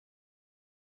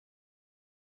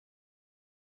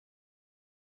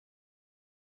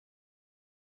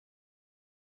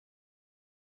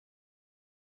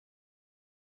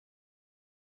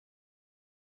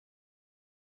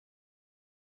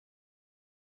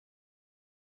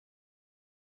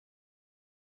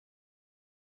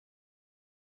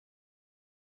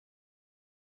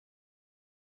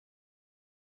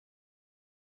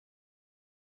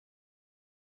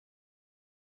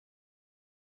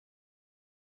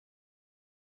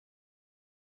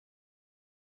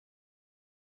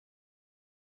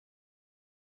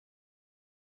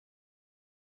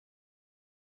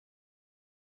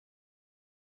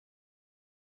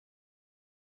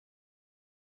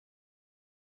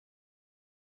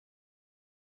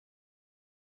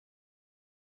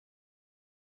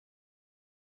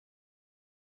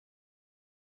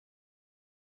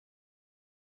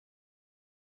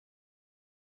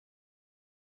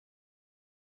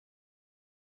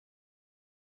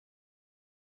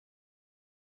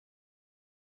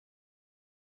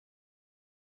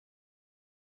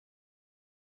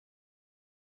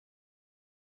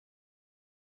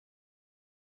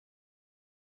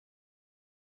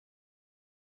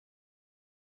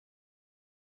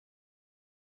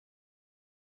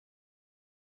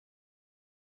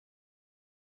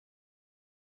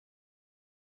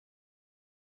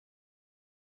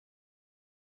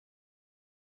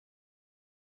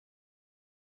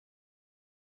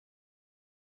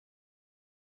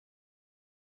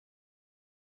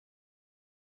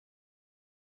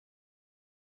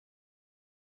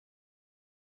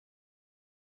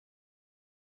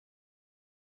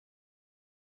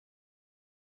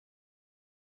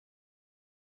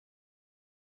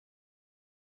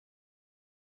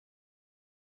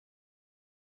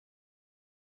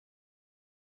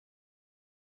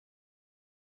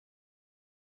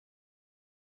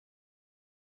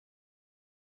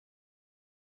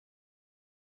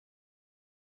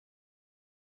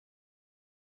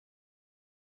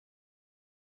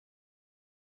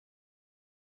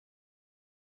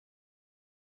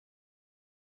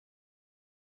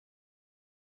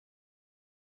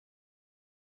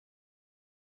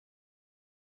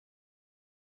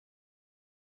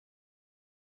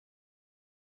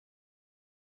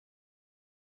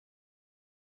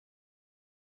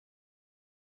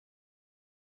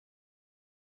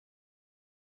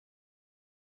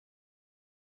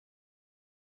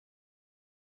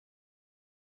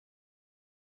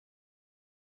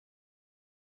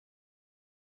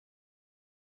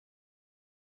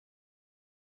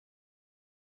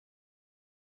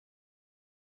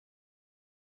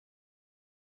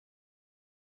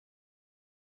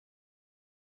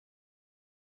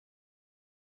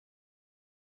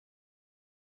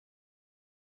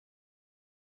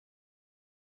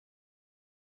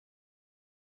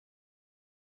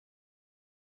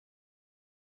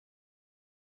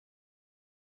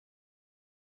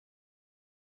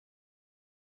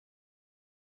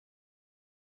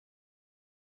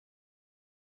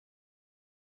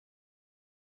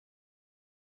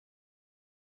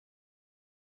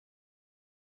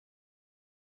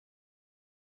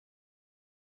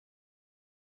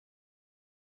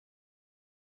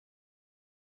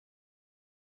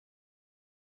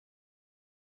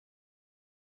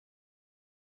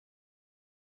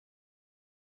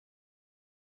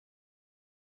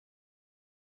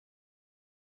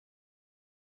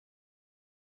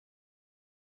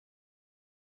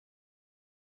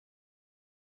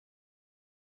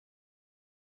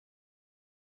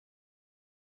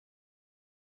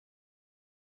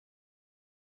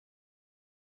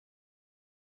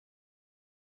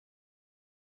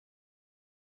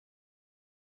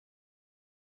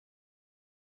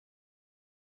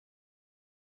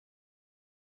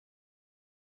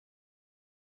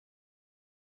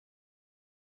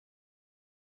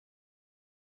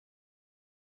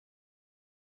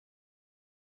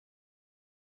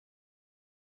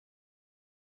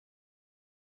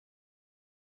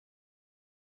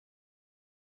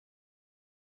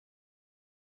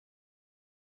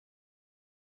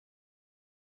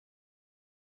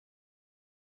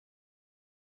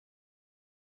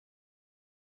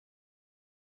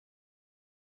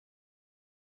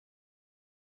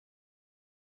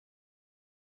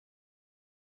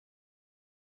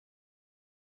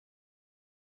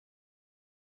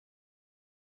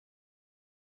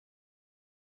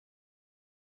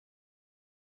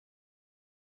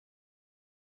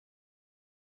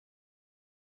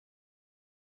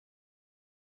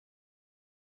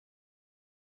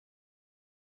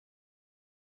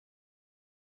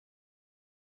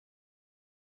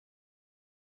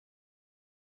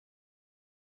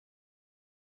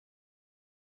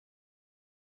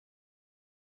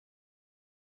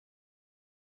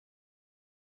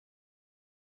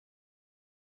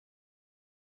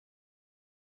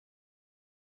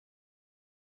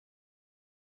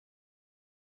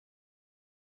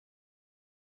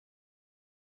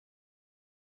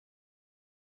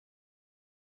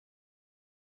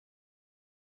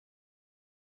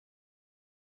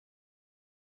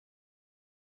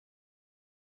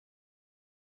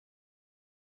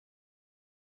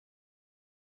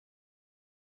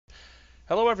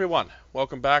Hello, everyone.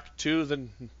 Welcome back to the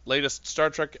latest Star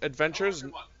Trek Adventures,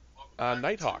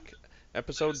 Nighthawk,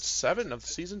 Episode 7 of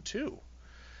Season 2.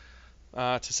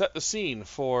 To set the scene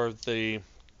for the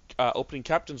opening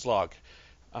captain's log,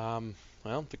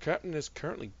 the captain is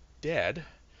currently dead,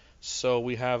 so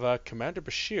we have Commander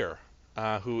Bashir,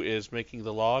 who is making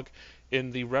the log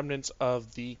in the remnants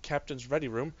of the captain's ready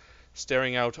room,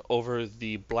 staring out over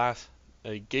the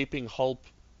gaping hull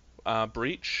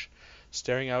breach,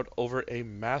 staring out over a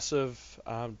massive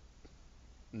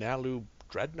Naalu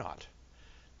dreadnought.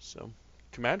 So,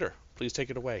 Commander, please take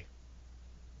it away.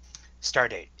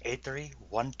 Stardate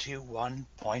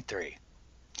 83121.3.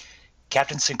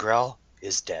 Captain Segrel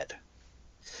is dead.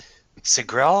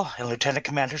 Segrel and Lieutenant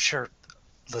Commander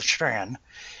Lestran,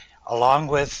 along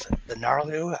with the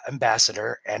Naalu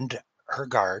ambassador and her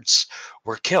guards,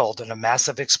 were killed in a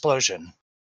massive explosion.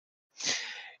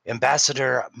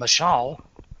 Ambassador Mashal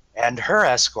and her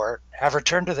escort have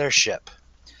returned to their ship.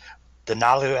 The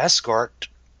Naalu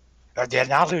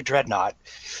dreadnought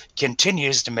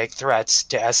continues to make threats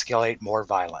to escalate more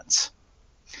violence.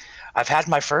 I've had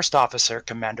my first officer,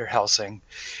 Commander Helsing,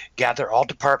 gather all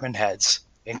department heads,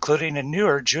 including a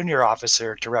newer junior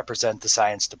officer to represent the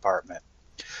science department.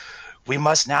 We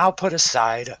must now put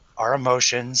aside our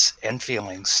emotions and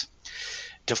feelings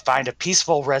to find a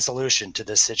peaceful resolution to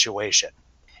this situation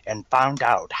and find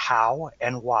out how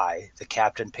and why the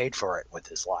captain paid for it with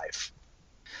his life.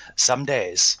 Some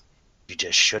days, you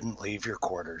just shouldn't leave your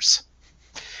quarters.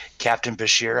 Captain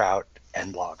Bashir out,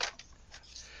 end log.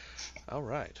 All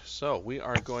right, so we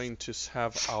are going to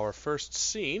have our first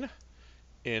scene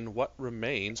in what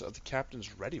remains of the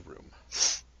captain's ready room.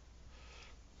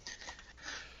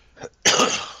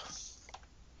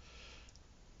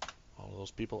 All of those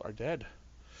people are dead.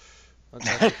 Let's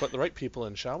actually put the right people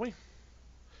in, shall we?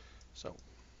 So,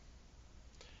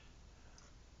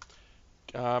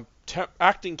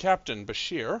 acting Captain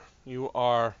Bashir,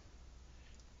 you're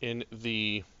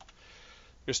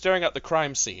staring at the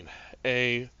crime scene.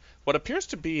 What appears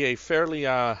to be a fairly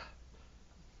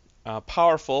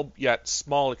powerful yet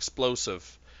small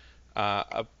explosive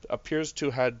appears to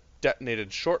have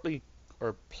detonated shortly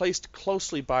or placed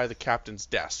closely by the captain's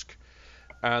desk.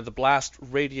 The blast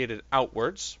radiated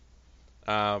outwards,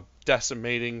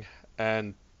 decimating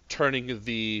and turning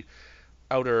the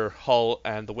outer hull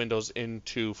and the windows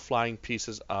into flying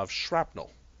pieces of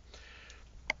shrapnel.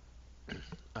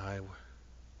 There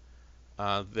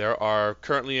are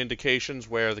currently indications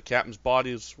where the captain's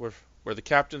body was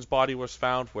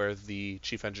found, where the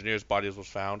chief engineer's body was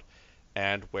found,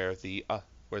 and where the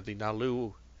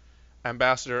Naalu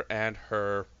ambassador and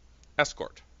her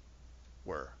escort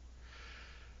were.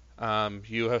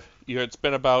 It's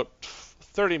been about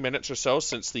 30 minutes or so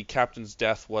since the captain's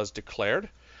death was declared.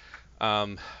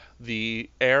 The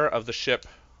air of the ship,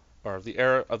 or the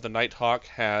air of the Nighthawk,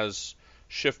 has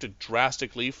shifted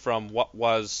drastically from what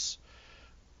was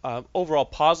overall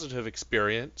positive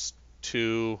experience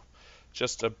to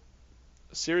just a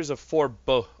series of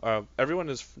everyone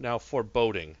is now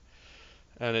foreboding,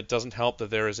 and it doesn't help that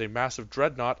there is a massive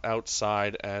dreadnought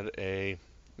outside and a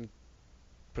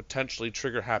potentially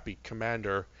trigger-happy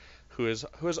commander who is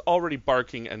already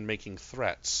barking and making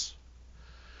threats.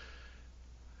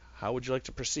 How would you like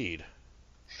to proceed?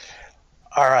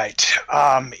 All right.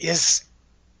 Is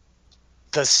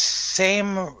the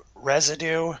same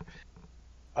residue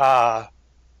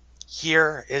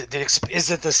here?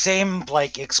 Is it the same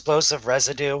explosive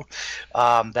residue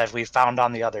that we found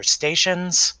on the other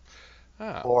stations?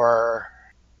 Or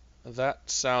that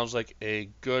sounds like a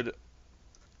good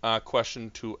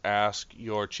question to ask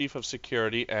your chief of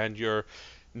security and your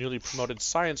newly promoted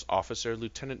science officer,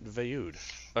 Lieutenant Vayud.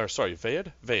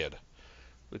 Vayed.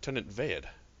 Lieutenant Vayed.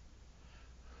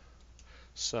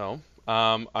 So,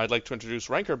 I'd like to introduce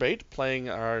Rankerbait, playing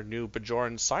our new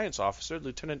Bajoran science officer,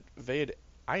 Lieutenant Vayed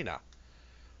Aina.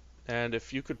 And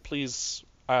if you could please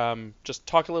just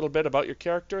talk a little bit about your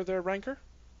character there, Ranker.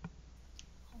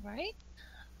 All right.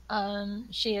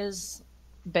 She is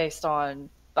based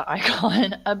on the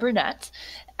icon, a brunette,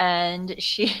 and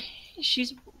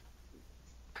she's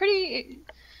pretty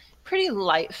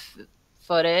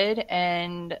light-footed,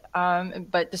 and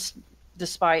but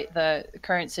despite the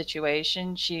current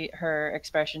situation, her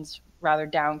expression's rather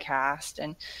downcast,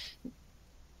 and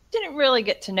didn't really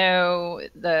get to know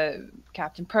the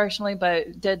captain personally,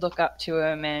 but did look up to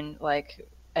him and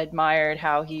admired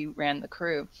how he ran the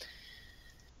crew.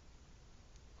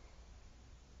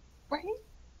 Right?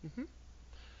 Mm-hmm.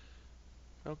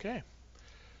 Okay.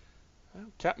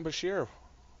 Captain Bashir,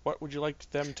 what would you like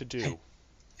them to do?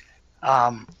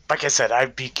 Like I said,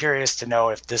 I'd be curious to know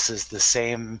if this is the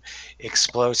same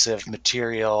explosive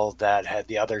material that had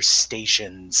the other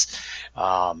stations.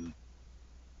 I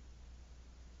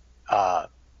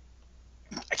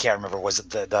can't remember. Was it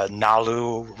the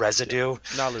Naalu residue?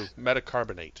 Yeah. Naalu,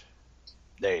 metacarbonate.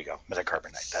 There you go.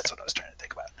 Metacarbonate. That's what I was trying to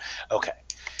think about. Okay.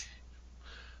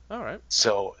 All right.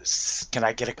 So can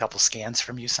I get a couple scans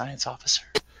from you, science officer?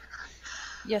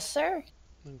 Yes, sir.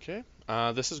 Okay.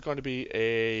 This is going to be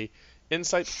a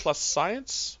insight plus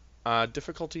science,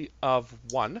 difficulty of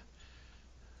 1.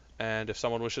 And if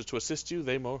someone wishes to assist you,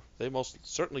 they most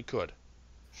certainly could.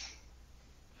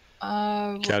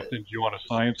 Captain, do you want to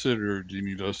science it, or do you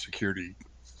need a security?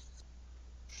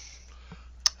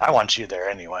 I want you there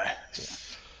anyway.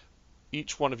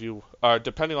 Each one of you,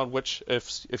 depending on which,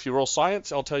 if you roll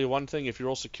science, I'll tell you one thing. If you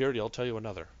roll security, I'll tell you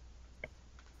another.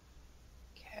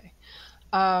 Okay.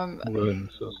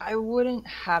 So, I wouldn't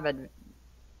have a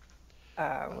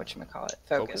whatchamacallit,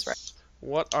 focus, right?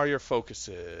 What are your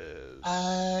focuses?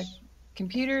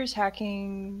 Computers,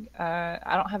 hacking.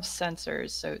 I don't have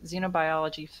sensors, so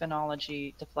xenobiology,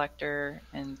 phenology, deflector,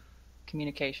 and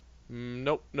communication.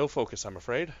 Nope, no focus, I'm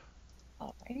afraid.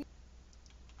 All right.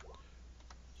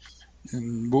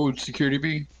 and what would security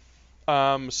be?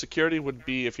 Security would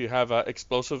be if you have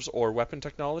explosives or weapon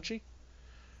technology.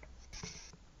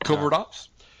 Covert ops?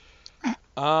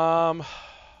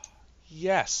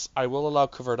 Yes, I will allow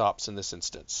covert ops in this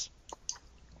instance.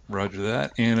 Roger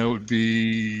that. And it would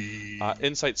be...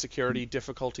 Insight security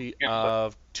difficulty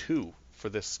of 2 for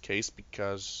this case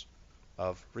because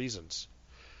of reasons.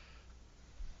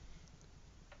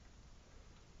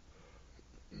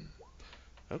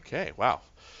 Okay, wow.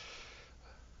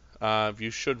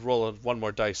 You should roll one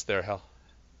more dice there, Hal.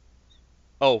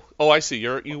 Oh, I see.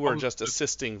 You were just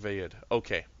assisting Vayed.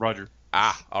 Okay. Roger.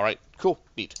 All right. Cool.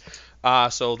 Neat.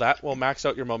 So that will max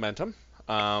out your momentum.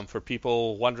 For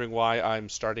people wondering why I'm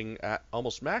starting at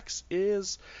almost max,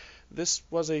 this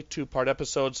was a 2-part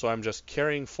episode, so I'm just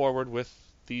carrying forward with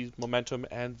the momentum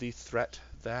and the threat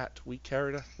that we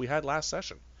had last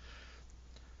session.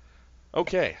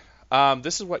 Okay.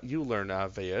 This is what you learn,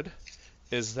 Vayed,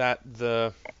 is that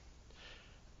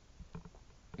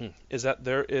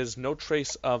there is no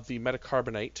trace of the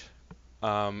metacarbonate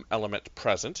element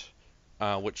present,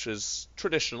 which is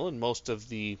traditional in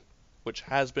which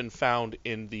has been found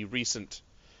in the recent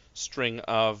string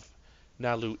of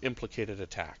Naalu implicated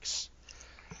attacks.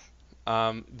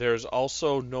 There's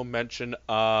also no mention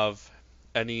of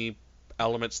any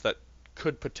elements that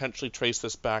could potentially trace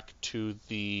this back to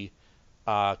the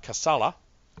Kasala.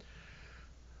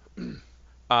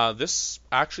 This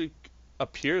actually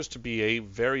appears to be a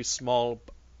very small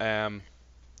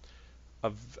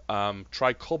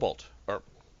tricobalt, or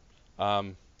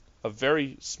a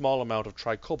very small amount of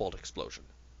tricobalt explosion.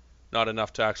 Not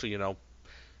enough to actually,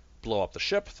 blow up the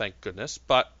ship, thank goodness.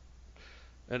 But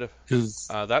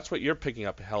that's what you're picking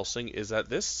up, Helsing, is that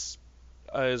this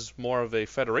is more of a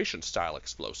Federation-style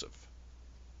explosive.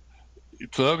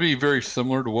 So that would be very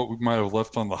similar to what we might have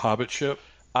left on the Hobbit ship?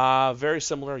 Very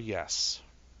similar, yes.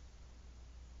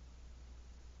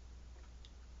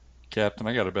 Captain,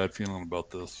 I got a bad feeling about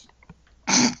this.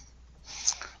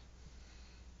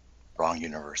 Wrong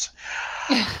universe.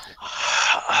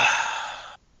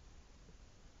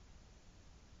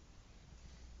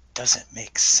 Doesn't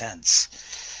make sense.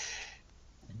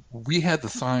 We had the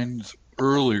signs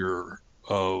earlier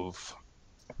of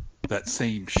that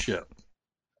same ship,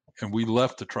 and we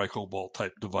left the tricobalt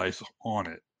type device on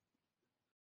it.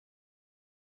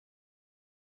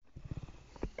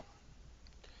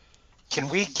 Can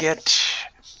we get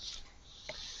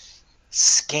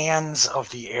scans of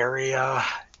the area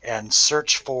and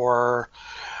search for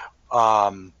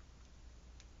the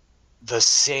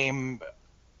same?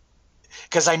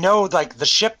 Because I know, like, the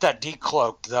ship that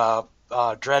decloaked the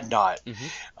dreadnought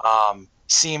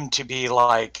seemed to be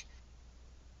like,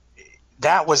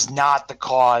 that was not the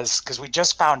cause, because we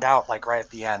just found out, like, right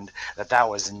at the end, that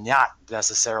was not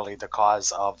necessarily the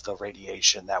cause of the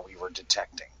radiation that we were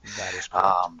detecting. That is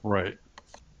correct. Right.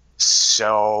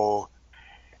 So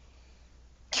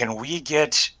can we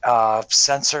get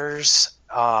sensors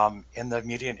in the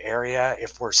immediate area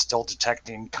if we're still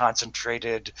detecting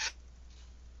concentrated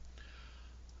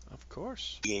Of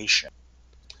course. radiation?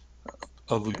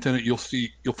 Lieutenant,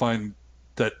 you'll find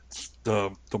that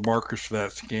the markers for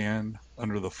that scan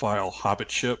under the file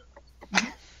Hobbit ship.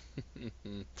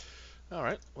 All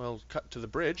right, well, cut to the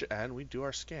bridge and we do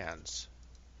our scans.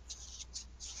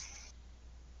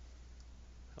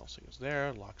 Helsing is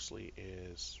there, Loxley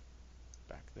is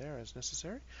back there as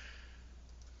necessary.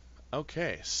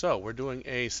 Okay, so we're doing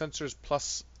a sensors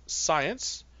plus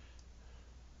science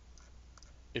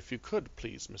if you could,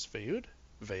 please, Miss Vayud.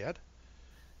 Vayed.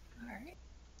 All right.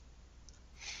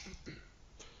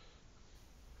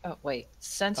 Oh, wait.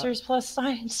 Sensors plus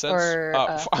science?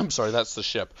 I'm sorry, that's the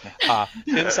ship.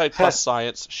 Insight plus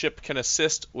science. Ship can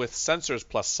assist with sensors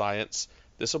plus science.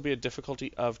 This will be a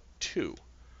difficulty of 2.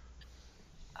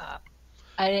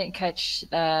 I didn't catch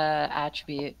the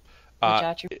attribute. Which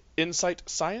attribute? Insight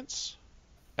science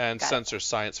and Got sensor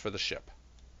science for the ship.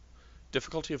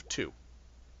 Difficulty of 2.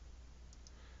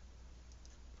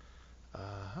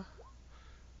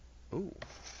 Ooh.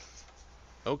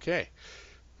 Okay.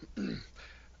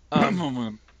 Oh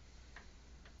no.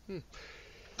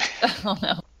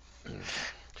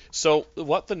 So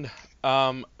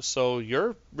so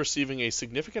you're receiving a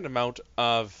significant amount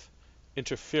of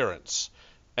interference,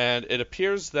 and it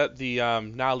appears that the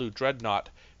Naalu dreadnought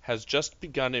has just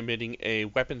begun emitting a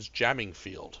weapons jamming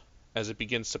field as it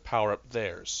begins to power up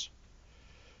theirs.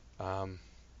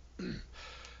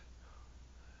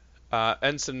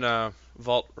 Ensign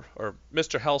Vault or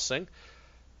Mr. Helsing,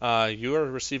 you are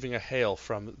receiving a hail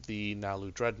from the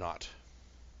Naalu dreadnought.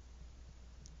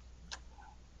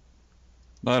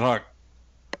 Nighthawk,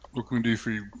 what can we do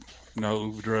for you,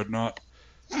 Naalu dreadnought?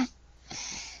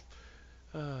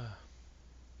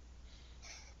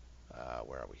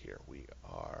 Where are we here? We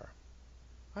are...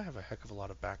 I have a heck of a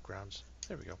lot of backgrounds.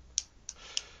 There we go.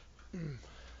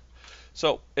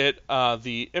 So,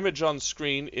 the image on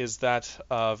screen is that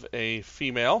of a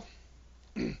female,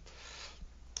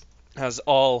 as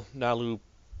all Naalu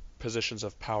positions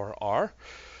of power are.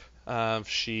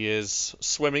 She is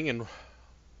swimming in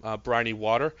briny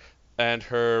water, and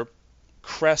her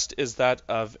crest is that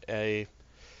of a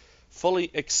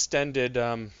fully extended,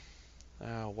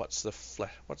 what's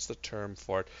the term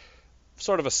for it?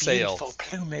 Sort of a sail. Beautiful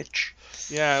plumage.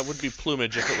 Yeah, it would be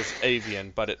plumage if it was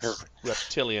avian, but it's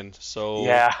reptilian, so...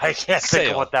 Yeah, I can't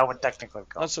think of what that would technically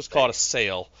call. Let's just call it a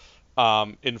sail.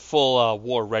 In full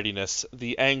war readiness.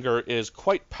 The anger is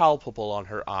quite palpable on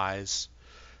her eyes.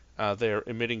 They are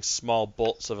emitting small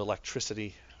bolts of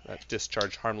electricity that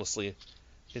discharge harmlessly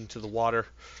into the water.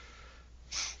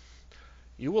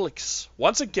 You will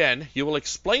once again, you will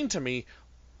explain to me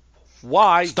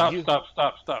why Stop.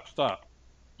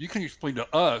 You can explain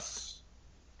to us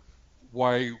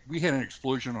why we had an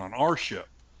explosion on our ship,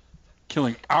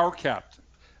 killing our captain.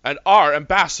 And our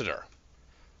ambassador.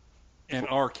 And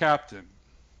our captain.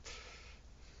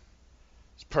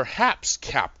 Perhaps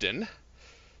captain.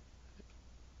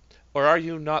 Or are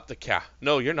you not the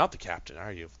No, you're not the captain,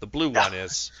 are you? The blue one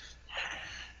is.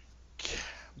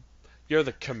 You're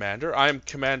the commander. I am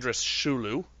Commanderess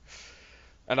Shulu.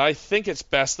 And I think it's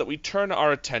best that we turn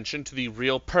our attention to the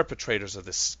real perpetrators of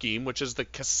this scheme, which is the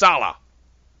Kasala.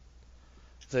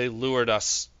 They lured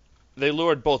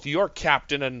both your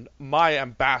captain and my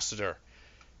ambassador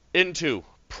into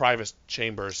private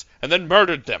chambers and then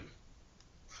murdered them.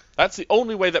 That's the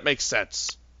only way that makes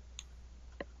sense.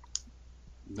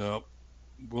 No,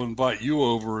 we'll invite you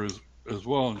over as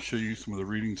well and show you some of the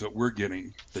readings that we're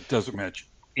getting that doesn't match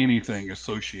anything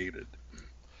associated.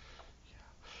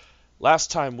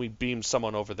 Last time we beamed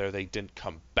someone over there, they didn't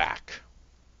come back.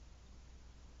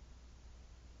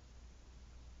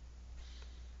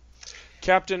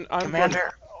 Captain,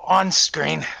 Commander, on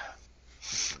screen.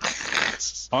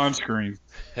 On screen.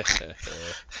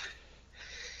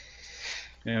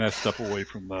 And I step away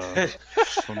from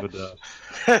the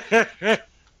desk.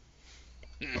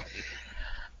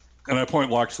 And I point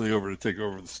Loxley over to take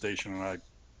over the station, and I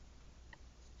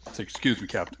say, "Excuse me,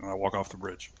 Captain," and I walk off the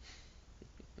bridge.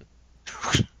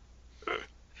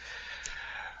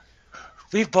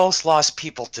 We've both lost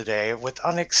people today with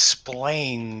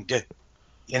unexplained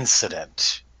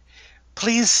incident.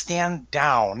 Please stand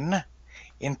down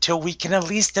until we can at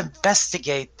least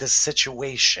investigate this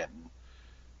situation.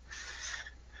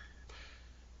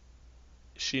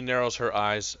 She narrows her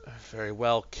eyes. Very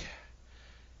well.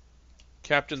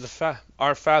 Captain,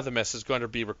 our Fathomus is going to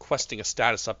be requesting a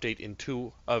status update in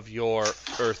 2 of your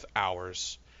Earth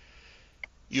hours.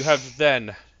 You have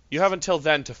until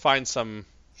then to find some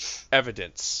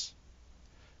evidence.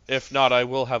 If not, I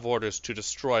will have orders to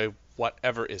destroy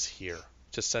whatever is here,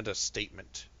 to send a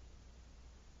statement.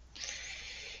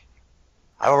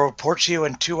 I will report to you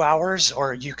in 2 hours,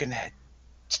 or you can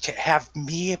have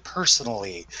me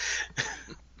personally.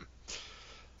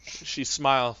 She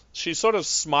sort of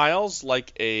smiles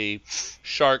like a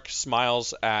shark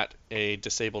smiles at a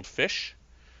disabled fish.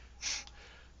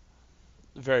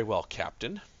 Very well,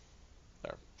 Captain.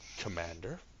 Or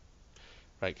Commander.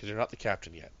 Right, because you're not the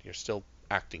captain yet. You're still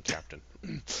acting captain.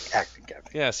 Acting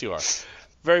captain. Yes, you are.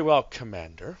 Very well,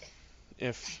 Commander.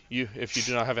 If you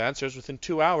do not have answers within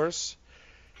 2 hours,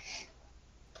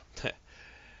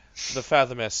 The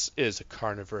Fathomess is a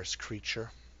carnivorous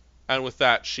creature. And with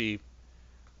that, she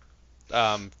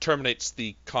terminates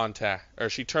the contact, or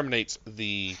she terminates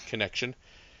the connection,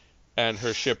 and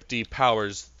her ship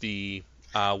depowers the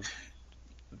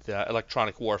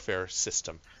electronic warfare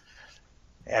system.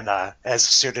 And as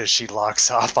soon as she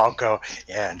locks off, I'll go,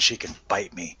 yeah, and she can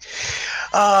bite me.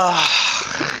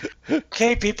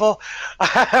 Okay, people,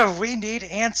 we need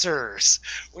answers.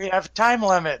 We have a time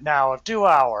limit now of 2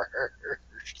 hours.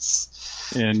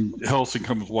 And Helsing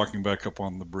comes walking back up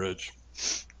on the bridge,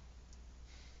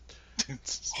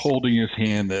 holding his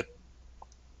hand that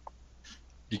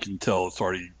you can tell it's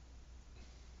already,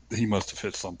 he must have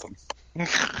hit something.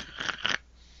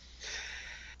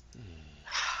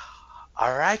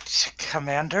 All right,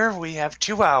 Commander, we have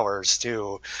 2 hours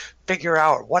to figure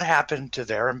out what happened to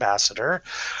their ambassador,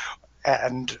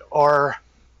 or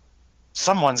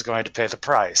someone's going to pay the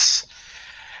price.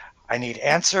 I need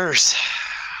answers.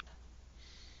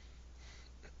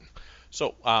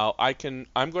 So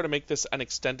I'm going to make this an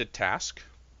extended task.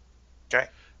 Okay.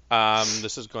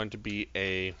 This is going to be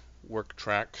a work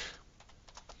track.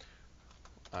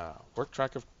 Work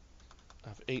track of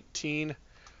 18.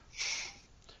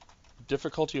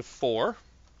 Difficulty of 4.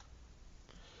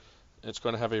 It's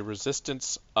going to have a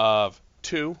resistance of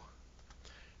 2,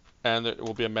 and it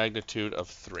will be a magnitude of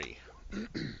 3.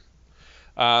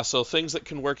 So things that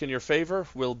can work in your favor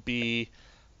will be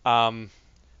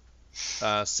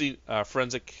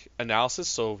forensic analysis.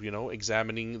 So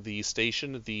examining the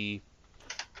station, the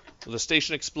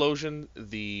station explosion,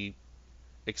 the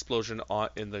explosion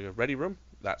in the ready room,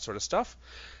 that sort of stuff.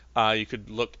 You could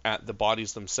look at the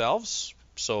bodies themselves.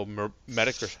 So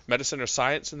medicine or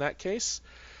science in that case.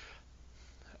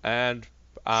 And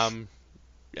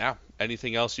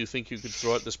anything else you think you could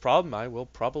throw at this problem, I will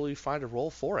probably find a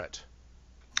role for it.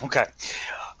 Okay.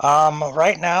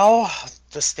 Right now,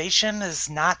 the station is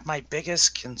not my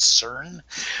biggest concern,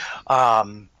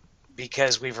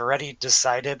 because we've already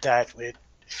decided that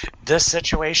this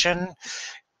situation,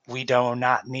 we do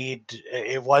not need,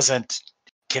 it wasn't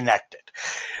connected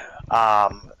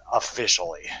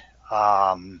officially.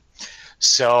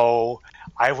 So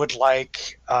I would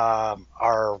like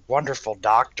our wonderful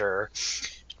doctor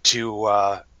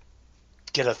to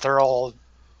get a thorough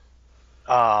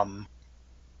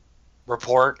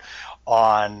report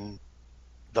on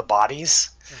the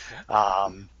bodies.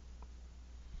 Okay.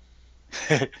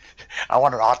 I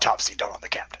want an autopsy done on the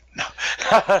captain. No.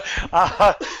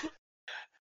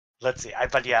 Let's see. I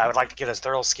would like to get a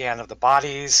thorough scan of the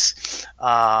bodies.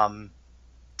 And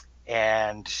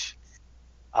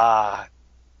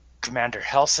Commander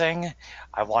Helsing,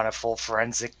 I want a full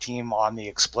forensic team on the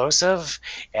explosive,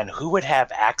 and who would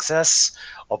have access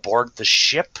aboard the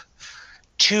ship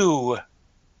to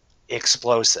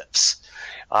explosives.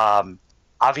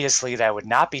 Obviously, that would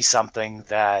not be something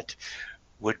that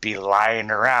would be lying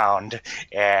around.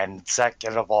 And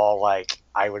second of all,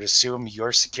 I would assume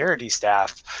your security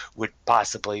staff would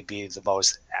possibly be the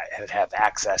most have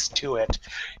access to it,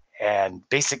 and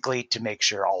basically to make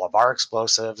sure all of our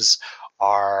explosives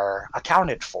are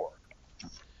accounted for.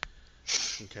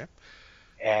 Okay.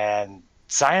 And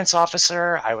science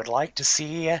officer, I would like to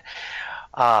see an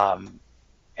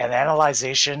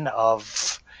analyzation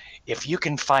of if you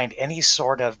can find any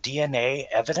sort of DNA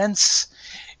evidence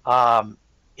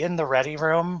in the ready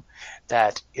room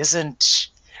that isn't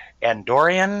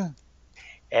Andorian,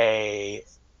 a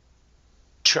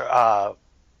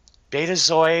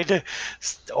Betazoid,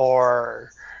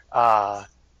 or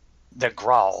the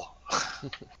Grawl.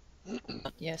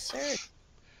 Yes, sir.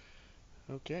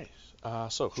 Okay.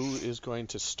 So who is going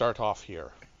to start off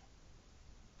here?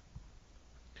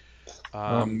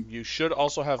 You should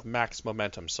also have max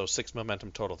momentum, so 6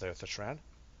 momentum total there, Thashran.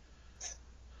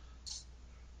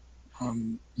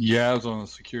 Yaz on the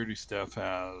security staff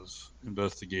has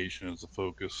investigation as a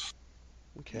focus.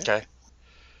 Okay.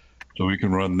 So we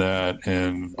can run that,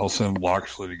 and I'll send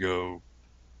Loxley to go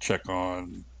check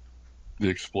on the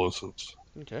explosives.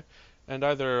 Okay. And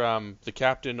either the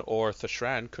captain or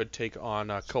Thashran could take on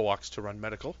Coax to run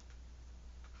medical.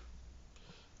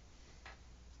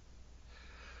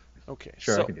 Okay.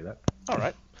 Sure, so, I can do that. All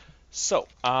right. So,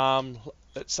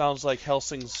 it sounds like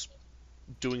Helsing's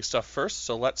doing stuff first,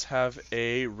 so let's have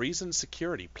a reason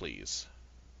security, please.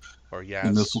 Or Yaz.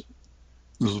 And this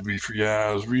will be for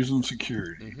Yaz, reason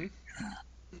security. Mm-hmm.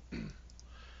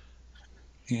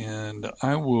 And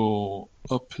I will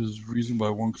up his reason by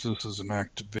 1 because this is an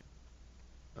activation.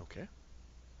 Okay.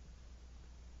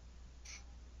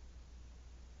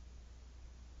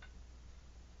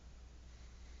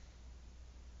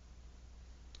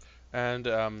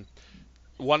 And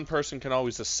one person can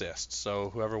always assist, so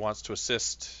whoever wants to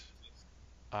assist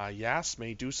Yas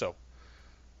may do so.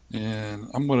 And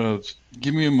I'm going to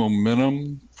give me a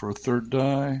momentum for a third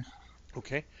die.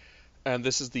 Okay. And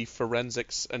this is the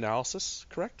forensics analysis,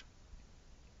 correct?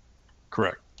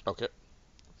 Correct. Okay.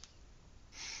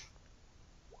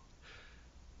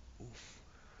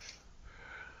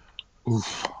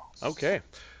 Oof. Okay.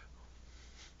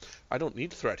 I don't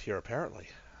need threat here, apparently.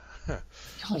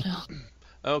 Oh no.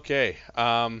 Okay.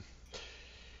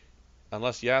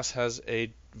 Unless Yas has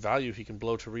a value he can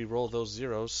blow to re-roll those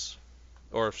zeros.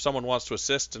 Or if someone wants to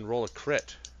assist and roll a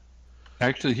crit.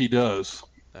 Actually, he does.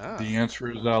 Ah. The answer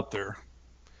is out there.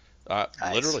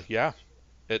 Nice. Literally, yeah.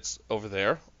 It's over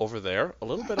there, a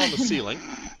little bit on the ceiling.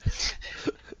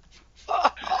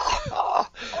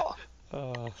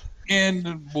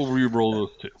 And we'll re-roll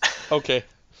those two. Okay.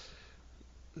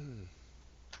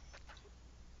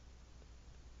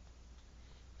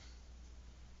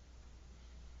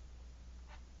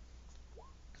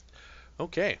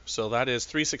 Okay, so that is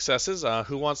 3 successes.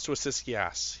 Who wants to assist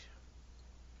Yas?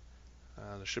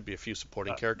 There should be a few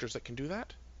supporting characters that can do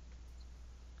that.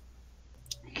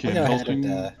 Can I'll go ahead Helsing,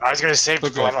 and, I was going to say, Okay.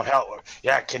 before I don't help.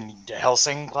 Yeah, can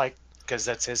Helsing, like, because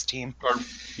that's his team?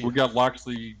 we got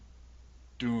Loxley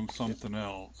doing something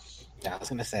else. yeah, I was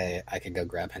gonna say I could go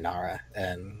grab Hinara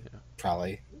and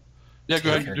probably. Yeah, go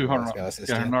ahead Take and do her, Hinara. go assist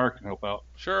Yeah, you. Hinara can help out.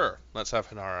 Sure, let's have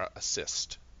Hinara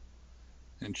assist.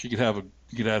 And she could have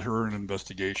you could add her an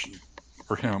investigation.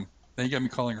 Or him. Now you got me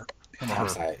calling her him or I'm her.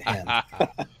 sorry, him.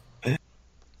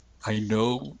 I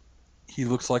know he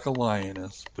looks like a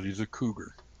lioness, but he's a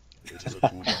cougar. It is a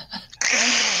cougar.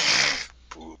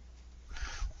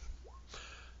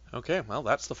 Okay, well,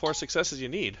 that's the 4 successes you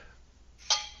need.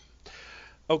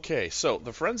 Okay, so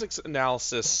the forensics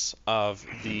analysis of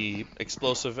the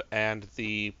explosive and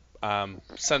the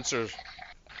sensors,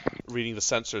 reading the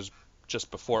sensors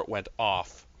just before it went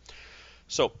off.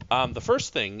 So the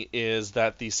first thing is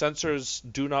that the sensors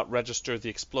do not register the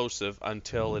explosive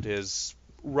until it is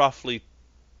roughly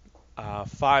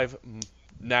 5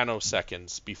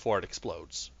 nanoseconds before it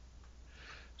explodes.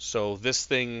 So this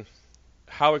thing,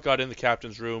 how it got in the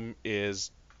captain's room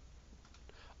is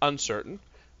uncertain.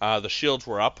 The shields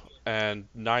were up, and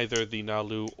neither the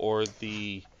Naalu or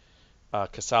the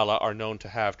Kasala are known to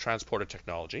have transporter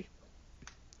technology.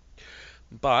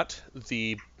 But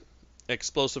the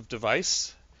explosive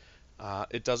device,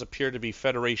 it does appear to be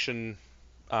Federation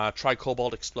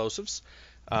tricobalt explosives,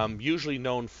 usually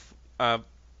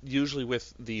usually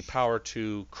with the power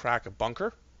to crack a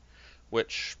bunker,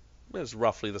 which is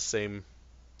roughly the same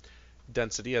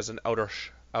density as an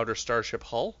outer starship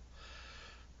hull.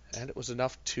 And it was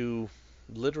enough to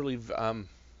literally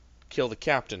kill the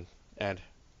captain and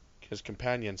his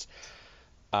companions.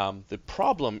 The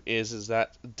problem is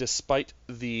that despite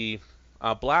the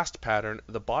blast pattern,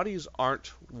 the bodies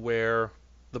were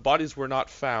not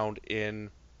found in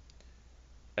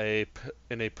a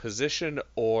position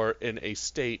or in a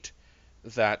state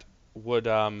that would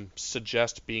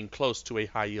suggest being close to a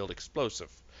high yield explosive.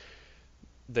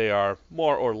 They are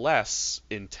more or less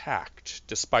intact,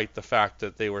 despite the fact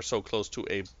that they were so close to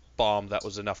a bomb that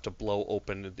was enough to blow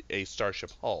open a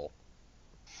starship hull.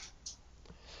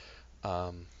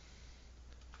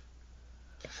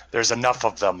 There's enough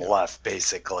of them left,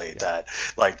 basically, that,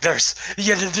 like, there's...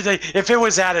 if it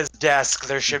was at his desk,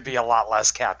 there should be a lot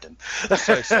less captain.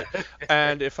 Precisely.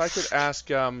 And if I could ask,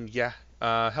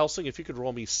 Helsing, if you could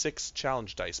roll me 6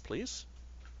 challenge dice, please.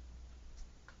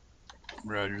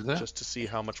 Roger that. Just to see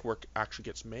how much work actually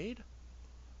gets made.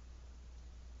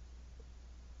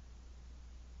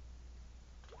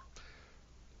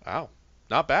 Wow,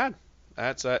 not bad.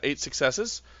 That's 8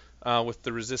 successes. With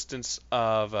the resistance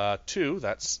of 2,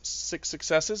 that's 6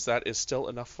 successes. That is still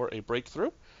enough for a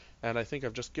breakthrough. And I think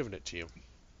I've just given it to you.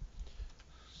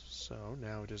 So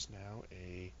now it is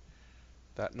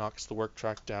that knocks the work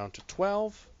track down to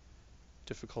 12,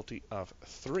 difficulty of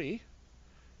 3,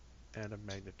 and a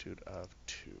magnitude of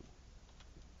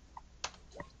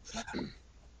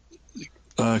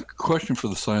 2. Question for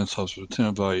the science officer,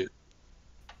 Lieutenant Valiant.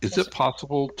 Is it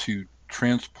possible to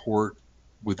transport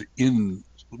within?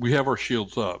 We have our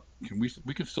shields up. We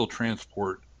can still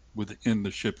transport within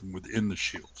the ship and within the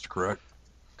shields, correct?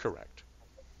 Correct.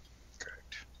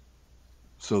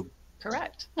 So,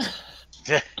 Correct.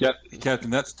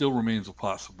 Captain, that still remains a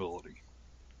possibility.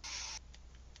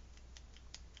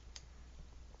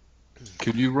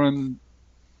 Could you run,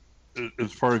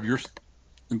 as part of your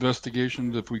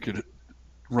investigations, if we could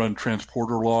run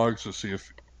transporter logs to see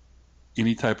if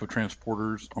any type of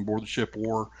transporters on board the ship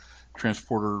or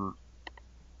transporter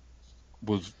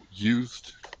was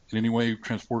used in any way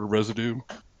transport a residue.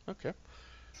 Okay.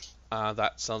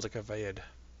 That sounds like a Vayed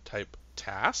type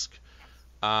task.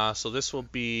 So this will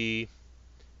be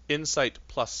insight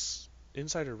plus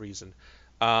insight or reason.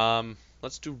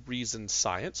 Let's do reason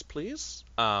science, please.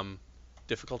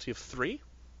 Difficulty of 3.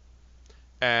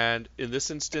 And in this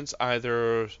instance,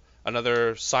 either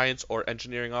another science or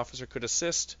engineering officer could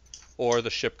assist, or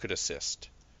the ship could assist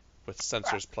with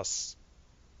sensors plus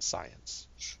science.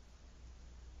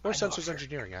 Or sensors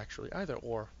engineering, actually. Either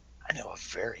or. I know a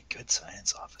very good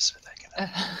science officer that can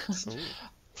help.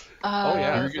 Oh,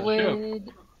 yeah.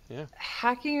 Would Yeah.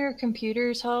 hacking your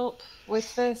computers help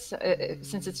with this,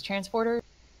 since it's transporter?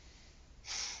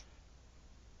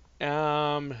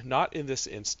 Not in this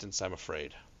instance, I'm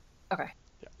afraid. Okay.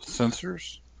 Yeah.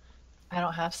 Sensors? I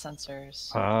don't have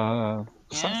sensors. Okay.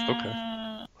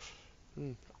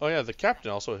 Oh yeah, the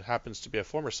captain also happens to be a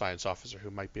former science officer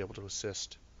who might be able to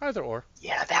assist. Either or.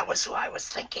 Yeah, that was who I was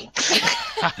thinking.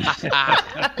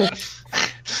 Yeah.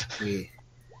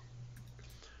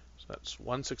 So that's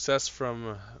 1 success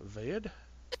from Vayed.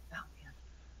 Oh, man.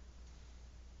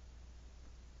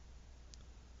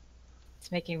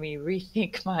 It's making me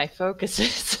rethink my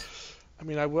focuses. I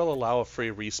mean, I will allow a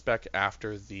free respec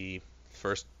after the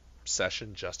first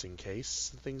session just in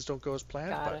case things don't go as planned.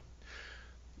 Got it.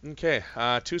 Okay,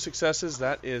 2 successes.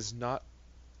 That is not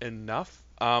enough.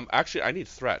 Actually, I need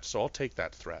threat, so I'll take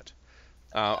that threat.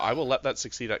 I will let that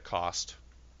succeed at cost.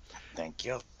 Thank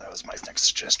you. That was my next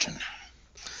suggestion.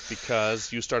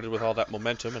 Because you started with all that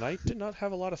momentum, and I did not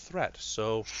have a lot of threat,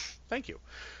 so thank you.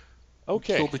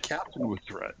 Okay. Killed the captain with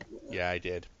threat. Yeah, I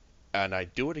did. And I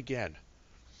do it again.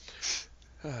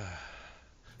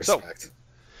 Respect.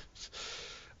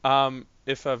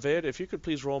 If Vayed, if you could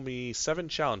please roll me 7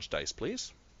 challenge dice,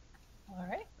 please. All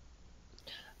right.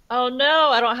 Oh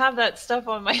no, I don't have that stuff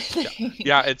on my thing.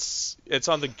 Yeah, it's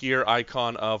on the gear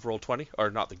icon of Roll20, or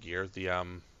not the gear, the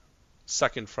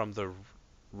second from the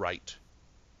right.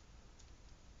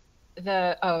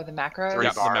 The macros. 3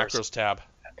 Yeah, the bars. macros tab.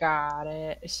 Got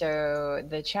it. So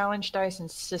the challenge dice and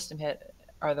system hit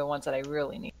are the ones that I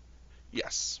really need.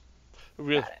 Yes.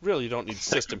 Really, you don't need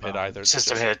system hit either.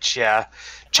 System hit, yeah.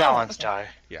 Challenge die.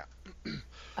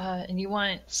 And you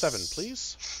want 7,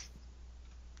 please.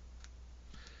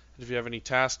 And if you have any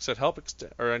tasks that help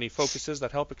or any focuses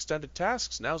that help extended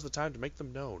tasks, now's the time to make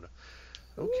them known.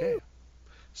 Okay.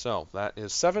 So that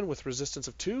is 7 with resistance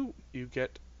of 2. You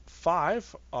get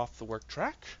 5 off the work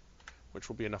track, which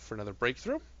will be enough for another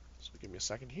breakthrough. So give me a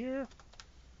second here.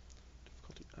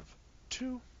 Difficulty of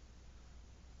 2.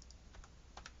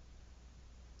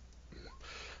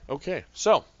 Okay,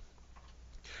 so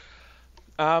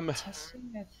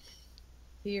testing a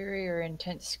theory or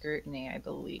intense scrutiny, I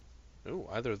believe. ooh,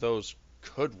 either of those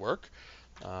could work.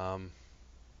 I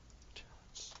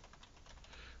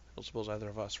don't suppose either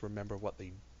of us remember what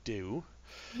they do.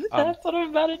 That's what I'm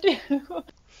about to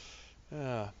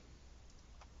do.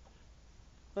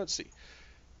 Let's see.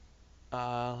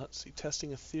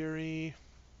 Testing a theory.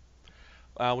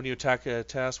 When you attack a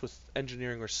task with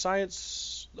engineering or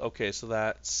science, okay, so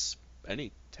that's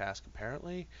any task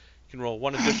apparently. You can roll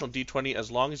 1 additional d20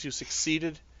 as long as you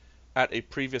succeeded at a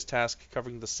previous task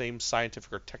covering the same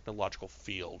scientific or technological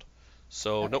field.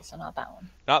 So Okay, nope, so not that one.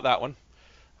 not that one.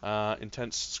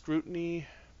 Intense scrutiny.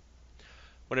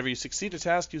 Whenever you succeed a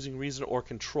task using reason or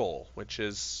control, which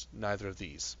is neither of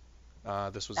these.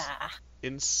 This was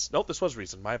nope, this was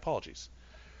reason. My apologies.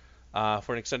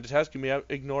 For an extended task, you may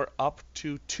ignore up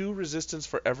to 2 resistance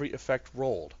for every effect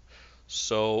rolled.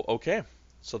 So, okay.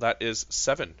 So that is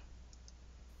 7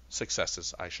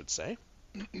 successes, I should say.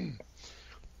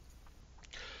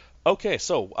 Okay,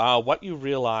 so what you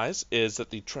realize is that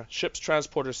the ship's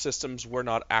transporter systems were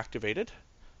not activated,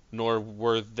 nor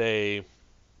do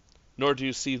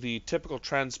you see the typical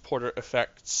transporter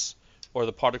effects or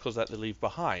the particles that they leave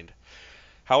behind.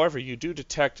 However, you do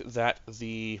detect that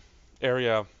the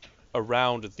area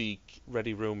around the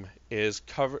ready room is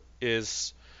covered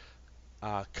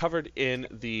in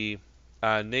the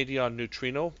Nadion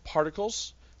neutrino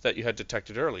particles that you had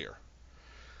detected earlier.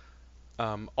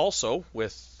 Also,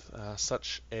 with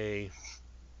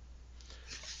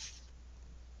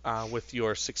with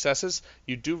your successes,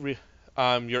 you do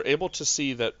you're able to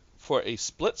see that for a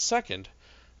split second.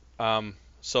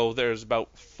 So there's about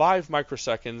 5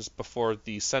 microseconds before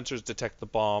the sensors detect the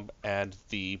bomb and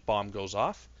the bomb goes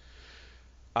off.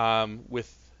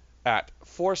 At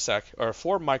 4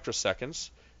 microseconds,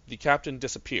 the captain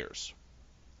disappears.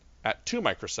 At 2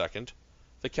 microseconds,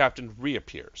 the captain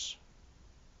reappears.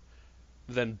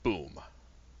 Then boom.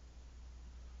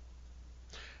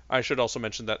 I should also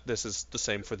mention that this is the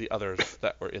same for the others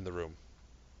that were in the room.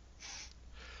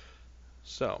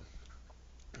 So,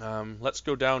 let's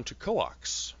go down to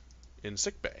Coax in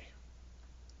sickbay.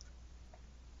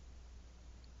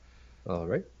 All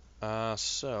right.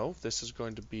 So this is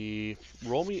going to be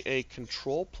roll me a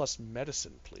control plus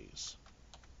medicine, please.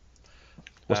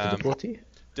 What's the difficulty?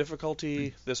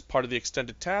 Difficulty, this part of the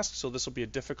extended task, so this will be a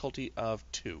difficulty of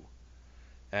 2.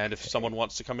 And if someone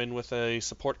wants to come in with a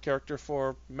support character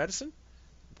for medicine,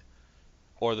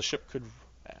 or the ship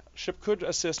could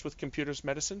assist with computer's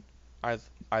medicine,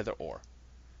 either or.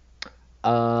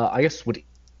 I guess would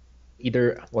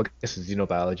either, well, I guess it's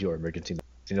xenobiology or emergency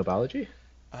xenobiology.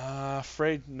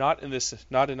 Afraid not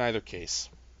in either case.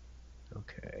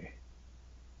 Okay.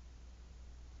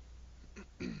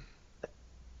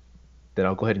 Then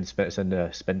I'll go ahead and spend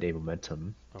a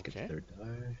momentum. Okay. Get the third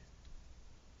die.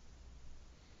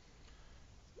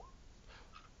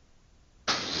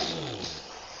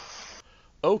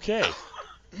 Okay.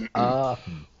 Uh,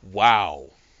 Wow.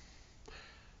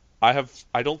 I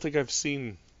don't think I've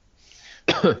seen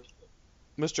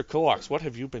Mr. Coax. What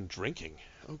have you been drinking?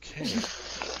 Okay.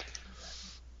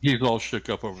 He's all shook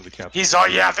up over the captain. He's all,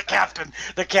 yeah, the captain.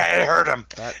 It hurt him.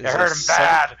 That It hurt him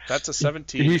bad. That's a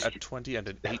 17, a 20, and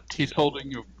an 18. He's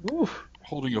holding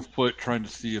a foot, trying to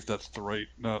see if that's the right.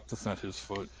 No, that's not his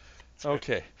foot.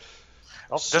 Okay.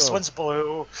 Oh, this So- one's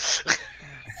blue.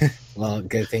 Well,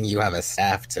 good thing you have a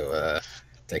staff to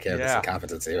take care of this Yeah.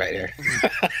 incompetency right here.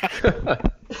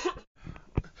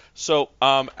 So,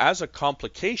 as a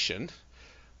complication,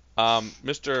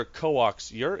 Mr.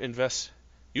 Coax,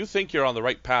 you think you're on the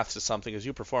right path to something as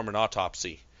you perform an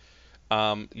autopsy.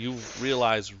 You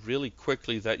realize really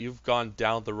quickly that you've gone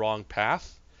down the wrong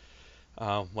path,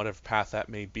 whatever path that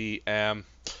may be.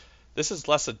 This is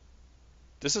less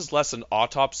an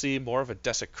autopsy, more of a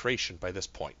desecration by this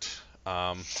point.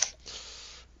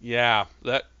 Yeah,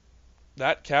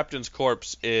 that captain's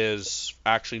corpse is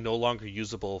actually no longer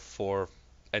usable for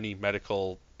any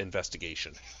medical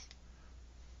investigation.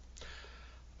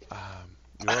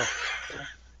 You're,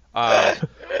 what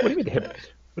do you mean the hip? What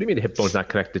do you mean the hip bone's not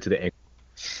connected to the ankle?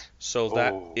 so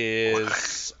that Oh.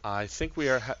 is, I think we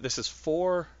are. This is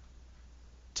four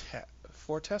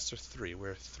tests or 3.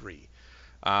 We're 3.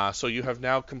 So you have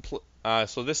now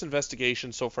so this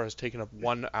investigation so far has taken up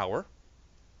 1 hour.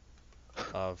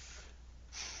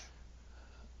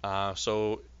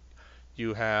 So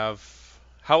you have.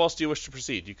 How else do you wish to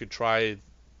proceed? You could try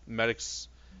medics.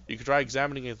 You could try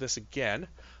examining this again.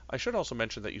 I should also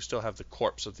mention that you still have the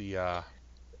corpse of the.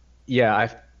 Yeah,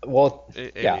 I'll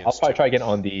aliens probably too. try again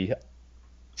on the.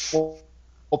 Well,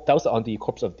 that was on the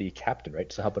corpse of the captain,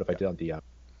 right? So how about if I did on the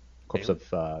corpse Alien?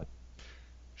 of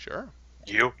Sure.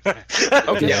 You.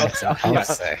 Okay. Yeah, so I'll Yeah.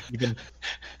 say.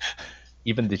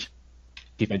 even the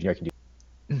chief engineer can do.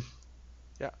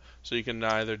 So you can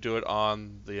either do it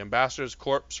on the ambassador's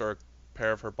corpse or a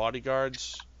pair of her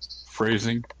bodyguards.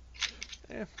 Phrasing.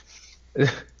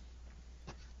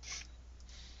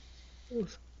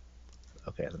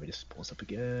 Okay, let me just pull this up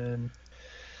again.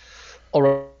 All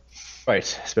right,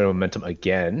 spend momentum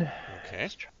again. Okay.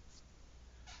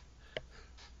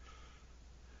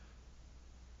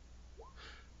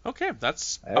 Okay,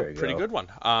 that's There a we pretty go. good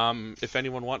one. If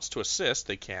anyone wants to assist,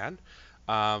 they can.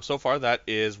 So far, that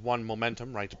is 1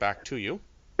 momentum right back to you.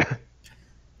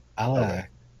 I'll Okay.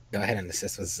 go ahead and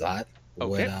assist with Zot.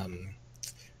 Okay.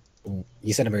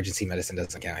 You said emergency medicine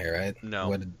doesn't count here, right? No.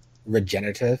 Would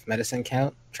regenerative medicine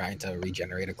count? Trying to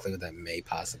regenerate a clue that may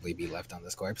possibly be left on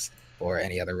this corpse, or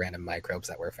any other random microbes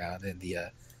that were found in the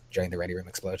during the ready room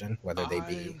explosion, whether they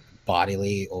be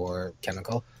bodily or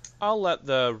chemical. I'll let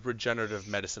the regenerative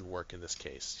medicine work in this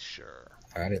case. Sure.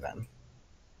 Alrighty then.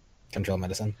 Control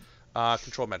medicine.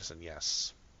 Control medicine,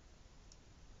 yes.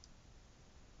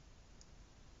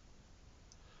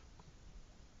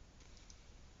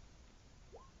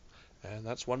 And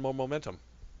that's 1 more momentum.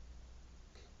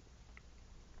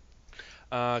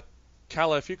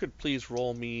 Kala, if you could please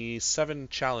roll me 7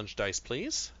 challenge dice,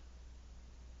 please.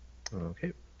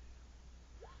 Okay.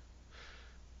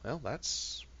 Well,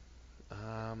 that's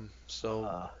so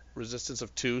Uh, resistance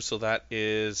of 2, so that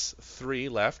is 3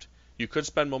 left. You could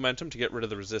spend momentum to get rid of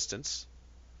the resistance,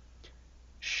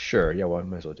 sure. Yeah. Well, I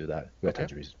might as well do that. We got Okay.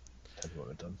 tons of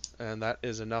momentum. and that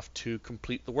is enough to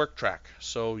complete the work track.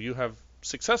 So you have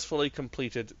successfully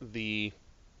completed the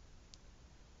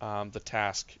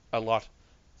task,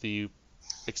 the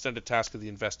extended task of the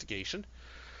investigation.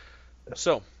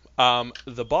 So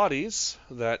the bodies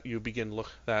that you begin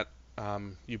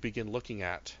looking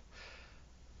at,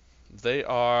 they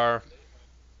are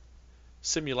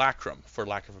simulacrum, for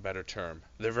lack of a better term.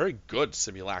 They're very good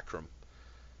simulacrum,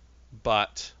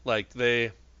 but like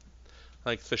the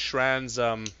Shran's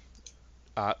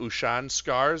Ushan's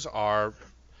scars are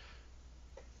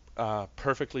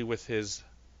perfectly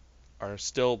are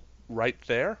still right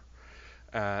there,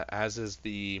 as is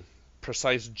the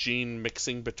precise gene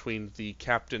mixing between the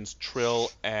captain's Trill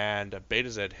and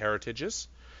Beta Z heritages.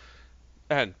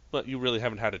 But you really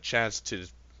haven't had a chance to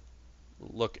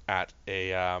look at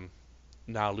a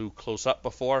Naalu close up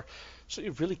before, so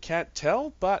you really can't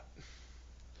tell. But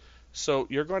so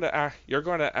you're going to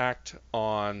act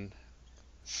on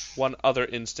one other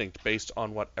instinct based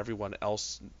on what everyone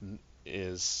else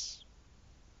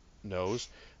knows,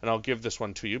 and I'll give this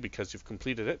one to you because you've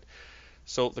completed it.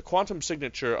 So the quantum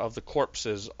signature of the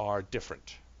corpses are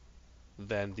different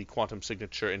than the quantum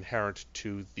signature inherent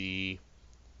to the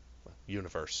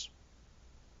universe.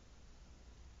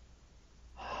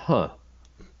 Huh.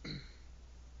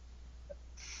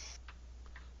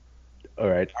 All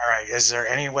right. All right. Is there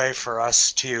any way for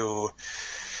us to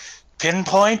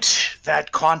pinpoint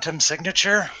that quantum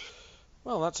signature?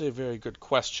 Well, that's a very good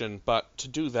question, but to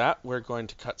do that, we're going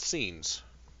to cut scenes.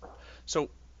 So,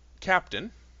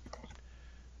 Captain,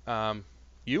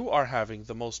 you are having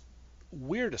the most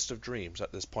weirdest of dreams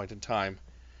at this point in time.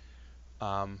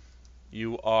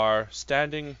 You are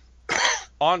standing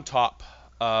on top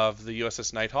of the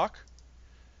USS Nighthawk.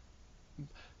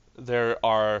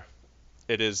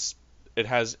 It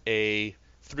has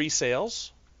 3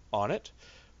 sails on it,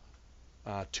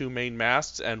 2 main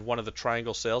masts, and one of the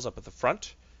triangle sails up at the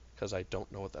front, because I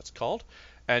don't know what that's called.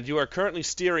 And you are currently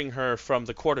steering her from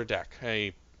the quarterdeck,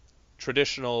 a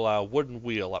traditional wooden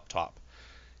wheel up top.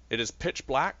 It is pitch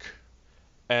black,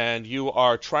 and you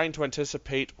are trying to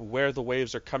anticipate where the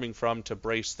waves are coming from to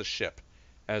brace the ship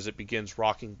as it begins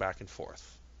rocking back and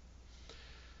forth.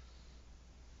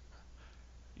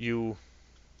 You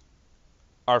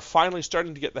are finally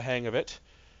starting to get the hang of it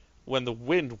when the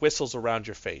wind whistles around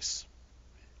your face.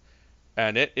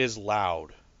 And it is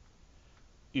loud.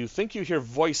 You think you hear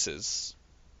voices,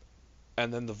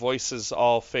 and then the voices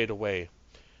all fade away.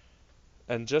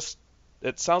 And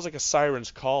it sounds like a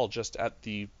siren's call just at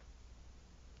the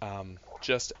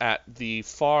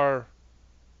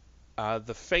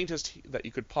faintest that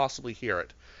you could possibly hear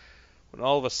it. When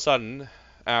all of a sudden,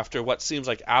 after what seems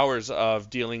like hours of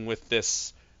dealing with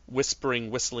this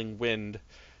whistling wind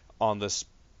on this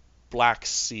black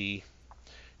sea,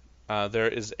 there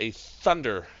is a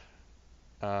thunder.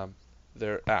 There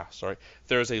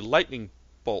is a lightning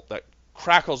bolt that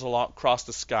crackles across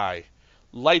the sky,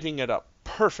 lighting it up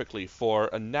perfectly for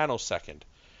a nanosecond.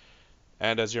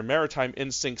 And as your maritime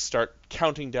instincts start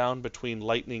counting down between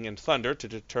lightning and thunder to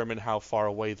determine how far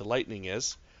away the lightning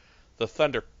is, the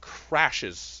thunder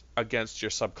crashes against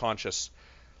your subconscious.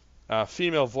 A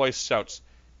female voice shouts,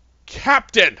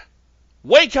 "Captain,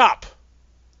 wake up!"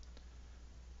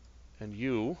 And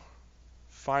you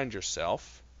find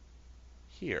yourself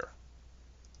here.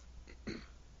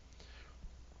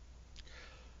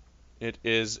 It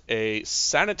is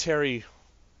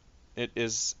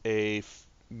a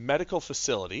medical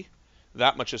facility,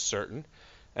 that much is certain,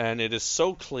 and it is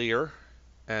so clear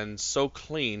and so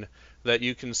clean that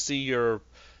you can see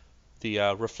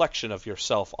the reflection of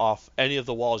yourself off any of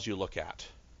the walls you look at.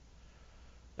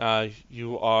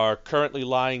 You are currently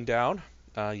lying down.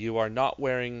 You are not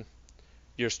wearing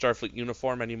your Starfleet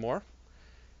uniform anymore.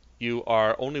 You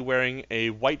are only wearing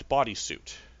a white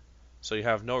bodysuit. So you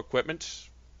have no equipment,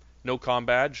 no comm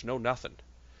badge, no nothing.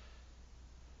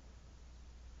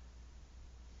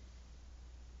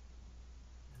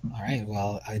 All right.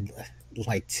 Well, I'd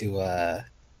like to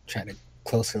try to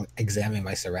closely examine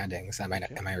my surroundings. Am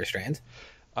I restrained?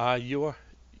 You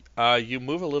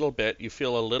move a little bit. You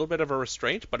feel a little bit of a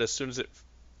restraint, but as soon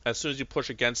as you push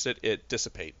against it, it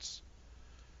dissipates.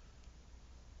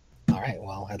 All right.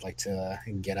 Well, I'd like to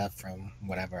get up from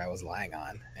whatever I was lying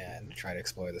on and try to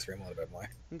explore this room a little bit more.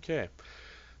 Okay.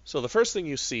 So the first thing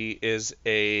you see is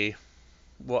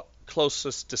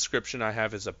closest description I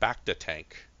have is a Bacta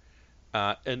tank.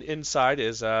 And inside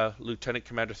is Lieutenant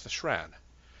Commander Thashran.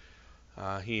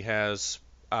 He has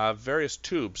various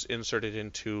tubes inserted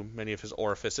into many of his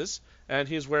orifices, and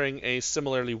he is wearing a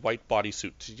similarly white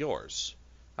bodysuit to yours.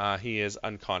 He is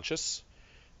unconscious,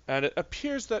 and it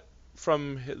appears that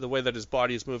from the way that his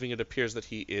body is moving, it appears that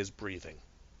he is breathing.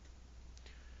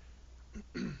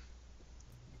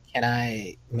 Can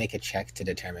I make a check to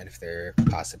determine if there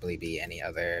possibly be any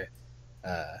other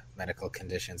medical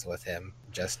conditions with him,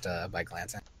 just by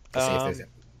glancing, to see if there's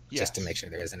just to make sure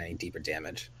there isn't any deeper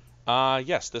damage?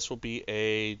 Yes, this will be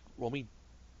this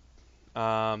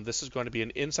is going to be an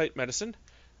insight medicine,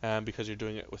 because you're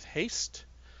doing it with haste.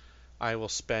 I will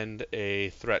spend a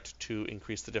threat to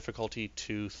increase the difficulty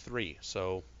to 3.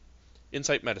 So,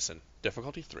 insight medicine,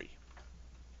 difficulty 3.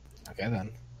 Okay,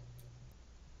 then.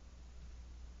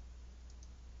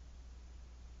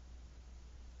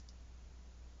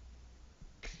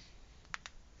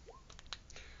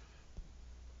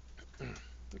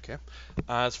 Okay.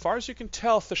 As far as you can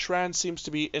tell, Thishran seems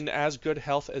to be in as good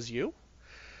health as you.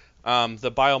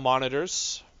 The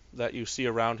biomonitors that you see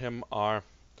around him are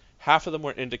half of them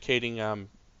were indicating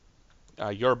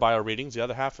your bio readings. The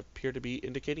other half appear to be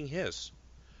indicating his.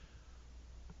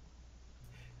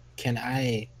 Can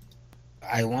I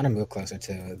want to move closer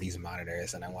to these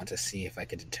monitors, and I want to see if I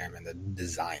could determine the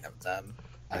design of them.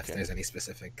 If Okay. there's any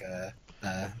specific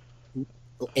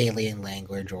alien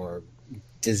language or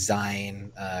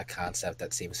design concept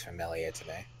that seems familiar to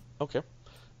me. Okay.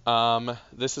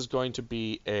 This is going to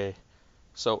be a.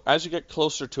 So as you get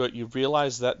closer to it, you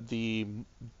realize that the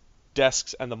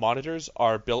desks and the monitors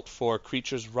are built for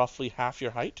creatures roughly half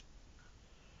your height.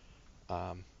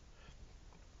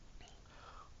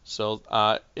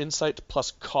 Insight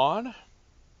plus con,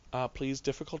 please,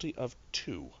 difficulty of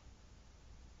 2.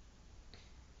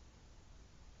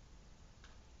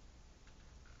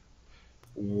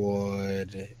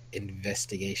 Would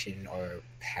investigation or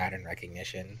pattern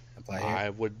recognition apply here? I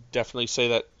would definitely say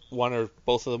that one or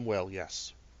both of them will,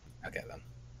 yes. Okay,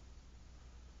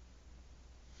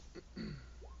 then.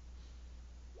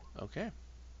 Okay.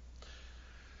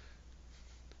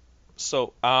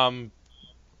 So,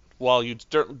 while you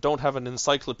don't have an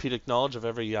encyclopedic knowledge of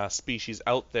every species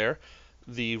out there,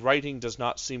 the writing does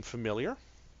not seem familiar.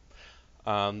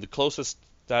 The closest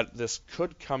that this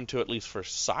could come to, at least for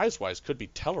size-wise, could be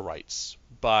Tellarites,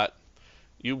 but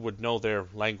you would know their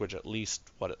language, at least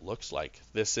what it looks like.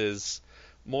 This is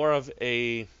more of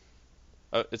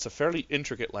it's a fairly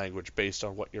intricate language based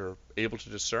on what you're able to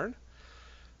discern.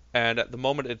 And at the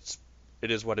moment,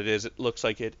 it is what it is. It looks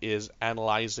like it is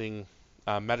analyzing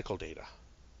medical data.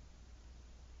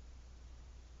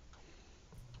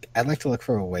 I'd like to look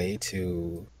for a way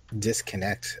to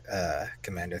disconnect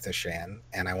Commander Thashan,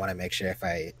 and I want to make sure if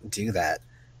I do that,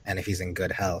 and if he's in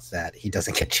good health, that he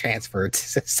doesn't get transferred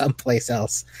to someplace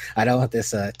else. I don't want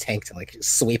this tank to like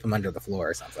sweep him under the floor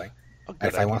or something.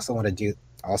 If I also want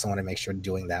to make sure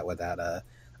doing that without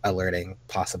alerting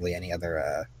possibly any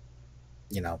other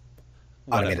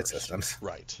automated systems.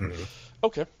 Right. Mm-hmm.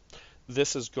 Okay.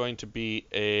 This is going to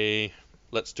be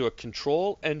let's do a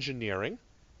control engineering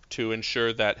to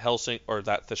ensure that Helsing or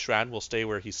that Thishran will stay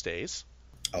where he stays.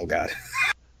 Oh god.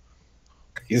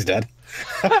 He's dead.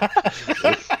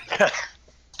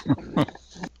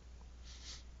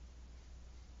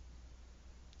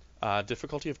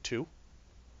 Difficulty of 2.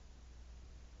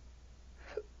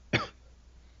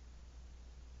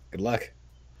 Good luck.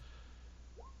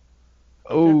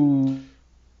 Oh.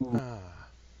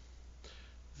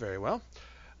 Very well.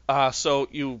 So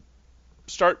you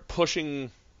start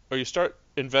pushing, or you start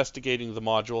investigating the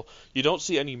module. You don't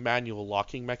see any manual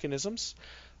locking mechanisms.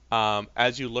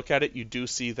 As you look at it, you do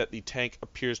see that the tank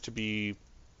appears to be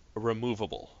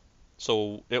removable.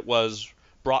 So it was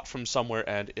brought from somewhere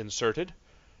and inserted,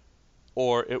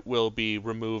 or it will be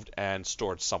removed and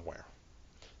stored somewhere.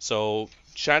 So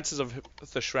chances of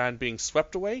Thishran being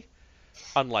swept away,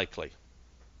 unlikely.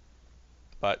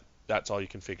 But that's all you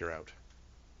can figure out.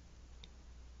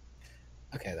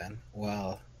 Okay then.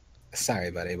 Well, sorry,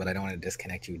 buddy, but I don't want to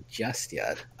disconnect you just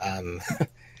yet.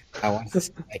 I want to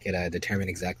see if I could determine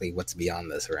exactly what's beyond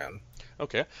this room.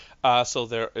 Okay. So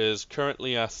there is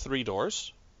currently 3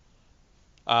 doors.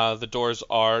 The doors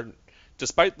are,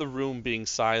 despite the room being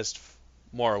sized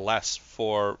more or less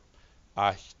for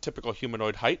typical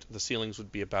humanoid height, the ceilings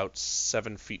would be about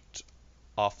 7 feet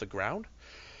off the ground.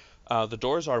 The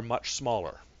doors are much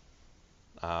smaller,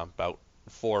 about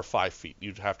 4 or 5 feet.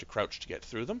 You'd have to crouch to get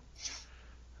through them.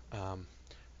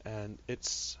 And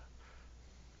it's...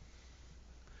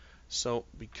 So,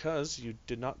 because you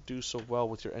did not do so well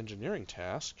with your engineering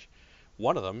task,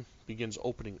 one of them begins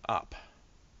opening up.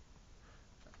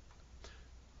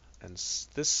 And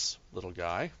this little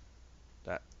guy,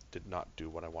 that did not do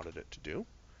what I wanted it to do.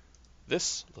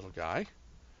 This little guy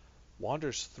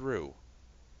wanders through,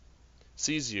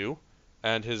 sees you,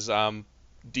 and his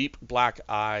deep black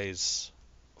eyes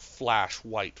flash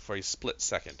white for a split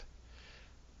second.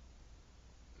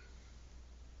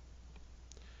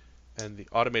 And the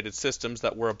automated systems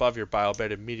that were above your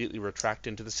biobed immediately retract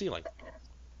into the ceiling.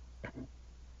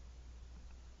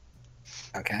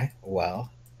 Okay,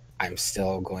 well, I'm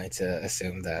still going to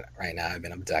assume that right now I've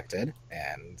been abducted,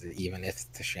 and even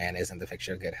if Thashan is in the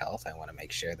picture of good health, I want to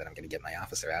make sure that I'm going to get my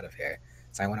officer out of here.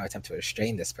 So I want to attempt to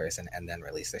restrain this person and then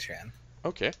release Thashan.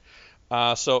 Okay.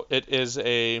 So it is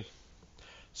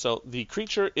So the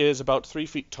creature is about 3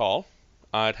 feet tall.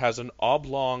 It has an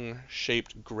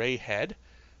oblong-shaped gray head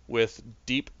with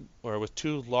with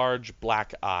two large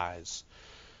black eyes.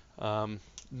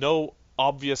 No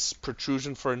obvious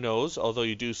protrusion for a nose, although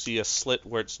you do see a slit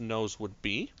where its nose would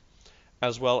be,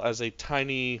 as well as a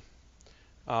tiny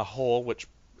hole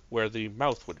where the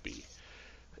mouth would be.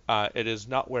 It is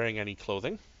not wearing any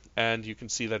clothing, and you can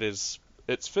see that its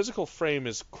physical frame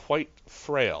is quite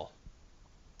frail.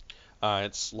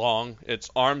 It's long. Its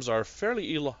arms are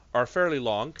fairly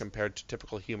long compared to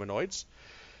typical humanoids,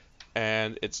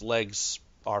 and its legs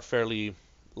are fairly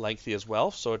lengthy as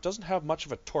well. So it doesn't have much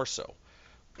of a torso.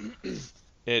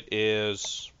 It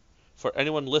is, for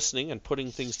anyone listening and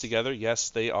putting things together, yes,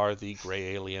 they are the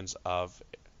gray aliens of,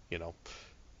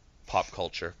 pop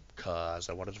culture. 'Cause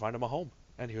I wanted to find them a home,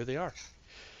 and here they are.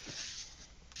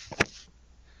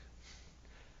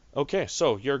 Okay,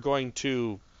 so you're going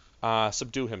to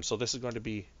subdue him. So this is going to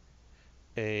be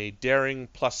a daring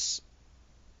plus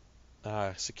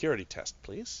security test,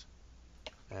 please.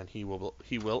 And he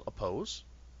will oppose.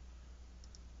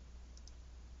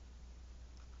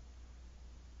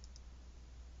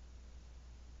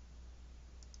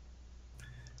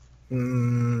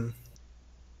 All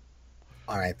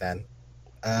right then.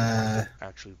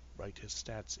 Actually, write his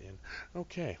stats in.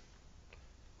 Okay.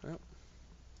 Well,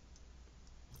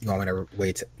 You want me to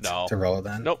wait no. to roll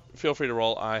then? Nope. Feel free to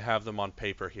roll. I have them on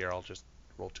paper here. I'll just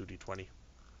roll 2d20.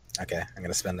 Okay, I'm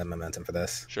gonna spend the momentum for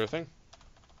this. Sure thing.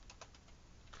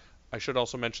 I should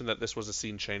also mention that this was a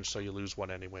scene change, so you lose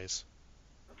one anyways.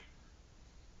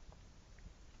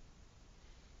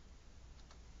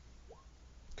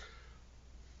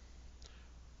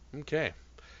 Okay.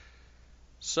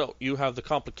 So you have the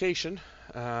complication.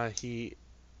 He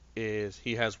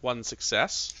has one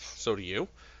success. So do you.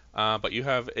 But you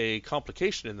have a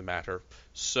complication in the matter.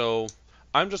 So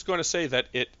I'm just going to say that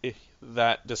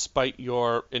that despite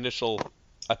your initial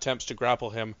attempts to grapple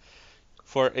him,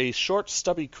 for a short,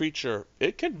 stubby creature,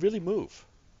 it can really move,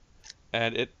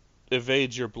 and it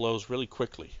evades your blows really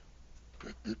quickly.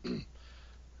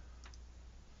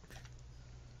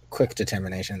 Quick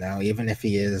determination though, even if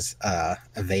he is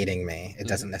evading me, it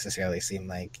doesn't necessarily seem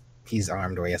like he's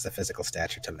armed or he has the physical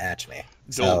stature to match me.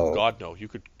 No, God no. You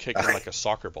could kick him like a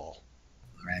soccer ball.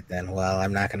 Right then. Well,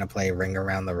 I'm not going to play Ring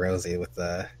Around the Rosie with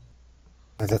the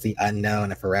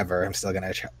unknown forever. I'm still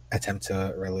going to attempt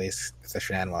to release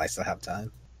Thashran while I still have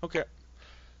time. Okay.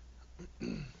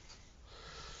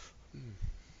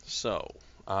 So,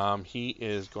 he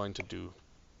is going to do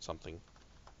something,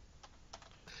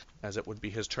 as it would be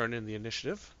his turn in the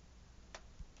initiative.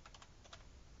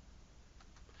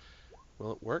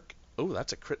 Will it work? Oh,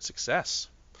 that's a crit success.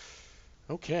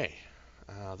 Okay.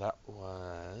 That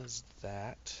was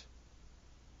that.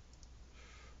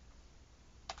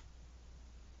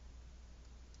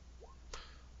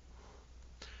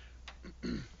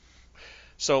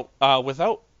 So,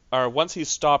 once he's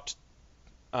stopped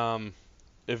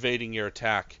evading your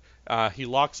attack, he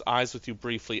locks eyes with you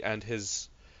briefly, and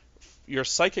your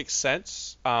psychic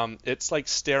sense, it's like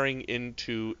staring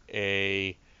into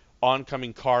a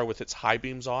oncoming car with its high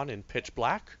beams on in pitch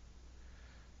black.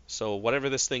 So whatever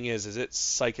this thing is its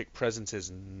psychic presence is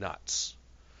nuts.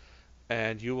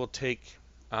 And you will take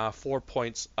 4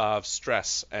 points of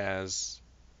stress as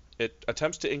it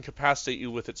attempts to incapacitate you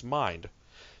with its mind.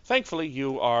 Thankfully,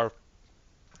 you are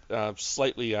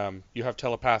you have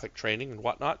telepathic training and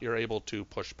whatnot. You're able to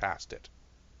push past it.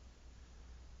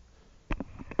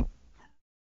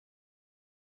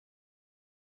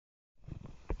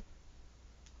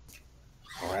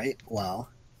 All right. Well,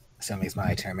 assuming it's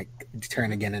my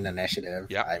turn again in initiative,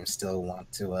 yeah. I still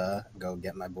want to go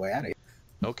get my boy out of here.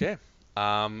 Okay.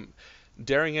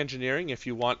 Daring engineering, if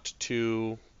you want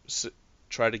to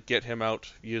try to get him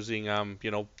out using,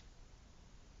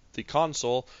 the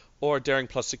console, or daring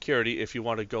plus security if you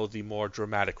want to go the more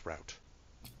dramatic route.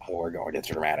 Oh, we're going the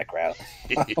dramatic route.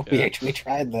 we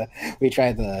tried the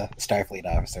Starfleet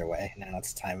officer way. Now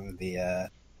it's time to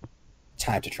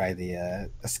try the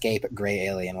escape gray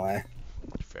alien way.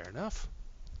 Fair enough.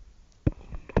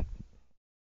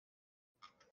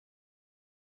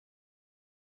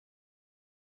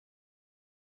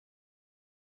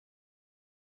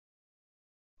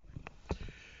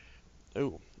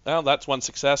 Oh, well, that's one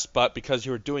success, but because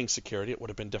you were doing security, it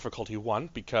would have been difficulty 1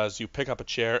 because you pick up a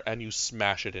chair and you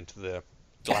smash it into the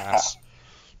glass.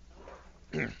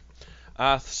 Lieutenant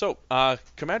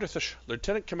Commander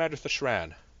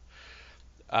Thashran,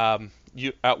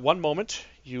 you at one moment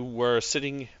you were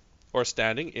sitting or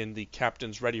standing in the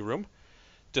captain's ready room,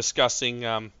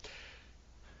 discussing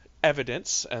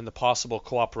evidence and the possible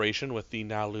cooperation with the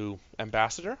Naalu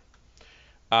ambassador.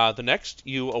 The next,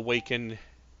 you awaken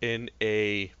in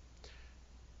a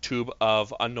tube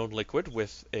of unknown liquid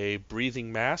with a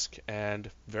breathing mask and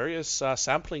various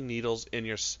sampling needles in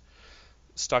your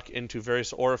stuck into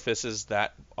various orifices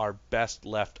that are best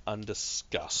left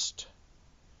undiscussed.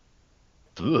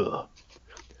 Ugh.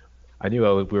 I knew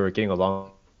we were getting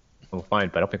along fine,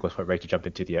 but I don't think it was quite ready to jump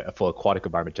into the full aquatic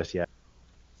environment just yet.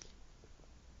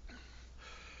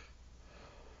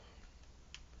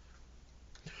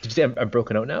 Did you say I'm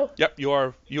broken out now? Yep, you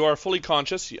are fully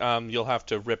conscious. You'll have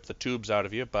to rip the tubes out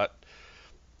of you, but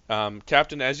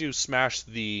Captain, as you smash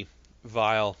the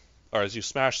vial, or as you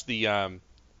smash the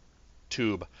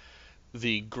tube,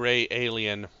 the gray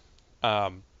alien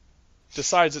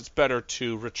decides it's better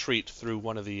to retreat through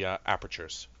one of the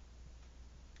apertures.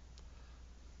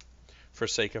 For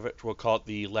sake of it, we'll call it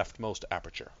the leftmost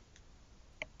aperture.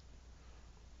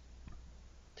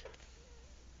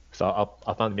 So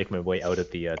I'll finally make my way out of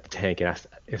the tank and ask,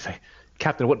 it's like,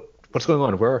 Captain, what's going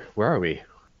on? Where are we?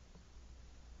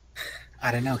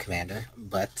 I don't know, Commander,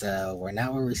 but we're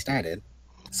not where we started.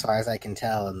 As far as I can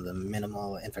tell, and the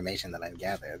minimal information that I've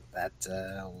gathered,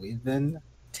 that we've been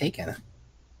taken.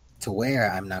 To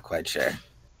where, I'm not quite sure.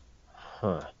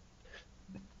 Huh.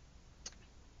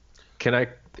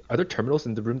 Are there terminals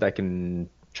in the room that I can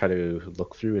try to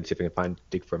look through and see if I can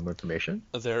dig for more information?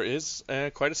 There is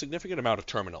quite a significant amount of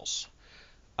terminals.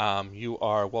 You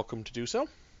are welcome to do so.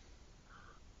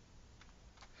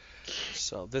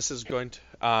 So this is going to,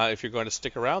 if you're going to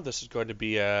stick around, this is going to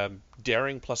be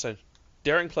daring plus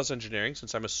engineering,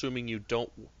 since I'm assuming you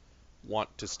don't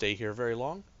want to stay here very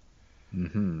long.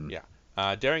 Mm-hmm.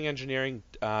 Yeah. Daring engineering,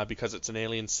 because it's an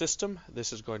alien system,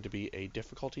 this is going to be a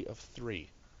difficulty of 3.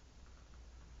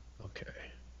 Okay.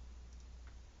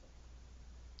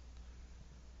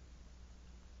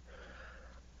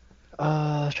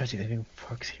 Try to see anything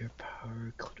parks here,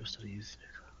 power, cultural studies,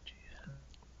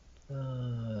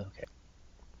 technology. Okay.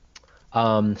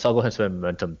 So I'll go ahead and spend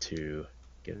momentum to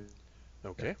get it.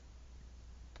 Okay.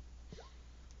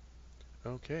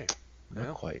 Okay. Not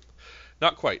Well, quite.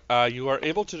 not quite. You are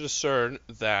able to discern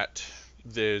that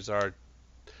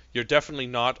you're definitely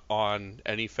not on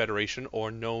any Federation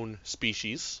or known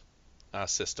species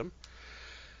system.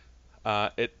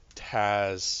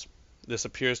 This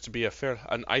appears to be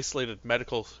an isolated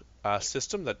medical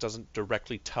system that doesn't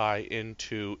directly tie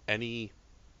into any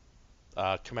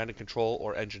command and control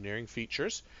or engineering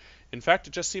features. In fact,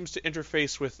 it just seems to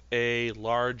interface with a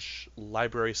large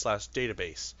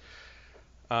library/database.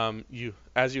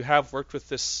 As you have worked with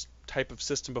this type of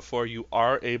system before, you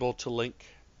are able to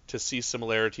see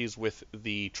similarities with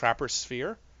the Trapper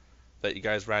Sphere that you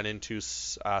guys ran into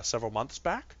several months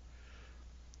back.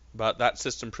 But that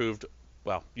system proved,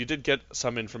 well, you did get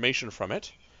some information from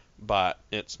it, but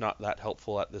it's not that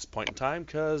helpful at this point in time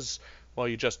because, well,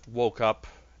 you just woke up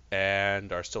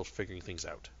and are still figuring things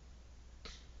out.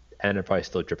 And I'm probably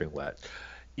still dripping wet.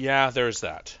 Yeah, there's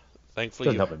that. Thankfully,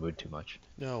 Doesn't help my mood too much.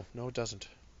 No, it doesn't.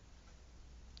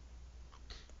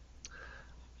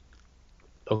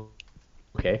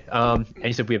 Okay. And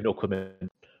you said we have no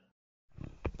equipment.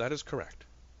 That is correct.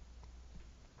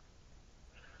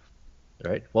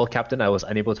 All right. Well, Captain, I was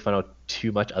unable to find out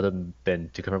too much other than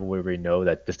to confirm what we already know,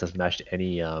 that this doesn't match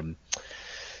any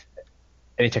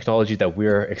technology that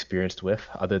we're experienced with,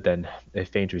 other than a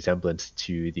faint resemblance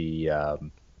to the.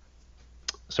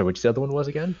 Sorry, which the other one was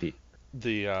again?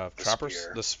 The Trappers,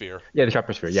 sphere. the sphere. Yeah, the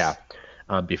Trapper Sphere. Yeah,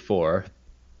 before.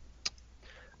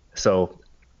 So,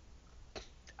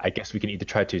 I guess we can either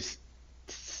try to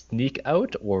sneak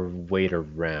out or wait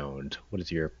around. What is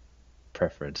your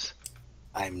preference?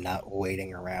 I'm not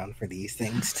waiting around for these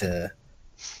things to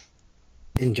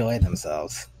enjoy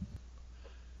themselves.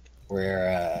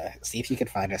 We're see if you could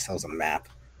find ourselves a map,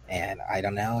 and I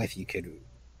don't know if you could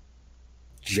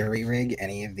jury rig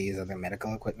any of these other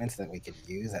medical equipments that we could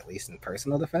use, at least in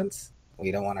personal defense. We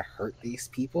don't want to hurt these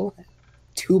people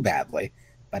too badly,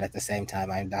 but at the same time,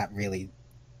 I'm not really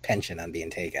penchant on being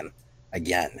taken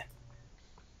again.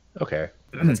 Okay.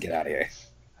 Let's get out of here.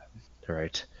 All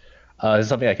right. Is this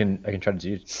something I can try to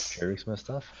do? Jury some of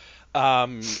stuff.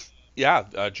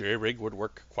 Yeah, jury rig would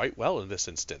work quite well in this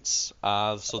instance.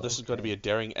 So this is going to be a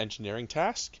daring engineering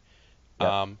task.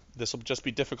 Yep. This will just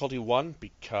be difficulty 1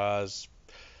 because,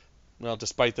 well,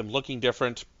 despite them looking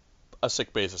different, a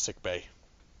sick bay is a sick bay.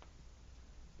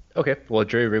 Okay. Well,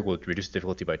 jury rig will reduce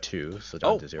difficulty by 2, so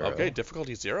down to 0. Okay,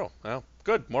 difficulty 0. Well,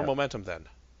 good. More Yep. momentum then.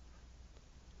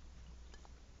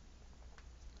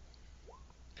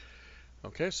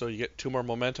 Okay, so you get 2 more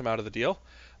momentum out of the deal.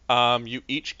 You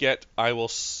each get, I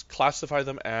will classify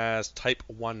them as type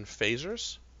 1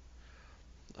 phasers.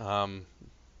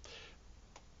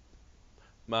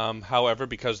 However,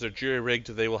 because they're jury-rigged,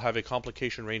 they will have a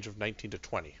complication range of 19 to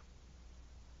 20.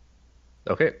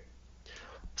 Okay.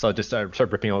 So I'll just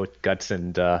start ripping out guts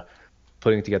and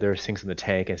putting together things in the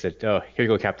tank, and said, "Oh, here you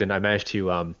go, Captain. I managed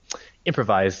to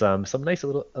improvise some nice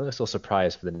little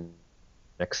surprise for the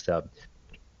next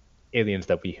aliens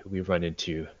that we run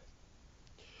into."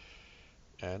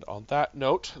 And on that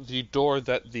note, the door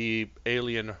that the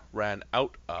alien ran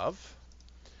out of,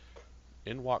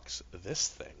 in walks this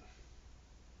thing.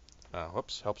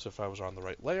 Whoops, helps if I was on the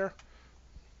right layer.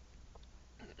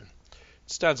 It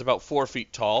stands about 4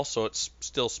 feet tall, so it's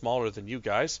still smaller than you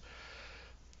guys.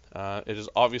 It is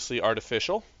obviously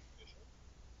artificial.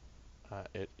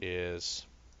 It is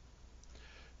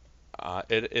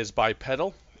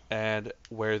bipedal, and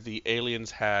where the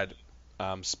aliens had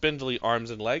spindly arms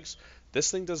and legs, this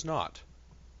thing does not.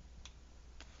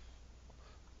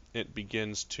 It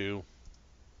begins to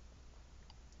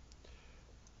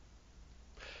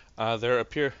as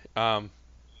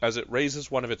it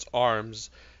raises one of its arms,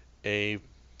 it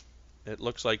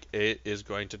looks like it is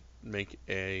going to make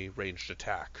a ranged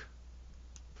attack.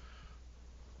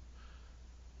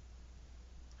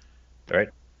 All right.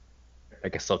 I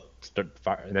guess I'll start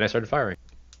fire, and then I started firing.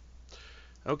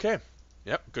 Okay.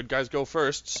 Yep, good guys go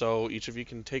first, so each of you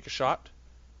can take a shot.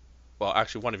 Well,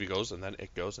 actually, one of you goes, and then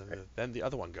it goes, and then the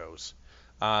other one goes.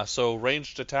 So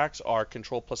ranged attacks are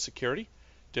control plus security,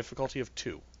 difficulty of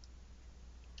 2.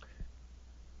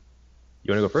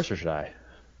 You want to go first, or should I?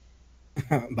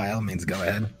 By all means, go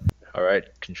ahead. All right.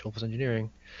 Control plus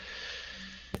engineering.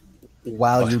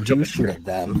 While you do shoot at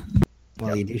them,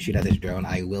 you do shoot at this drone,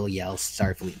 I will yell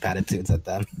Starfleet platitudes at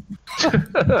them.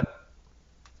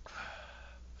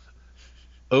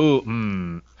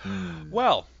 Oh,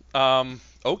 Well,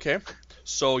 okay.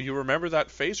 So you remember that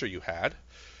phaser you had?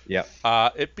 Yeah.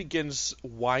 It begins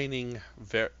whining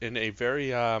in a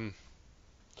very a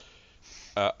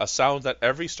sound that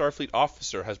every Starfleet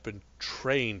officer has been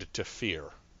trained to fear.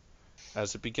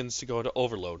 As it begins to go into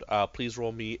overload, please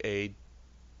roll me a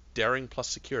daring plus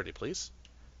security, please.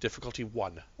 Difficulty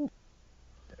 1. All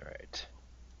right.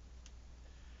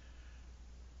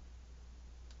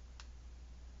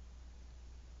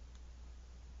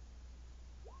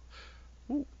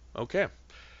 Ooh, okay.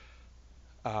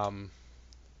 Do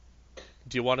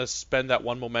you want to spend that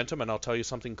 1 momentum, and I'll tell you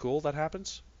something cool that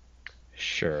happens?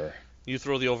 Sure. You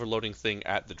throw the overloading thing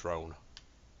at the drone.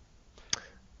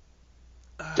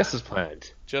 Just as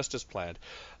planned. Just as planned.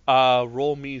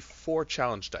 Roll me 4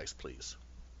 challenge dice, please.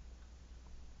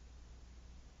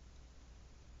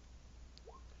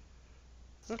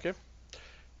 Okay.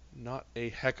 Not a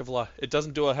heck of a lot. It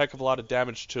doesn't do a heck of a lot of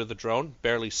damage to the drone.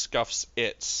 Barely scuffs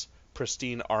its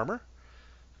pristine armor.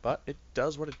 But it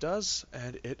does what it does,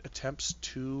 and it attempts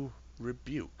to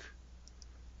rebuke.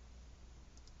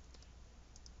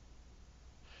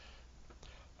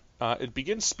 It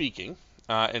begins speaking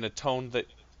in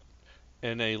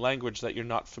a language that you're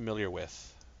not familiar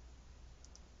with.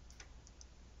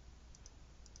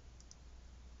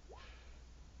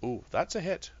 Ooh, that's a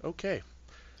hit. Okay.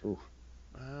 Ooh.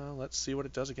 Let's see what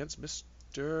it does against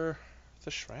Mr.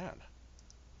 Theshran.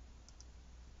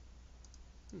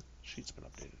 Sheet's been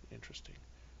updated. Interesting.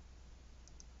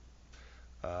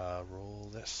 Roll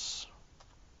this.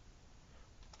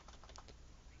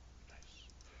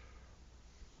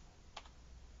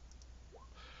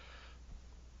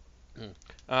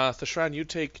 Theshran, you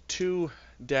take 2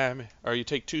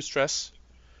 stress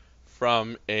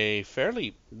from a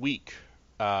fairly weak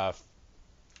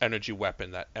energy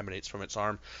weapon that emanates from its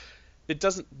arm. It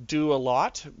doesn't do a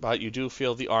lot, but you do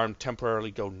feel the arm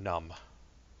temporarily go numb.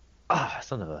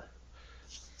 Son of a...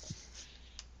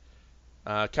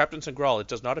 Captain Sangral, it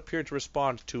does not appear to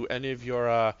respond to any of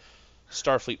your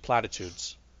Starfleet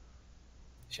platitudes.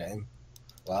 Shame.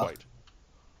 Well, Quite.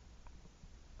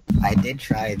 I did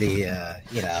try the,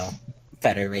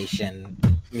 Federation,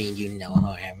 mean you no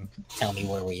harm, tell me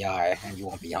where we are, and you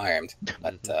won't be harmed.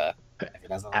 But, if it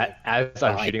doesn't as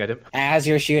I'm shooting at him? As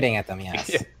you're shooting at them,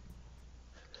 yes. Yeah.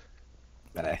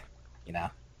 But I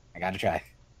gotta try.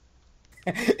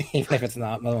 Even if it's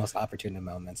not the most opportune of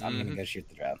moments, I'm gonna go shoot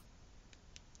the drone.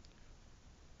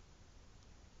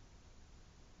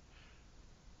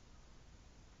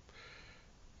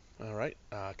 All right.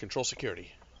 Control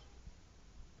security.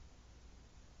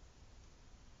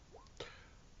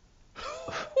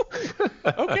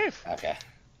 Okay. Okay.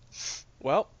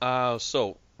 Well,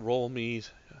 so roll me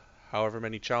however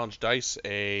many challenge dice.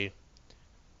 I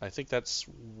think that's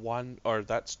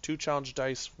 2 challenge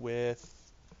dice with.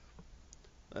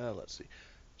 Let's see.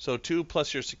 So 2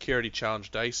 plus your security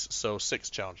challenge dice, so 6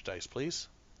 challenge dice, please.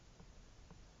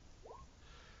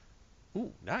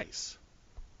 Ooh, nice.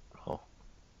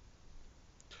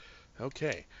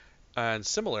 Okay. And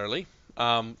similarly,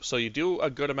 so you do a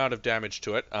good amount of damage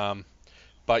to it,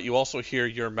 but you also hear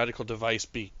your medical device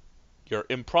your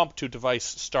impromptu device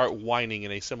start whining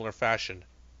in a similar fashion.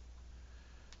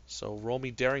 So roll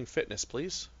me daring fitness,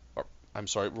 please. Or, I'm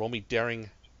sorry, roll me daring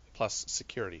plus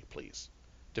security, please.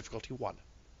 Difficulty 1.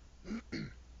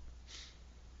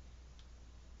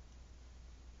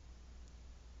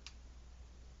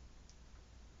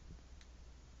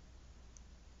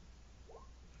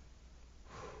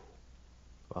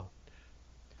 Well,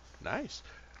 Nice.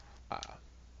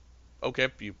 Okay,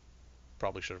 you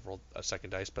probably should have rolled a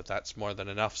second dice, but that's more than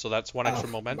enough. So that's one extra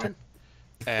momentum.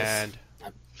 And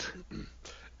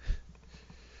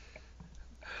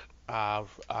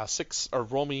 6, or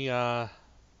roll me,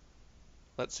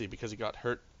 let's see, because he got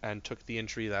hurt and took the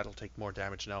injury, that'll take more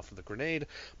damage now for the grenade.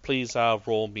 Please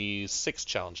roll me 6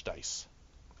 challenge dice.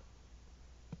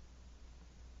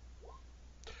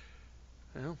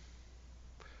 Well,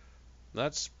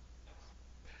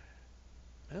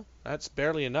 that's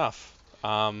barely enough,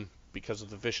 because of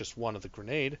the vicious one of the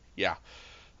grenade. Yeah.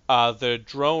 The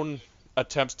drone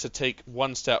attempts to take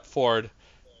one step forward,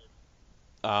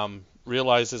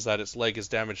 realizes that its leg is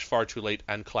damaged far too late,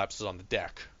 and collapses on the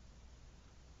deck.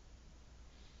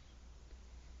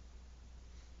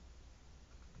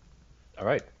 all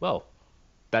right. Well,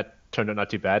 that turned out not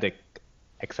too bad,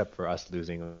 except for us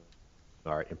losing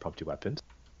our impromptu weapons.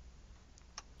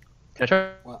 Can I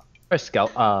try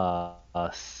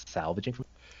salvaging?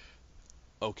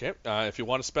 Okay, if you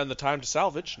want to spend the time to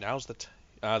salvage, now's the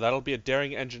that'll be a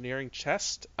daring engineering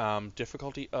chest,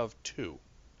 difficulty of 2.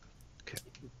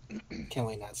 Can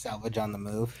we not salvage on the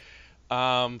move?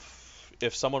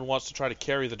 If someone wants to try to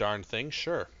carry the darn thing,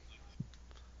 sure.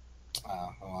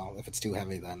 Well, if it's too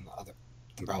heavy, then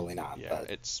probably not. Yeah, but...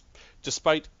 it's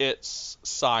despite its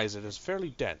size, it is fairly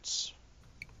dense.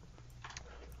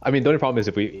 I mean, the only problem is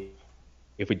if we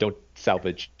don't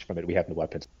salvage from it, we have no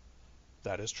weapons.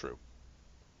 That is true.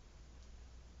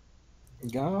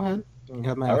 Go ahead. You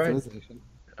have my All right. authorization.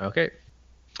 Okay.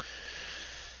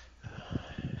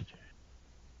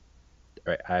 All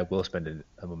right, I will spend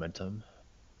a momentum.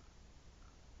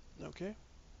 Okay.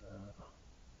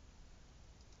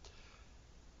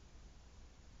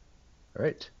 All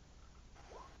right.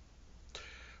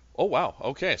 Oh, wow.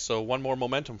 Okay, so one more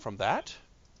momentum from that.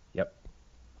 Yep.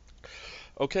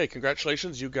 Okay,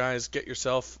 congratulations. You guys get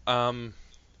yourself, well,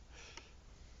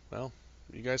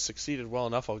 you guys succeeded well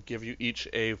enough. I'll give you each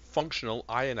a functional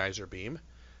ionizer beam,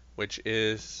 which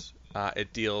is,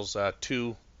 it deals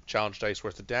 2 challenge dice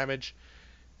worth of damage.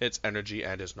 It's energy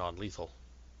and is non-lethal.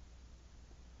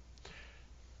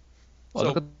 Well,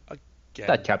 So, look at again,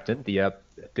 that, Captain. The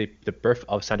birth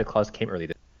of Santa Claus came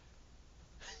early.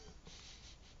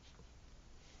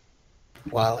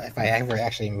 Well, if I ever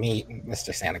actually meet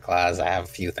Mr. Santa Claus, I have a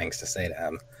few things to say to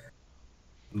him.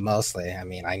 Mostly, I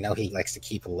mean, I know he likes to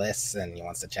keep lists and he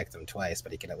wants to check them twice,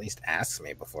 but he can at least ask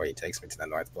me before he takes me to the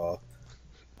North Pole.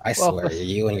 I swear,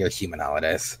 you and your human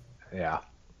holidays. Yeah.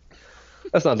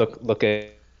 Let's not look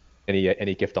at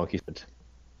any gift donkeys.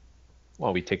 Why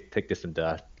don't we take this and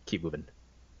keep moving?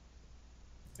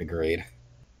 Agreed.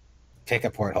 Pick a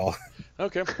porthole.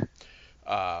 okay.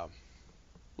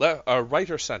 Right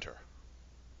or center?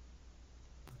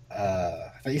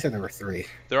 I thought you said there were 3.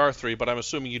 There are 3, but I'm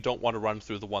assuming you don't want to run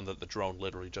through the one that the drone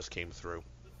literally just came through.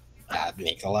 That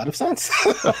makes a lot of sense.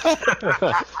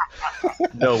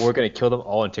 No, we're going to kill them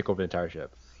all and take over the entire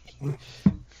ship.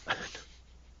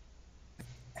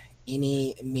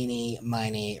 Eeny, meeny,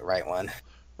 miny, right one.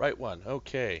 Right one,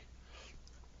 okay.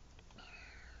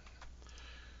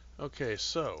 Okay,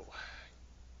 so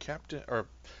Captain or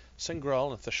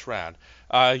Singral and Theshran,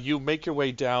 you make your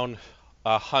way down,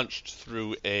 hunched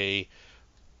through a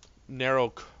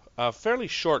narrow, fairly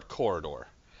short corridor,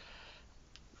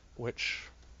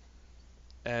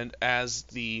 and as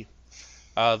the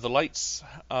lights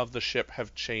of the ship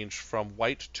have changed from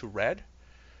white to red,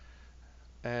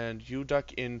 and you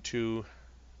duck into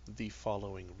the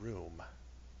following room,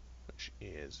 which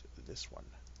is this one.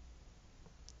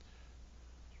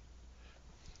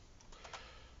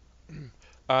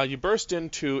 You burst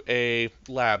into a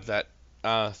lab that,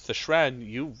 Theshran,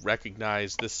 you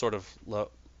recognize this sort of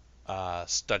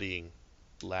studying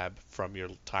lab from your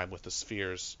time with the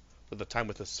spheres, with the time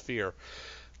with the sphere.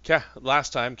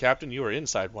 Last time, Captain, you were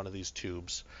inside one of these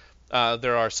tubes.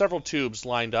 There are several tubes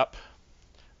lined up,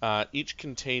 each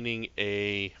containing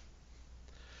an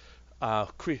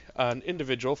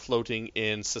individual floating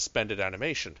in suspended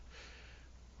animation.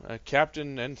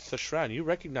 Captain and Theshran, you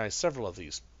recognize several of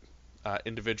these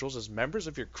individuals as members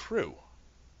of your crew.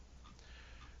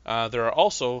 There are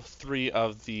also 3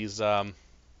 of these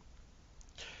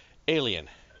alien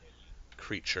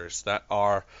creatures that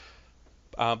are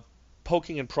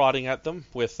poking and prodding at them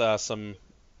with some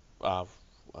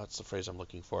what's the phrase I'm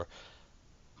looking for?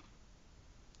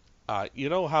 You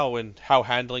know how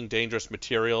handling dangerous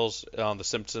materials on The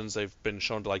Simpsons, they've been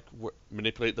shown to like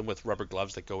manipulate them with rubber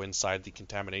gloves that go inside the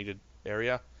contaminated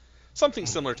area? Something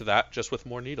similar to that, just with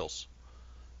more needles.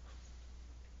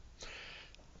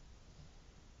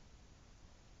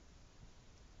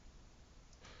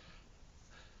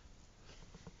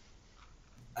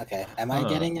 Okay, am I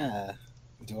getting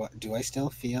do I still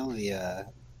feel the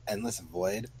endless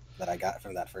void that I got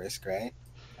from that first gray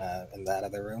in that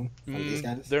other room from these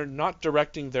guys? They're not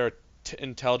directing their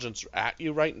intelligence at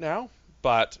you right now,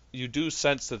 but you do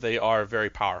sense that they are very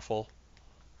powerful.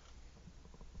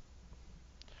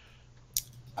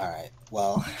 All right.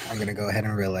 Well, I'm gonna go ahead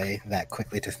and relay that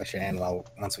quickly to Fashan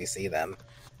once we see them,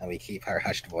 and we keep our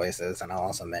hushed voices. And I'll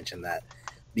also mention that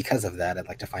because of that, I'd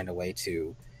like to find a way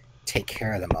to take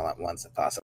care of them all at once if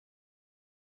possible.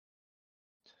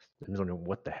 I'm wondering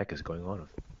what the heck is going on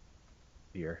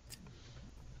here.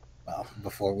 Well,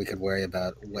 before we could worry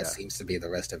about what seems to be the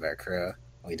rest of our crew,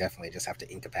 we definitely just have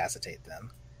to incapacitate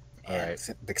them. All And right.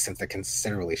 since they're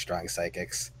considerably strong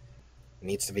psychics, it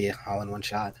needs to be all in one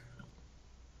shot.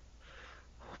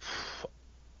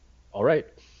 All right.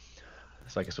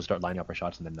 So I guess we'll start lining up our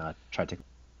shots and then try to take.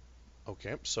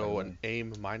 Okay, so an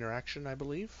aim minor action, I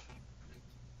believe.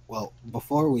 Well,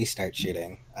 before we start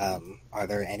shooting, are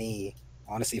there any?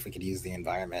 I want to see if we could use the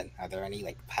environment. Are there any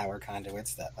like power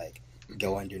conduits that like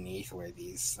go underneath where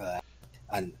these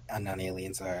unknown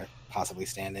aliens are possibly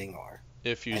standing, or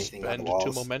If you anything on spend the 2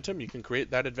 walls? momentum, you can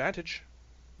create that advantage.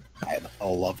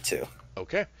 I'll love to.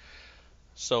 Okay.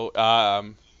 So,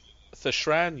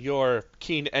 Thashran, your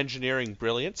keen engineering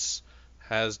brilliance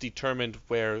has determined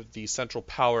where the central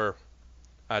power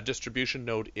distribution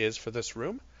node is for this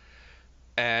room,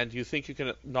 and you think you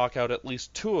can knock out at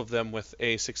least 2 of them with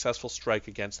a successful strike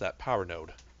against that power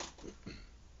node.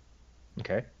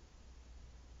 Okay.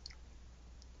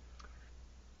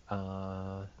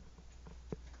 All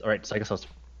right. So I guess I'll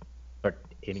start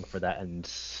aiming for that, and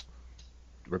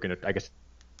we're gonna. I guess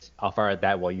I'll fire at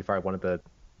that while you fire one of the.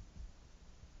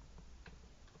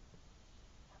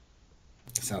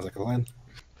 Sounds like a win.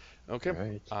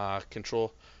 Okay. Right.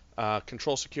 Control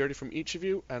security from each of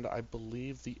you, and I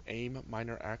believe the aim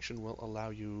minor action will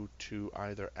allow you to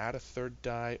either add a 3rd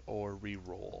die or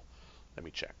re-roll. Let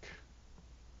me check.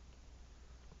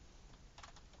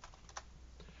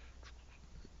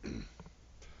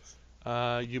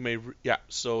 You may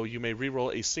so you may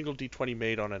re-roll a single d20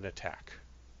 made on an attack.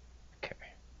 Okay.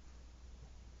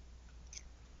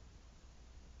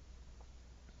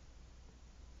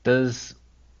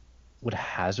 Would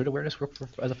hazard awareness work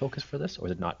as a focus for this, or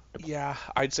is it not? Yeah,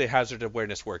 I'd say hazard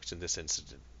awareness works in this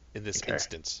incident. In this Okay.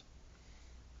 instance.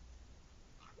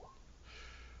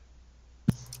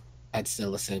 I'd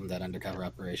still assume that undercover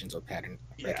operations or pattern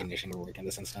recognition will work in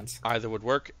this instance. Either would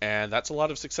work, and that's a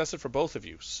lot of successes for both of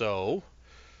you. So.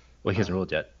 Well, he hasn't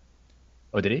rolled yet.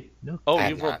 Oh, did he? No. Oh, I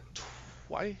you've have rolled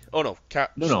twice. Oh no,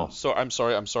 No. So I'm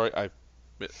sorry.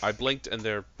 I blinked and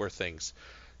there were things.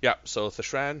 Yeah. So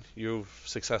Thashran, you've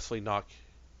successfully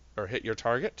hit your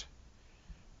target.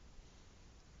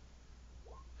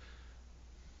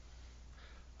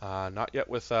 Not yet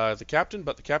with the captain,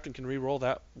 but the captain can re-roll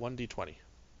that 1d20.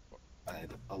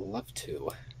 I'd love to.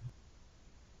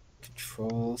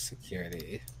 Control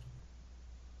security.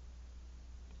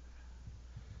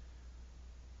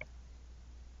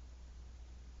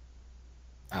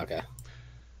 Okay.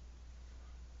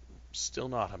 Still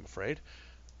not, I'm afraid.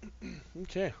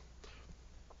 Okay.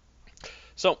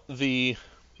 So the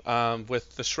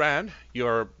with the Shran,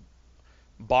 your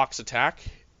box attack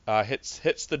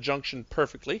hits the junction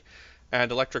perfectly,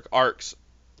 and electric arcs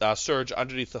surge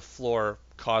underneath the floor,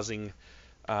 causing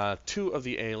 2 of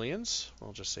the aliens,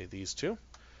 we'll just say these 2,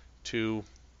 to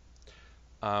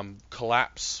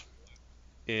collapse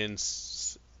in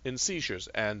seizures,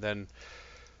 and then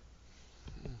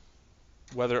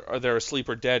whether they're asleep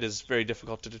or dead is very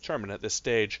difficult to determine at this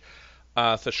stage.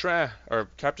 Thashran, or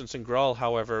Captain Singral,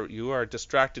 however, you are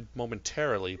distracted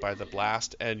momentarily by the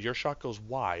blast, and your shot goes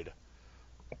wide.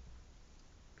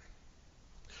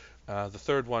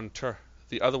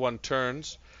 The other one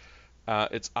turns.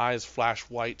 Its eyes flash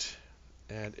white,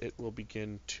 and it will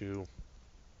begin to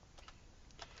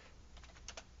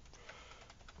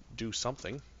do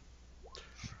something.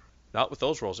 Not with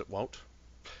those rolls, it won't.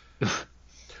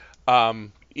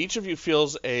 Each of you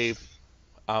feels a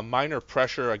minor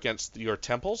pressure against your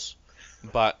temples,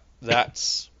 but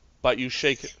you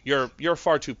shake. You're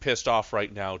far too pissed off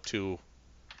right now to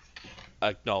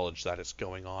acknowledge that it's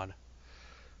going on.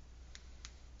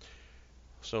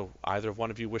 So either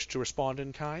one of you wish to respond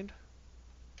in kind?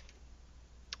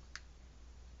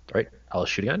 All right, I'll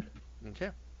shoot again. Okay.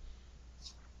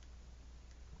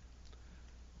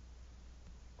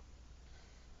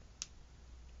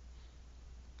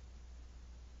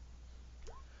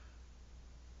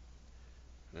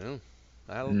 Well,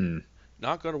 that'll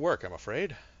not going to work, I'm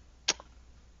afraid.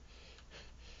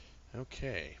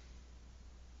 Okay.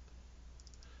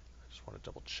 I just want to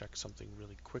double check something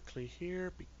really quickly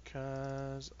here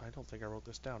because I don't think I wrote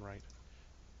this down right.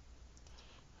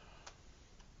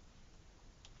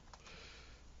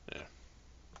 Yeah.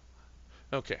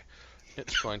 Okay.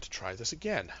 It's going to try this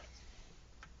again.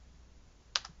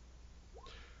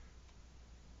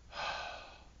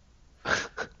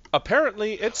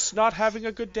 Apparently, it's not having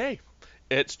a good day.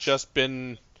 It's just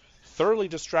been thoroughly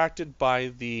distracted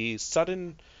by the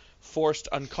sudden forced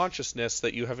unconsciousness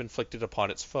that you have inflicted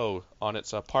upon its foe, on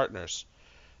its partners.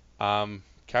 Captain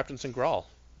Singral.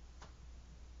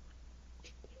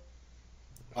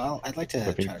 Well, I'd like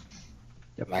to try.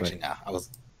 Yep, Actually, no. I was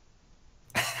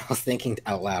thinking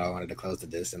out loud. I wanted to close the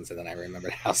distance, and then I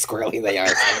remembered how squirrely they are.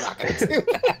 So I'm not going to do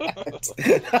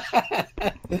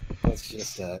that. Let's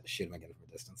just shoot him again from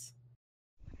a distance.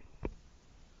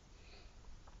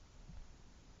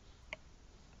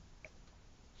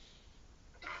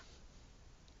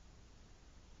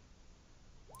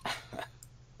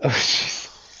 Oh, jeez.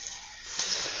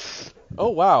 Oh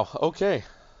wow. Okay.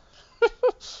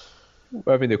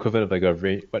 I mean, the equivalent of like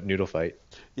a noodle fight.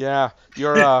 Yeah,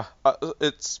 you're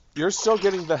you're still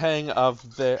getting the hang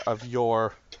of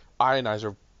your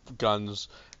ionizer guns,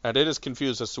 and it is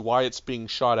confused as to why it's being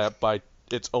shot at by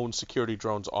its own security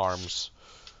drone's arms.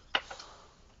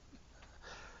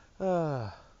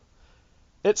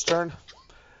 Its turn.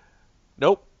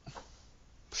 Nope.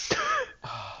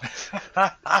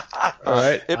 All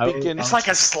right. It begins. It's like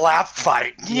a slap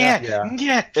fight. Yeah.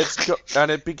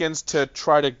 And it begins to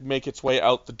try to make its way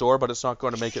out the door, but it's not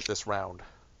going to make it this round.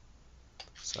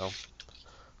 So,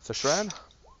 Thashran.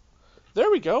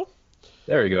 There we go.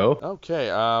 There we go. Okay.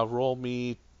 Roll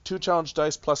me 2 challenge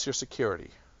dice plus your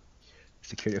security.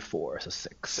 Security of 4, so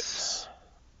 6.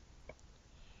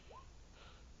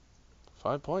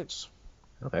 5 points.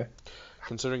 Okay.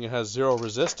 Considering it has 0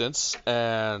 resistance,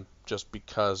 and just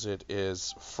because it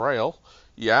is frail,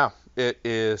 yeah, it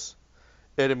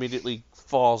immediately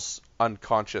falls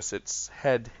unconscious, its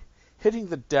head hitting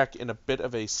the deck in a bit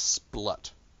of a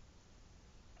splut.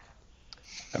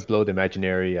 I blow the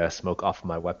imaginary smoke off of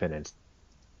my weapon and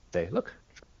say, look.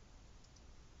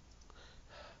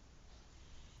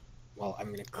 Well,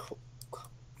 I'm going to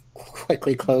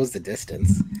quickly close the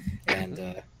distance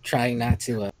and trying not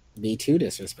to be too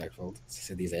disrespectful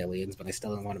to these aliens, but I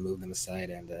still don't want to move them aside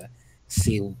and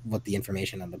see what the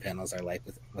information on the panels are like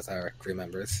with our crew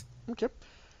members. Okay.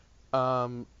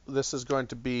 This is going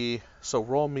to be, so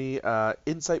roll me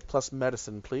insight plus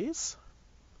medicine, please.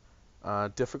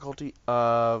 Difficulty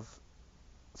of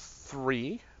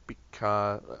 3,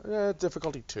 because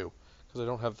difficulty 2, because I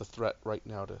don't have the threat right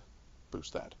now to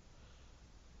boost that.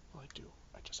 Well, I do.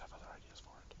 I just have other ideas for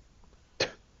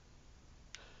it.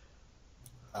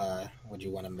 Would you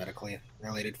want a medically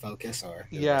related focus or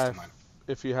the Yeah, rest of mine?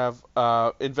 if you have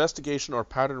investigation or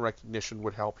pattern recognition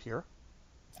would help here.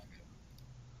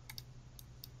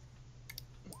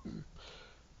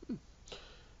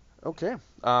 Okay,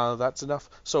 that's enough.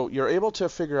 So you're able to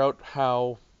figure out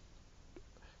how.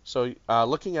 So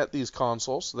looking at these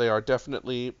consoles, they are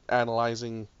definitely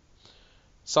analyzing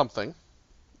something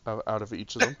out of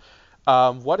each of them.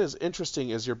 What is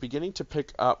interesting is you're beginning to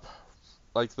pick up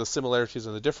like the similarities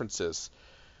and the differences.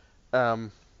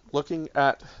 Looking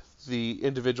at the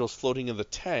individuals floating in the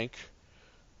tank,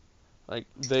 like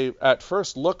they at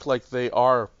first look like they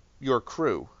are your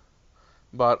crew.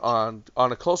 But on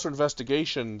a closer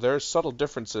investigation, there's subtle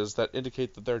differences that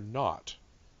indicate that they're not.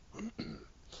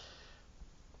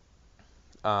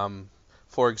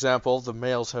 For example, the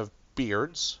males have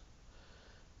beards.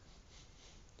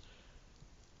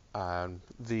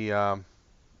 The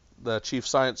chief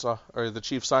science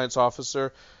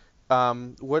officer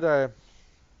would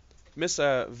Miss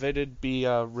Vedid be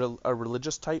a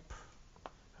religious type?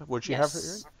 Would she have her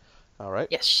earring? All right.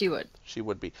 Yes, she would. She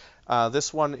would be.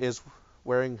 This one is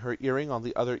wearing her earring on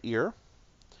the other ear,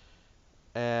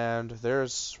 and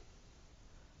there's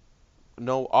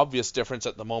no obvious difference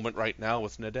at the moment right now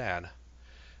with Nadan.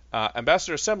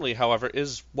 Ambassador Assembly, however,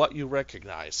 is what you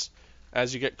recognize.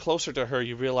 As you get closer to her,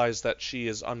 you realize that she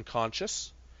is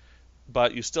unconscious,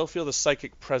 but you still feel the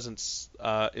psychic presence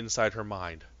inside her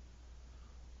mind.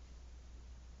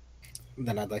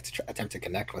 Then I'd like to attempt to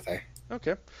connect with her.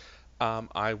 Okay.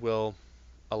 I will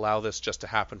allow this just to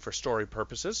happen for story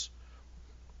purposes.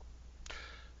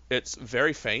 It's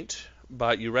very faint,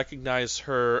 but you recognize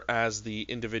her as the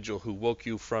individual who woke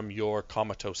you from your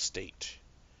comatose state.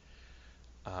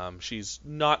 She's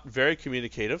not very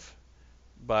communicative,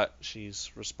 but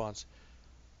she's responds,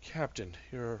 "Captain,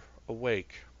 you're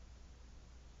awake.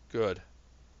 Good.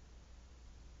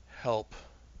 Help."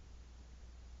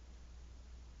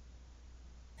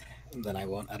 Then I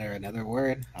won't utter another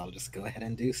word. I'll just go ahead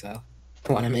and do so.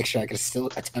 I want to make sure I can still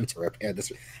attempt to repair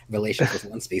this relationship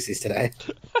with one species today.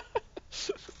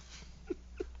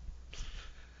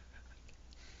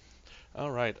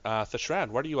 All right, Thashran,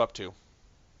 what are you up to?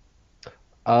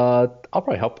 I'll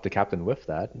probably help the captain with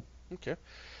that. Okay.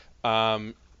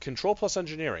 Control plus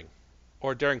engineering,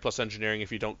 or daring plus engineering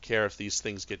if you don't care if these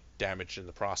things get damaged in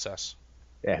the process.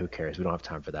 Yeah, who cares? We don't have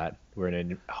time for that. We're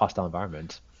in a hostile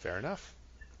environment. Fair enough.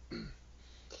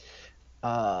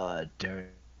 Daring.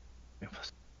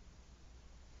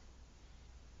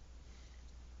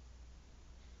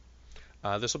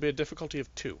 This will be a difficulty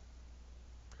of 2.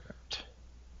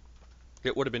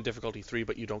 It would have been difficulty 3,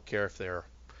 but you don't care if they're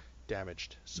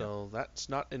damaged. So that's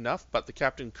not enough, but the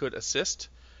captain could assist.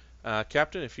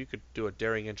 Captain, if you could do a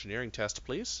daring engineering test,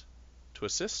 please, to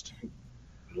assist. Good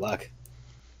luck.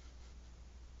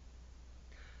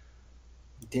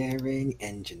 Daring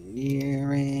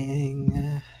engineering.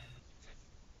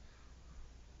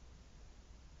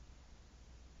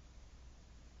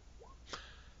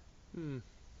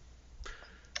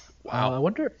 Wow. I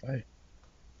wonder if I...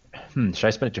 should I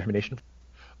spend a determination?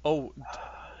 Oh,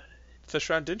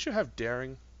 Thashran, didn't you have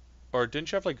daring? Or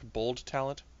didn't you have, like, bold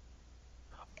talent?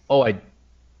 Oh, I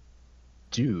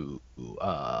do.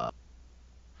 Oh,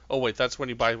 wait, that's when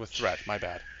you buy with threat. My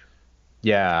bad.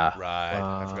 Yeah. Right,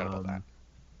 I forgot about that.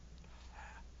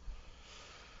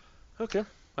 Okay,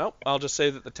 well, I'll just say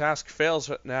that the task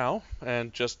fails now,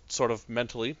 and just sort of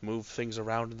mentally move things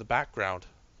around in the background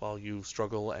while you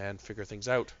struggle and figure things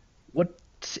out. What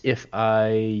if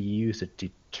I use a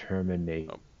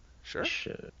determination? Sure.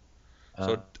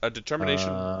 So a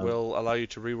determination will allow you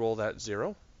to re-roll that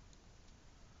 0.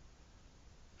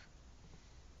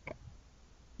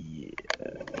 Yeah.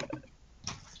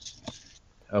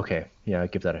 Okay, yeah, I'll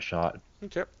give that a shot.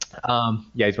 Okay.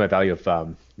 Yeah, it's my value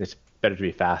of it's better to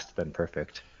be fast than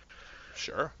perfect.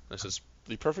 Sure. This is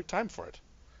the perfect time for it.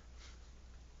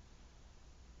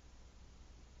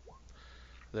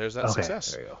 There's that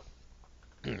success. There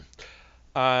you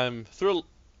go. Through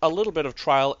a little bit of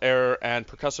trial, error, and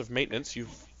percussive maintenance, you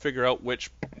figure out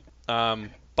which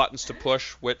buttons to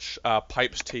push, which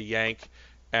pipes to yank,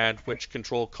 and which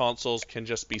control consoles can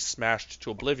just be smashed to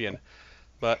oblivion.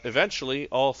 But eventually,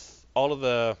 all of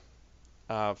the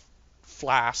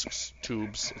flasks,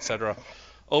 tubes, etc.,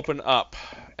 open up,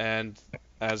 and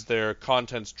as their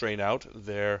contents drain out,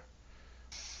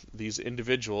 these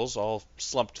individuals all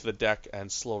slump to the deck and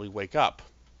slowly wake up.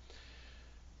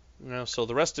 So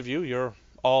the rest of you, you're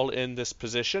all in this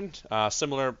position.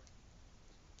 Similar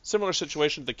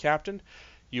situation to the captain.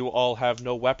 You all have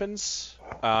no weapons.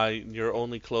 You're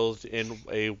only clothed in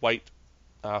a white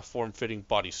form-fitting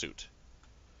bodysuit.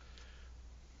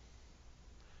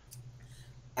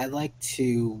 I'd like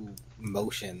to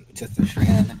motion to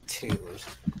Thashran to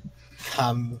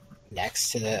come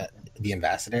next to the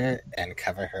ambassador and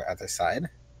cover her other side,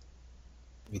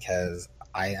 because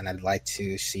I'd like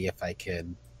to see if I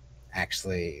could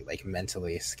actually like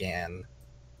mentally scan,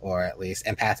 or at least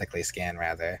empathically scan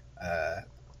rather,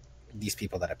 these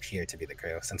people that appear to be the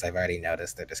crew, since I've already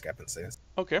noticed their discrepancies.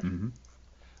 Okay.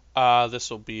 Mm-hmm.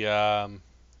 This will be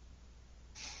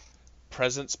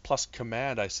presence plus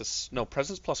command.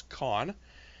 Presence plus con,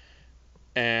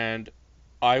 and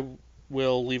I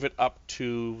will leave it up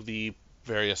to the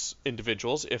various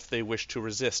individuals if they wish to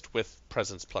resist with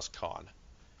presence plus con.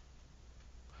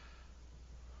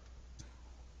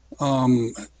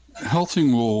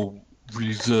 Helsing will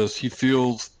resist. He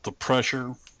feels the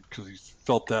pressure because he's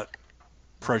felt that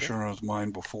pressure on his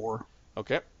mind before.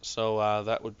 Okay, so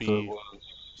that would be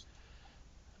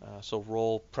so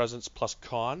roll presence plus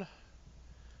con,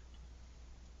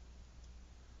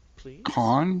 please.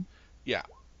 Con? Yeah.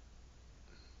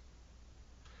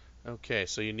 Okay,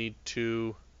 so you need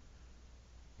to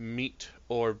meet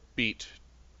or beat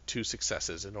 2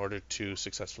 successes in order to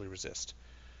successfully resist.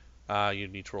 You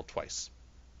need to roll twice.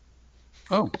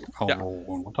 Oh, I'll roll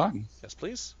one more time. Yes,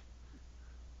 please.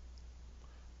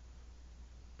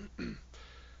 For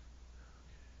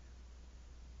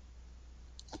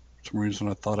some reason,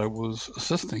 I thought I was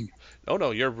assisting.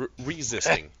 No, you're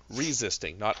resisting.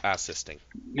 Resisting, not assisting.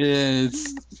 Yeah,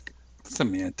 it's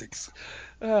semantics.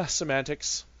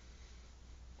 Semantics.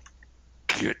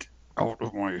 Get out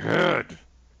of my head.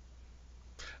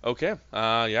 Okay.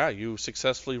 Yeah, you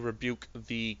successfully rebuke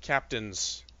the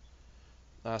captain's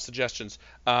suggestions.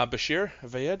 Bashir,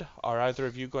 Vayed, are either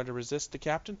of you going to resist the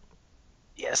captain?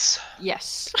 Yes.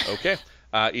 Yes. Okay.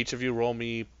 Each of you roll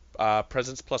me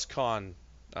presence plus con,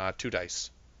 2 dice.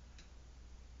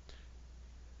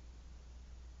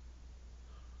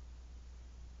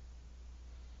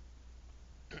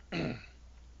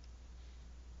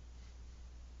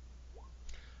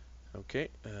 Okay.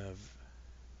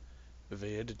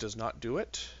 Vayed does not do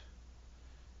it.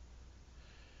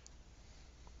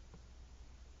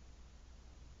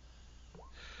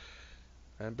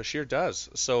 And Bashir does.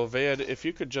 So, Vayed, if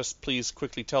you could just please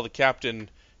quickly tell the captain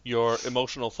your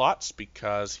emotional thoughts,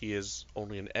 because he is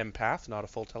only an empath, not a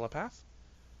full telepath.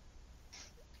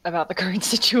 About the current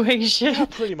situation. Yeah,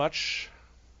 pretty much.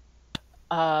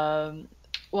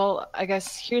 Well, I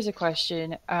guess here's a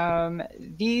question.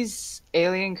 These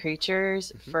alien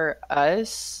creatures for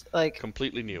us, like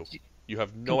Completely new. You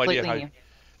have no idea completely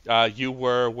how. new. You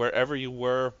were wherever you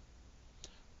were.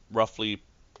 Roughly,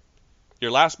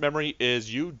 your last memory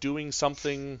is you doing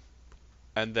something,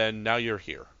 and then now you're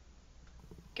here.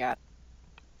 Got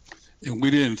And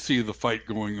we didn't see the fight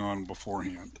going on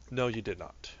beforehand. No, you did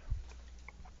not.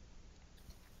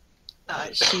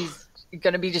 she's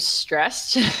gonna be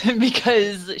distressed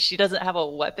because she doesn't have a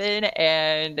weapon,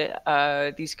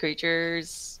 and these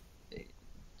creatures,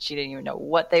 she didn't even know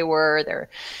what they were. They're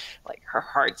like, her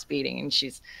heart's beating, and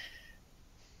she's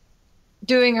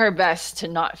doing her best to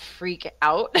not freak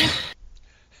out.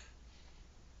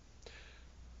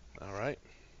 All right.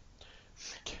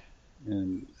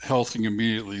 And Helsing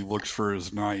immediately looks for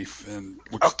his knife and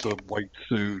looks at the white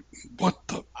suit. What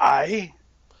the? I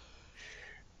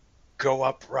go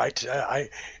up I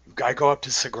go up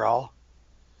to Sigral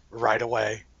right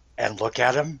away and look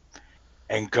at him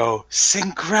and go,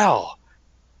 Singrel,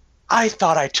 I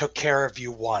thought I took care of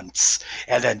you once,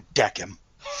 and then deck him.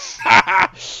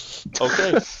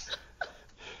 Okay.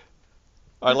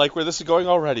 I like where this is going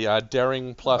already.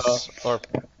 Daring plus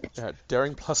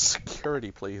daring plus security,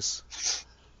 please.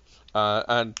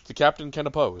 And the captain can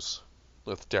oppose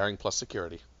with daring plus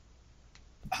security.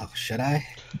 Oh, should I?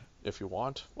 If you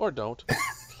want, or don't.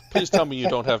 Please tell me you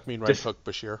don't have mean right hook,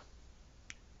 Bashir.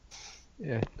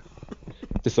 Yeah.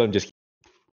 Just let him just.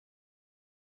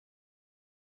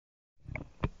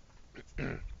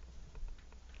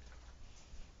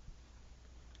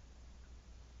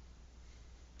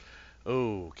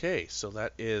 Okay, so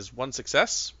that is one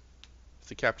success. If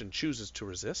the captain chooses to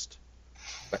resist.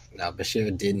 But now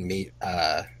Bashir didn't meet.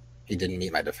 He didn't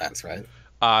meet my defense, right?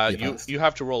 You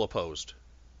have to roll opposed.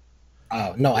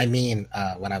 Oh no, I mean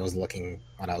when I was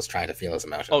trying to feel his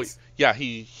emotions. Oh yeah,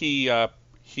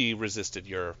 he resisted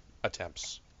your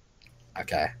attempts.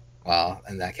 Okay. Well,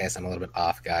 in that case, I'm a little bit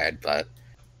off guard, but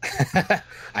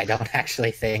I don't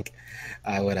actually think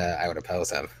I would oppose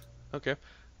him. Okay.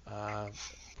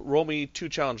 Roll me 2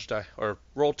 challenge die, or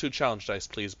roll 2 challenge dice,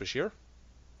 please, Bashir.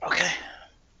 Okay.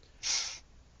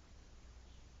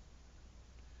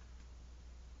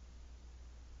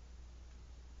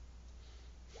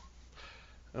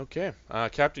 Okay.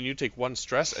 Captain, you take 1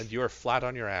 stress, and you are flat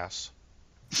on your ass.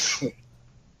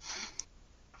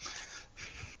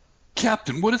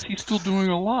 Captain, what is he still doing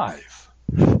alive?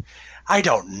 I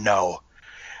don't know.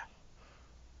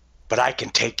 But I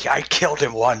killed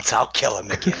him once, I'll kill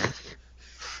him again.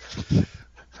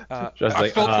 Just I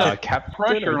like felt that Captain.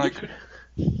 pressure, and I could.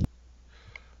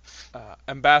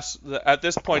 Ambassador, at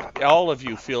this point, all of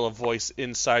you feel a voice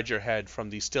inside your head from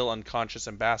the still unconscious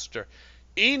ambassador.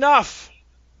 Enough!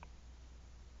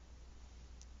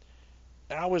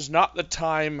 Now is not the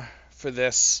time for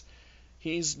this.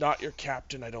 He's not your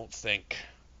captain, I don't think.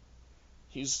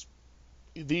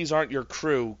 These aren't your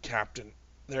crew, Captain.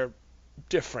 They're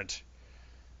different.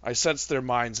 I sense their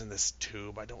minds in this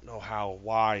tube. I don't know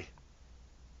why.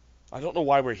 I don't know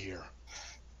why we're here.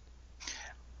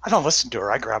 I don't listen to her,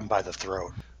 I grab him by the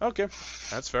throat. Okay,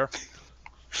 that's fair.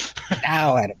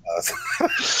 Now I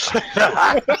suppose.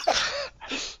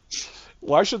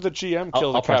 Why should the GM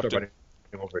kill the I'll press captain?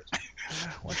 over.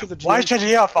 Why should the GM... Why should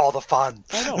he have all the fun?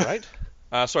 I know, right?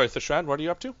 Sorry, Thishran, what are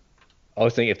you up to? I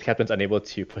was thinking if the captain's unable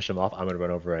to push him off, I'm going to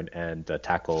run over and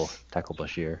tackle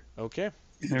Bashir. Okay.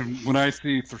 And when I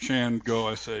see Thrshan go,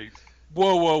 I say,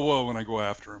 "Whoa, whoa, whoa!" when I go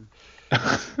after him.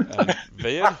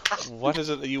 Vayed, what is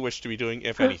it that you wish to be doing,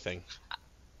 if anything?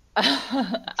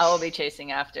 I will be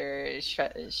chasing after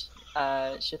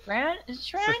Shithran?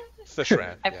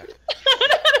 Thishran, yeah.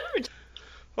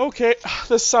 Okay,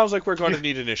 this sounds like we're going to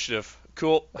need initiative.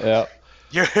 Cool. Yeah.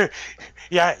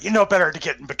 You know better to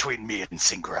get in between me and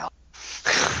Singrel.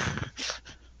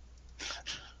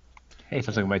 Hey,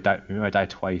 sounds like we might die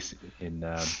twice in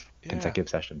consecutive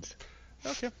sessions.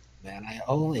 Okay. Man,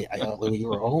 you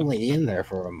were only in there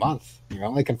for a month. You're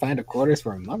only confined to quarters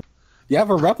for a month. You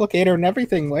have a replicator and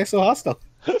everything. Why so hostile?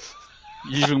 You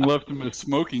even left him a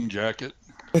smoking jacket.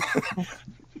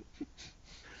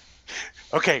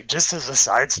 Okay, just as a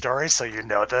side story, so you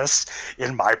know this,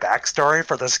 in my backstory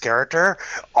for this character,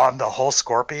 on the whole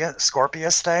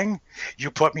Scorpius thing,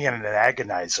 you put me in an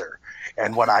agonizer.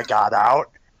 And when I got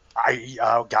out, I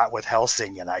got with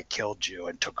Helsing and I killed you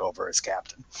and took over as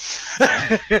captain.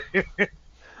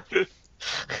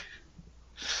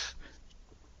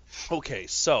 Okay,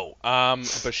 so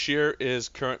Bashir is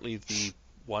currently the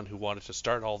one who wanted to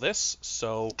start all this,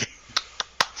 so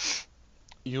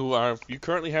you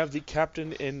currently have the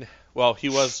captain in. Well, he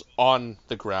was on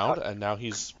the ground and now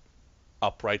he's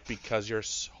upright because you're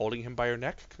holding him by your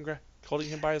neck. Holding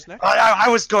him by his neck. I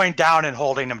was going down and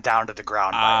holding him down to the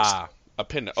ground. A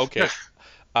pin. Okay.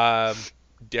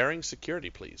 Daring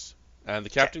security, please, and the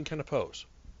captain can oppose.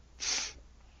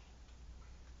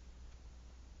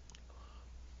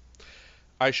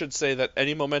 I should say that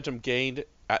any momentum gained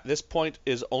at this point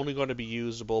is only going to be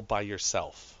usable by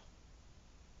yourself.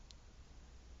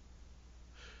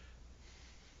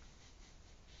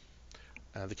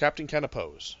 The captain can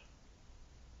oppose.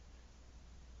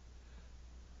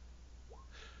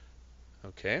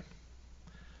 Okay.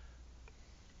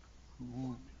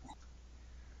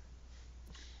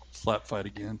 Slap fight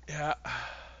again. Yeah.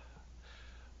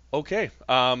 Okay.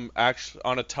 Actually,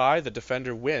 on a tie, the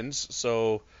defender wins,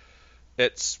 so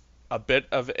it's a bit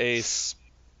of a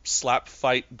slap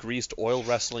fight, greased oil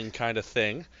wrestling kind of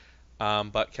thing.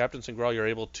 But Captain Singral, you're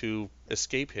able to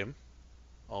escape him,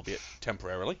 albeit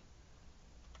temporarily.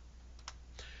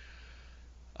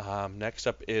 Next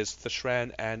up is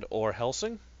Thashran and or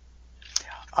Helsing.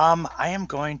 I am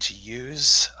going to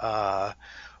use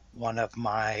one of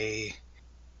my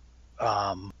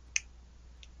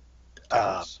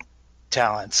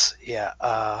talents.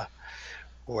 Yeah.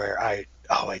 Where I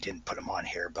didn't put them on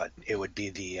here, but it would be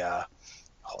the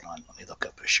hold on, let me look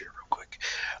up Bashir real quick.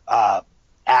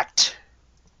 Act.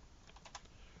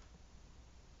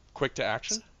 Quick to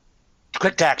action?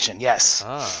 Quick to action, yes.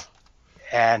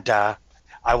 And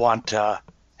I want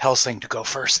Helsing to go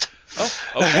first. Oh,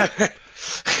 okay.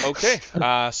 Okay,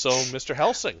 so Mr.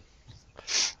 Helsing,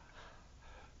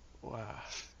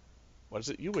 what is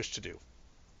it you wish to do?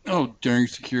 Oh, daring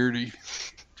security.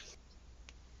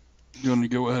 You want to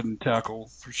go ahead and tackle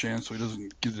Thashran so he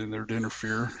doesn't get in there to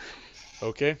interfere.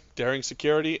 Okay, daring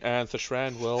security, and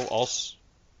Thashran will also.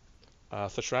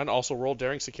 Thashran also roll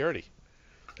daring security.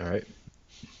 All right.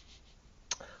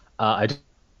 I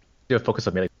do a focus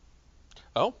on melee.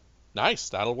 Oh, nice.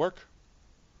 That'll work.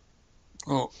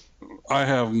 Oh, I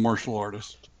have martial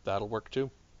artist. That'll work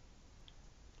too.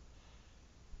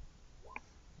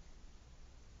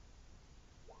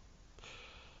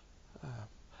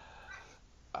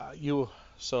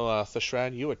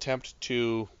 Thashran, you attempt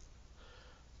to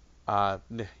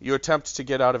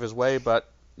get out of his way,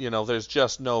 but there's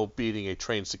just no beating a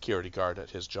trained security guard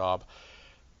at his job.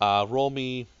 Roll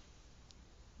me.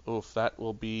 Oof, that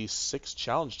will be 6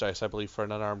 challenge dice, I believe, for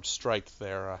an unarmed strike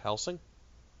there, Helsing.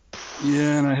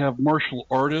 Yeah, and I have martial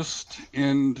artist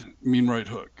and mean right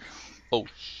hook. Oh,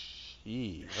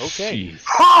 okay.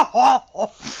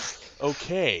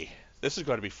 Okay, this is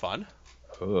going to be fun.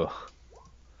 Ugh.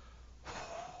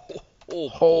 Oh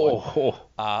boy.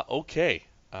 Okay.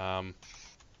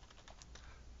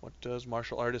 What does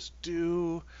martial artist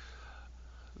do?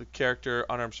 The character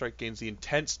unarmed strike gains the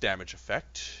intense damage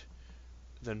effect.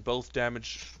 Then both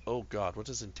damage. Oh god, what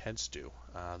does intense do?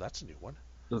 That's a new one.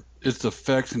 It's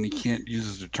effects, and he can't use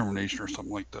his determination or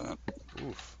something like that.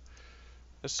 Oof.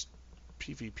 This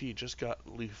PvP just got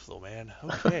lethal, man.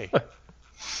 Okay.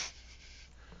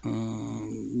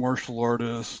 Martial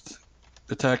artist,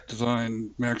 attack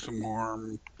design, maximum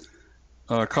harm.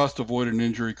 Cost to avoid an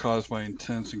injury caused by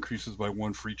intense increases by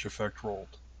 1 for each effect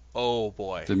rolled. Oh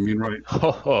boy. The mean right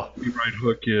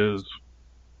hook is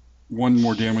 1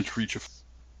 more damage for each effect.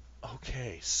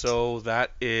 Okay, so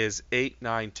that is 8,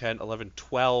 9, 10, 11,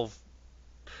 12.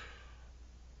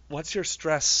 What's your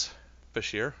stress,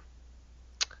 Bashir?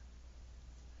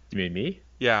 You mean me?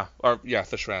 Yeah,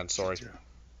 Thashran, sorry.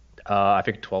 I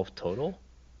think 12 total.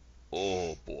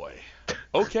 Oh boy.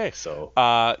 Okay. So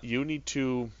you need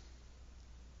to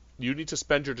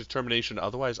spend your determination,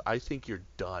 otherwise I think you're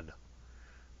done.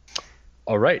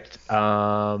 all right. So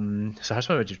how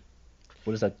much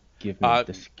what does that give me in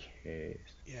this case?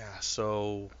 Yeah,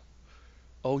 so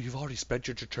you've already spent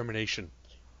your determination.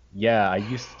 Yeah, I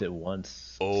used it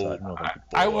once. So Oh, I don't know if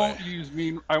I boy. won't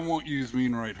use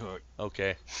mean right hook.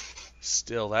 Okay.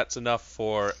 Still, that's enough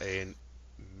for a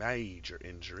major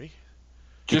injury.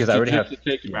 because I already have. Just to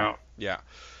take him Yeah, out. Yeah.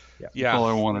 yeah. Yeah. That's all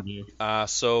I want to do.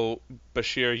 So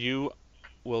Bashir, you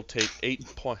will take 8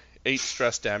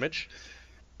 stress damage,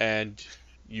 and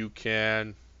you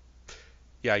can.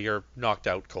 Yeah, you're knocked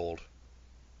out cold.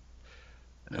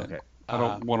 Okay. I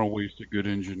don't want to waste a good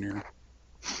engineer.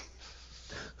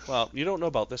 Well, you don't know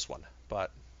about this one, but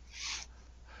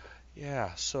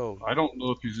yeah. So I don't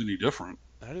know if he's any different.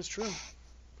 that is true.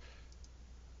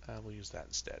 We'll use that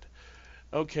instead.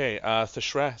 Okay,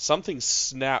 Thashran. Something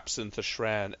snaps in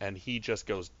Thashran, and he just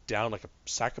goes down like a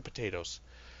sack of potatoes.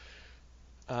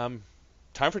 Time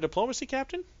for diplomacy,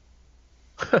 Captain?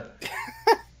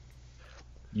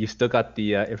 You still got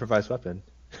the improvised weapon.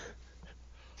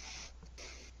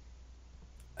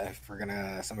 If we're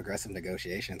gonna some aggressive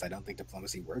negotiations, I don't think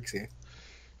diplomacy works here.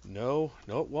 No,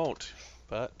 it won't.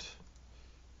 But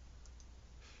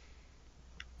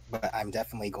I'm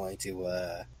definitely going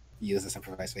to use this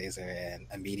improvised phaser and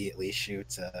immediately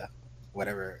shoot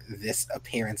whatever this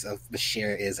appearance of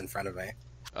Bashir is in front of me.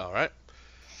 all right.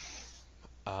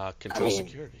 Control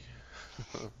security.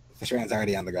 Bashir's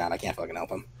already on the ground. I can't fucking help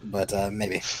him. But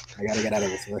maybe. I gotta get out of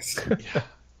this first. Yeah.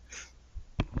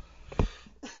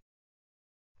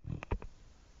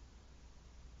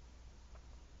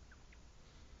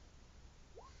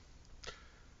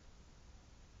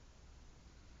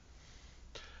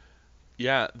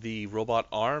 Yeah, the robot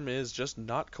arm is just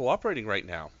not cooperating right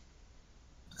now.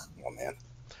 Oh, man.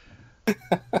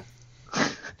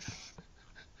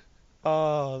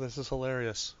 Oh, this is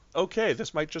hilarious. Okay,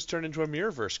 this might just turn into a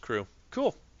Mirrorverse crew.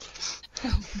 Cool.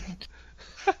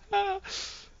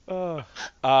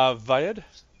 Vyed,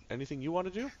 anything you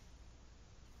want to do?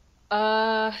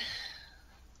 Man.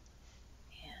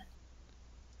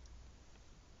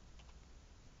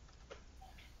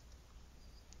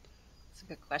 That's a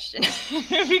good question.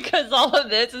 Because all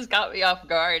of this has got me off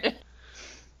guard.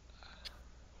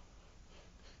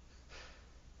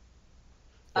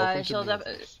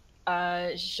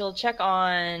 She'll check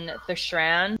on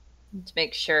Thashran to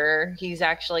make sure he's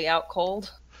actually out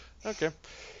cold. Okay.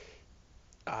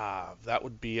 That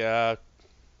would be a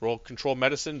roll control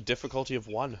medicine, difficulty of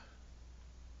 1.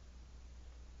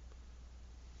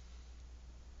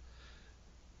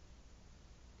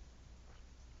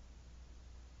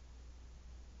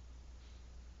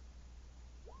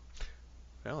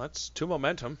 Well, that's 2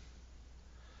 momentum.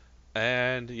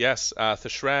 And yes,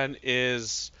 Thashran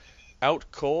is out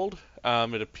cold.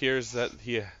 It appears that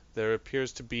there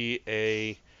appears to be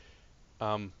a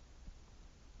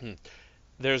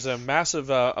there's a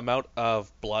massive amount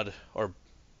of blood, or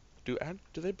do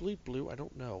they bleed blue? I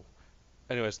don't know.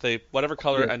 Anyways, whatever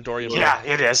color Andoria blood. Yeah,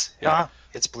 it is. Yeah.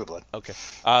 It's blue blood. Okay.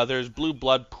 There's blue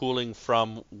blood pooling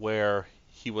from where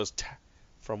he was,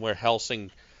 from where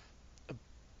Helsing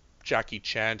Jackie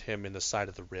Chan'd him in the side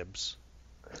of the ribs.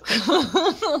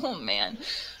 Oh, man.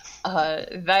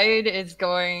 Vaid is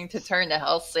going to turn to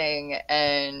Helsing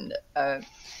and,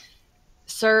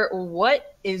 sir,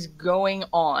 what is going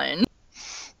on?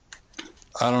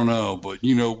 I don't know, but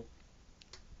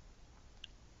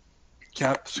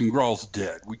Captain Grall's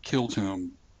dead. We killed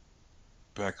him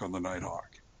back on the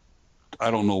Nighthawk.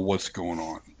 I don't know what's going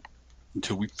on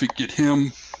until we get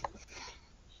him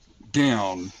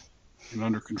down and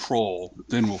under control.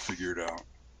 Then we'll figure it out.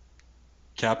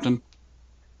 Captain?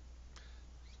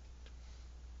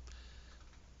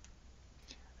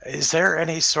 Is there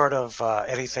any sort of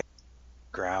anything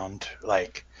ground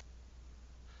like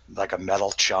a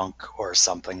metal chunk or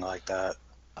something like that?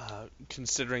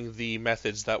 Considering the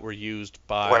methods that were used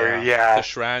by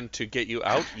Thashran to get you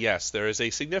out, yes, there is a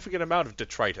significant amount of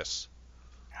detritus.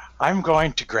 I'm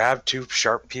going to grab 2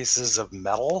 sharp pieces of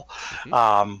metal,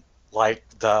 like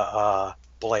the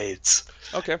blades.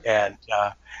 Okay. And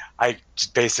I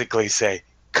basically say,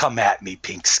 "Come at me,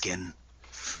 pink skin."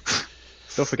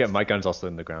 Don't forget, my gun's also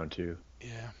in the ground too.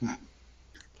 Yeah.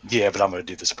 Yeah, but I'm going to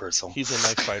do this personal. He's a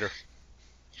knife fighter.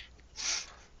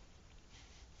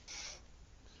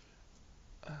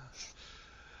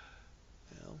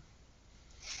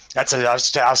 That's it.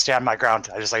 I'll stand my ground.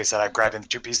 Like I said, I'm grabbing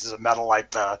 2 pieces of metal,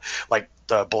 like the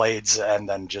blades, and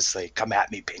then just say, "Come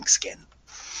at me, pink skin."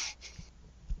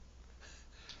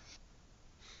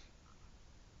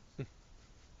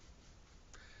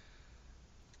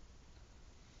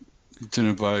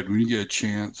 Lieutenant Vyde, when you get a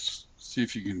chance, see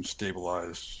if you can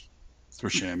stabilize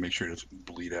Thashran, make sure it doesn't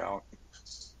bleed out.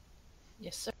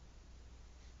 Yes, sir.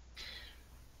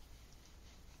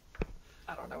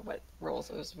 I don't know what rolls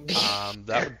those would be.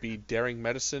 That would be daring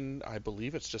medicine. I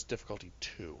believe it's just difficulty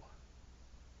 2.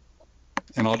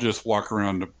 And I'll just walk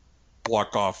around to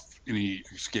block off any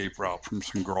escape route from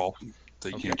some girl. They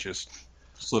Okay. can't just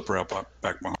slip right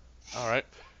back behind. All right.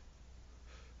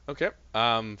 Okay.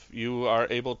 You are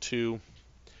able to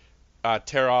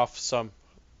tear off some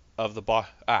of the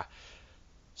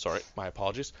sorry, my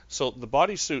apologies. So the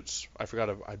bodysuits, I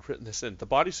forgot I'd written this in. The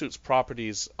bodysuit's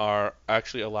properties are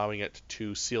actually allowing it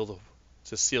to seal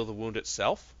the wound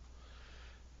itself.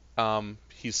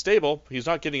 He's stable. He's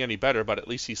not getting any better, but at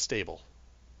least he's stable.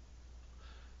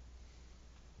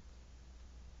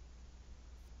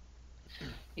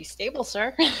 He's stable,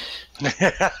 sir.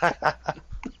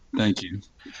 Thank you.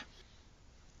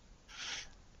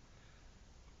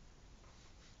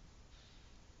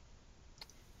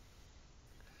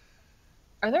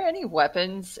 Are there any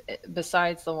weapons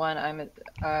besides the one I'm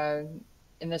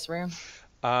in this room?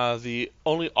 The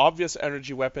only obvious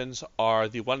energy weapons are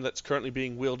the one that's currently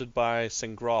being wielded by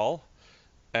Singral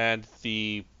and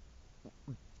the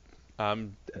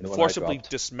And the one I forcibly dropped.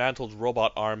 dismantled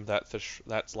robot arm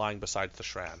that's lying beside the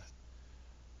Shran.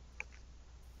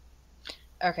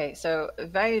 Okay, so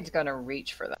Vaid's gonna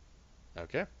reach for that.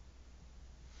 Okay.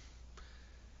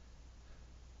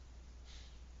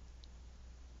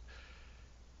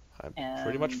 I'm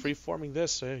pretty much And- free-forming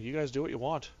this, so you guys do what you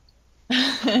want.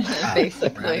 Not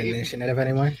Basically, initiative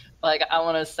anymore. like I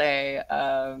want to say,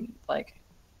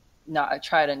 not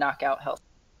try to knock out health.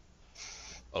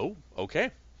 Oh, okay.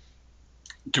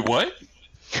 Do what?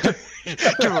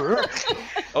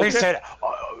 They said,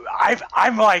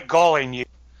 I'm like galling you,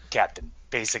 Captain.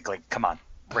 Basically, come on,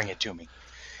 bring it to me.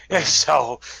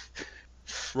 So,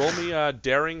 Roll me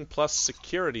daring plus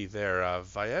security there,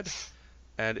 Vaed.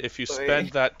 And if you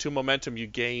spend that 2 momentum you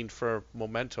gained for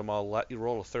momentum, I'll let you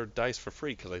roll a 3rd dice for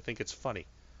free because I think it's funny.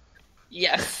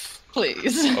 Yes,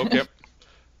 please. Okay.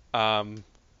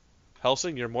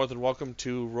 Helsing, you're more than welcome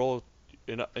to roll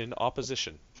in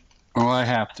opposition. Oh, I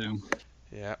have to.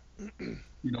 Yeah.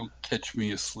 You don't catch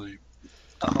me asleep.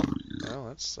 Well,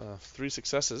 that's 3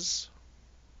 successes.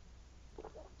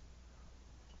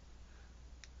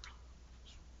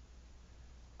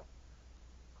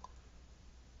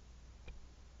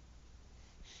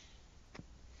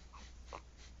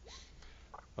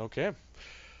 Okay. She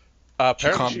caught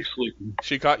Apparently me sleeping.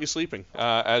 she caught you sleeping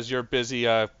as you're busy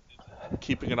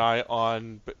keeping an eye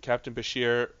on Captain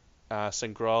Bashir,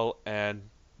 Singral, and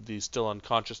the still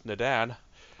unconscious Nadan.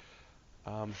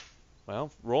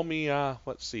 Well, roll me.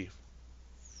 Let's see.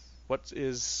 What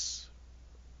is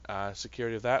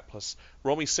security of that? Plus,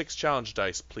 roll me 6 challenge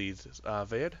dice, please,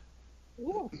 Vaed.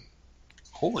 Ooh.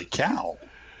 Holy cow.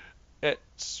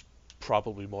 It's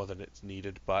probably more than it's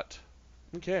needed, but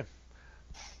okay.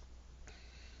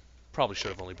 Probably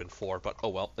should have only been 4, but oh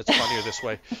well, it's funnier this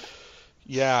way.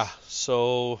 Yeah,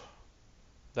 so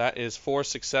that is 4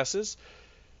 successes.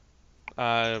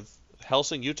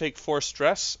 Helsing, you take 4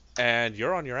 stress, and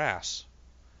you're on your ass.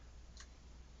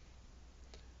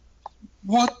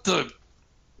 What the?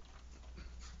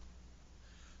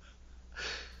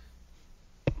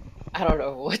 I don't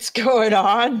know what's going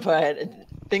on, but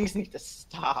things need to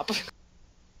stop.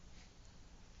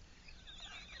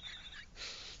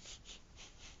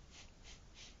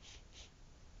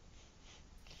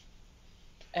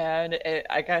 And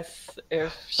I guess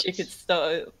if she could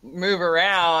still move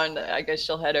around, I guess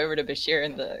she'll head over to Bashir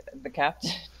and the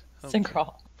captain, Okay.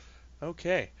 Singral.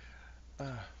 Okay.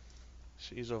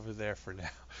 She's over there for now.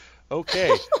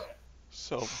 Okay.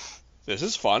 So, this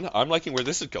is fun. I'm liking where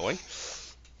this is going.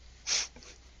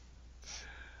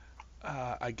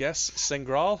 I guess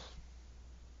Singral.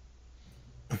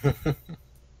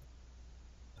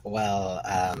 Well,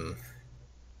 I'm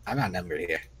outnumbered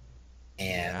here,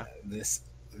 and Yeah.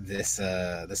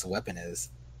 this weapon is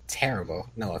terrible.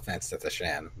 No offense to the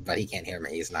Shan, but he can't hear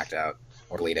me. He's knocked out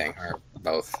or bleeding or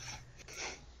both.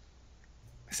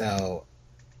 So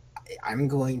I'm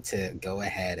going to go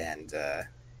ahead and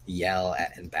yell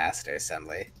at Ambassador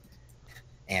Assembly,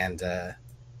 and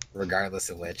regardless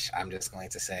of which, I'm just going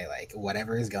to say, like,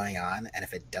 whatever is going on, and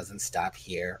if it doesn't stop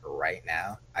here right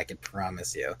now, I can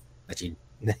promise you that you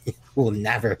will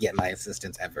never get my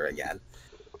assistance ever again.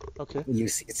 Okay.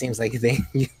 It seems like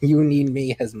you need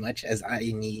me as much as I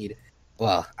need.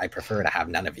 Well, I prefer to have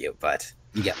none of you, but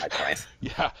you get my point.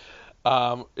 Yeah.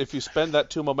 If you spend that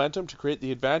 2 momentum to create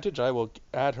the advantage, I will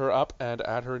add her up and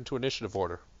add her into initiative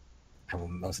order. I will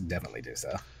most definitely do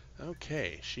so.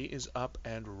 Okay, she is up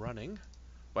and running.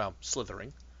 Well,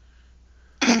 slithering.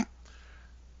 And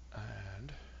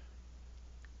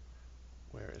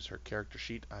where is her character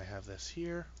sheet? I have this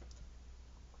here.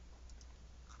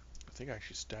 I think I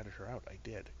actually statted her out. I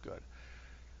did. Good.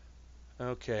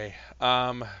 Okay.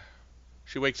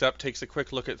 She wakes up, takes a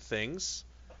quick look at things,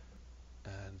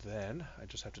 and then I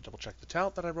just have to double check the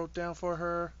talent that I wrote down for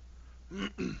her.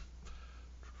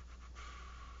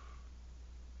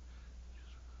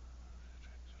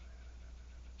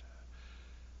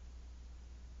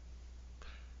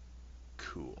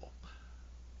 Cool.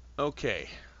 Okay.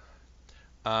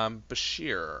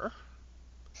 Bashir.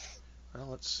 Well,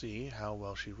 let's see how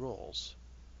well she rolls.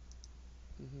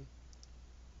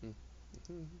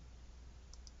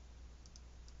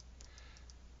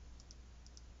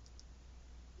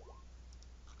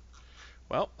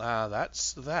 Well,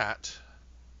 that's that.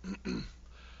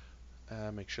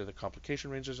 Make sure the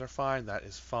complication ranges are fine. That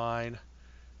is fine.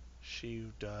 She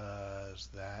does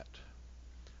that.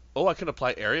 Oh, I can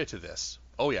apply area to this.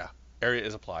 Oh yeah, area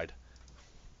is applied.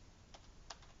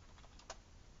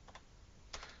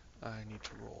 I need to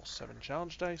roll 7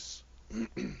 challenge dice.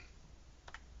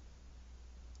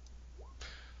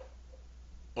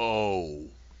 Oh.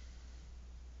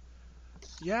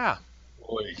 Yeah.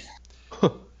 Boy.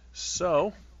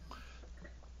 So,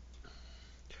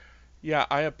 yeah,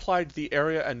 I applied the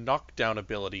area and knockdown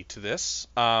ability to this.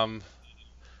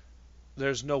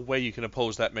 There's no way you can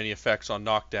oppose that many effects on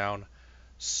knockdown.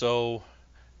 So,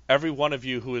 every one of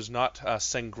you who is not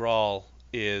Sengral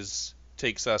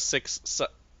takes 6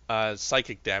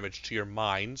 psychic damage to your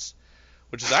minds,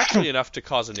 which is actually enough to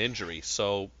cause an injury.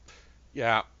 So,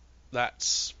 yeah,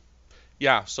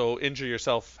 so injure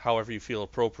yourself however you feel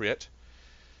appropriate.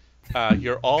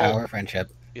 You're all Power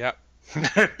friendship. Yeah.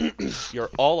 You're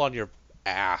all on your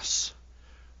ass.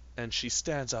 And she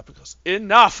stands up and goes,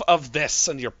 "Enough of this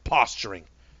and your posturing."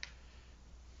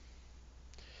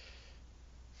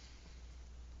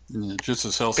 Yeah, just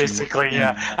as healthy. Basically,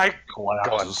 yeah. I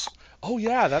collapses. Oh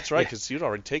yeah, that's right, because you'd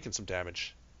already taken some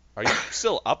damage. Are you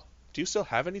still up? Do you still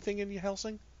have anything in you,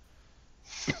 Helsing?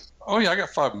 Oh yeah, I got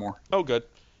 5 more. Oh, good.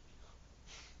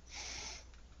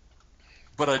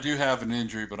 But I do have an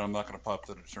injury, but I'm not going to pop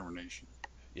the determination.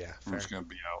 Yeah, I'm fair. just going to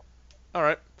be out. All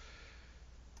right.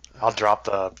 I'll drop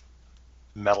the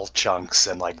metal chunks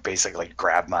and like basically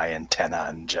grab my antenna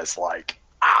and just like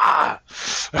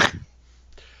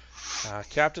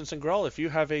Captain Sengral, if you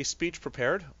have a speech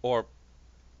prepared, or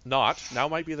not, now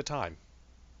might be the time.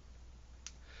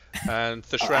 And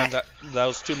Thishran,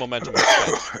 those 2 momentum are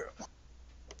spent.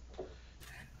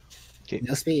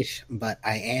 No speech, but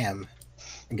I am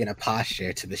gonna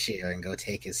posture to Bashir and go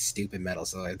take his stupid metal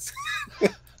swords.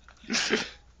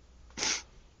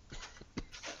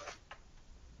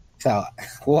 So,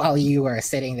 while you are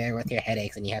sitting there with your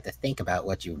headaches and you have to think about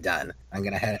what you've done, I'm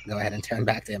gonna go ahead and turn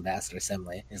back to Ambassador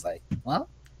Simley. He's like, "Well,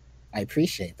 I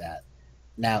appreciate that.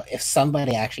 Now, if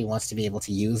somebody actually wants to be able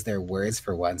to use their words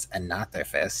for once and not their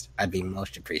fist, I'd be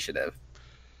most appreciative.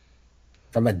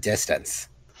 From a distance.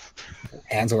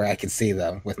 Hands where I can see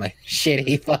them with my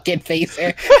shitty fucking facer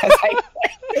as I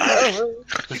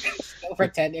still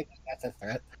pretending that's a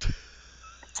threat."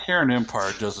 Terran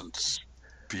Empire doesn't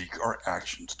speak our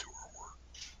actions to our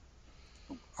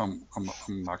words.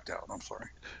 I'm knocked out. I'm sorry.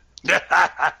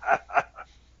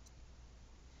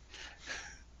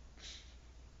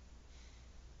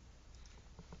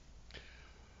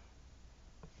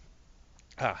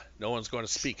 No one's going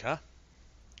to speak, huh?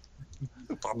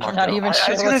 I'm not even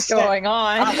sure what's going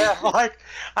on.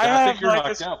 I think you're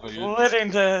knocked out, but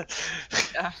splitting the.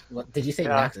 Well, did you say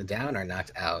knocked down or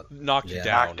knocked out? Knocked down.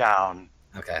 Knocked down.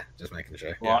 Okay, just making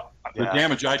sure. Well, the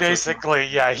damage I basically,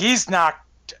 took. he's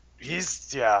knocked.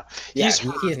 He's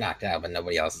he's knocked out, but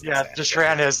nobody else is. Yeah,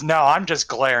 Deshran is. No, I'm just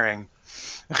glaring.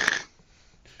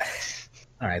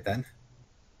 All right then.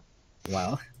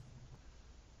 Well,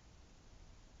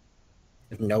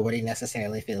 if nobody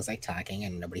necessarily feels like talking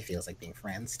and nobody feels like being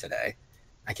friends today,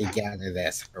 I could gather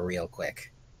this real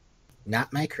quick.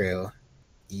 Not my crew.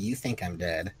 You think I'm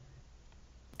dead,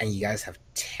 and you guys have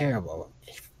terrible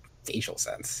facial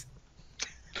sense.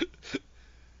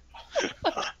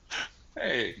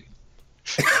 Hey.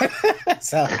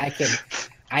 So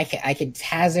I can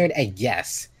hazard a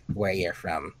guess where you're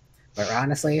from, but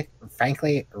honestly,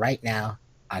 frankly, right now,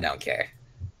 I don't care.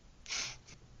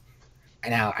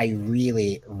 Now, I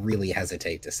really, really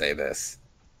hesitate to say this,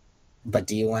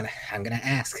 but I'm going to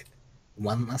ask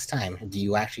one last time, do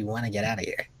you actually want to get out of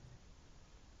here?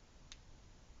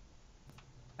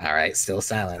 All right, still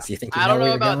silence. You think you I don't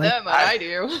know about going? them, but I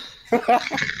do.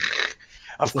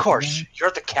 Of course,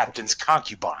 you're the captain's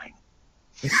concubine.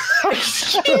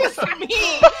 Excuse me!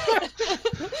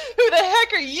 Who the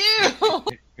heck are you?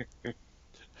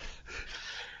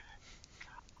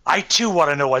 I too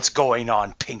want to know what's going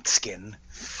on, pink skin.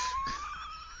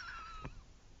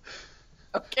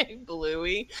 Okay,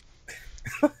 Bluey.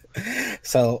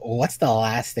 So, what's the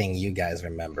last thing you guys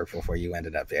remember before you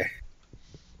ended up here?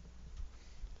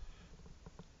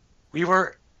 We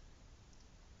were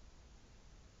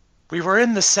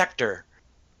in the sector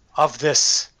of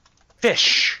this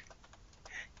fish,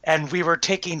 and we were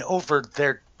taking over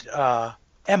their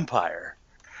empire.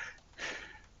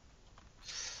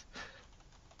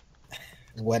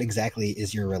 What exactly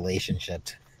is your relationship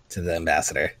to the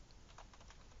ambassador?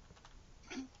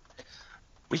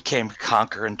 We came to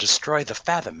conquer and destroy the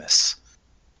Fathomous.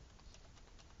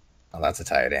 Well, that's a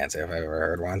tired answer if I've ever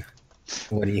heard one.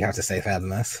 What do you have to say,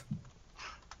 Fathomous?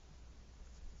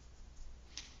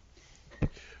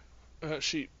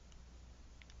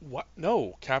 What?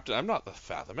 No, Captain, I'm not the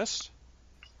Fathomist.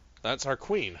 That's our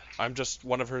queen. I'm just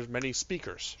one of her many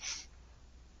speakers.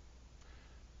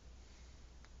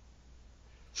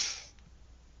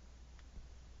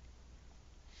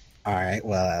 All right,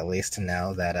 well, at least to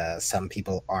know that some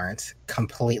people aren't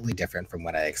completely different from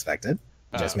what I expected.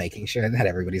 Just making sure that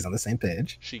everybody's on the same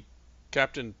page.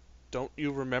 Captain, don't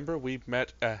you remember we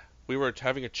met? We were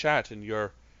having a chat in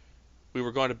your. We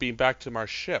were going to beam back to our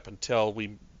ship until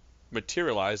we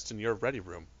materialized in your ready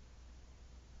room.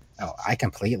 Oh, I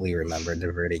completely remember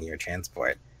diverting your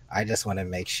transport. I just want to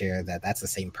make sure that that's the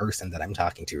same person that I'm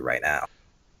talking to right now.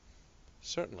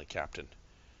 Certainly, Captain.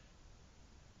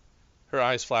 Her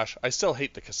eyes flash. I still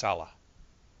hate the Kasala.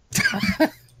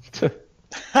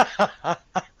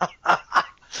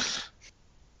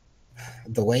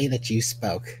 The way that you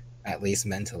spoke, at least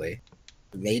mentally,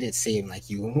 made it seem like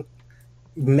you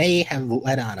may have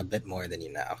let on a bit more than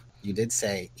you know. You did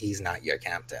say he's not your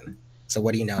captain. So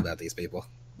what do you know about these people?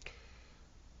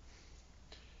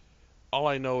 All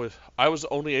I know is I was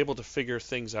only able to figure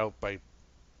things out by...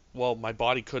 Well, my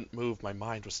body couldn't move, my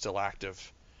mind was still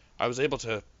active. I was able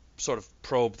to sort of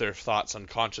probe their thoughts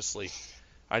unconsciously.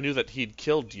 I knew that he'd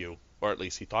killed you, or at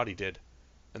least he thought he did.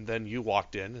 And then you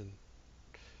walked in, and...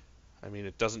 I mean,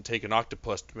 it doesn't take an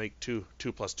octopus to make 2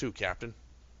 plus 2, Captain.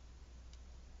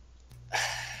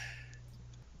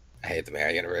 I hate the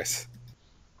Mirror Universe.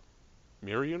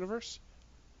 Mirror Universe?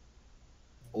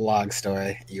 Log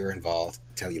story. You were involved.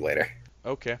 Tell you later.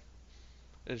 Okay.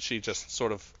 And she just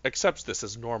sort of accepts this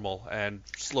as normal and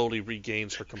slowly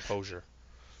regains her composure.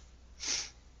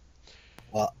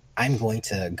 Well, I'm going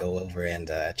to go over and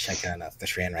check on the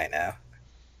Shran right now.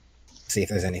 See if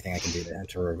there's anything I can do to him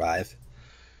to revive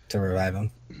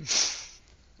him.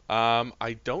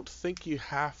 I don't think you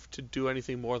have to do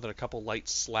anything more than a couple light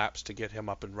slaps to get him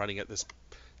up and running at this,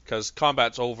 because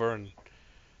combat's over and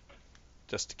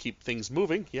just to keep things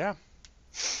moving, yeah.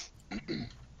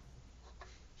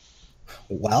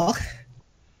 Well,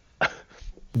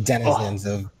 denizens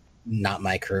of not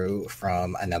my crew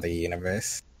from another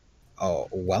universe. Oh,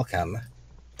 welcome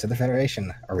to the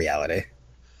Federation, a reality.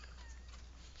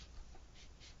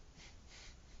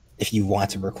 If you want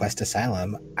to request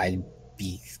asylum, I'd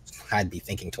be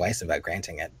thinking twice about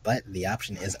granting it, but the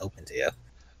option is open to you.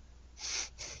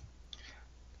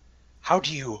 How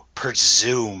do you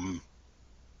presume,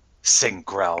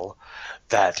 Singrel,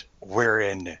 that we're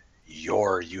in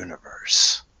your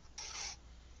universe?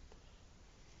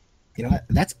 You know what?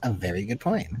 That's a very good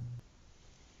point.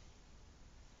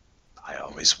 I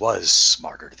always was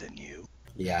smarter than you.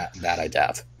 Yeah, that I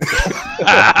doubt.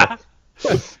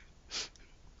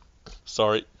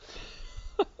 Sorry.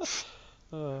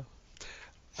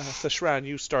 Theshran,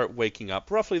 you start waking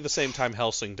up roughly the same time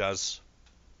Helsing does.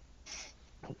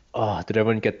 Oh, did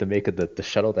everyone get the make of the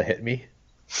shuttle that hit me?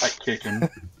 I kick him.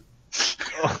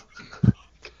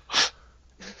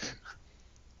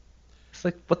 It's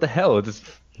like, what the hell? It's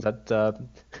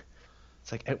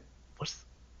like,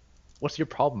 what's your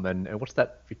problem, and what's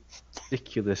that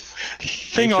ridiculous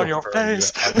thing on your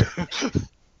face?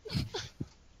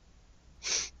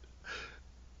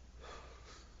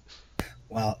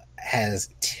 Well, as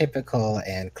typical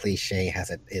and cliche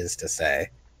as it is to say,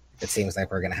 it seems like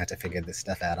we're going to have to figure this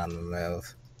stuff out on the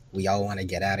move. We all want to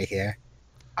get out of here.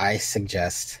 I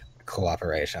suggest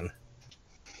cooperation.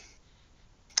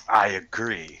 I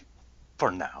agree.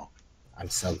 For now. I'm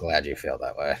so glad you feel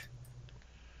that way.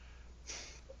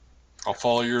 I'll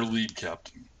follow your lead,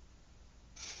 Captain.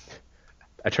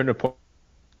 I turn to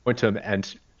point to him,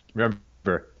 and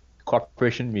remember,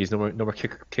 cooperation means no more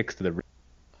kicks to the ribs.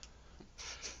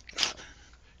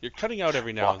 You're cutting out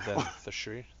every now and then,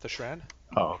 Theshran.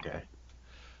 Oh, okay.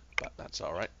 But that's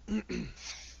all right.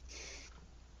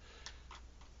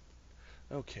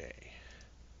 Okay.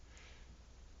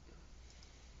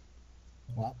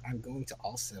 Well, I'm going to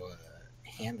also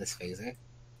hand this phaser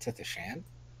to Theshan,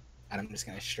 and I'm just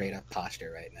going to straight up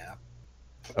posture right now.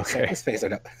 Okay.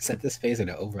 Set this phaser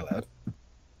to overload.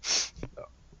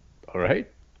 All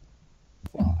right.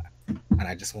 And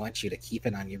I just want you to keep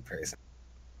it on your person.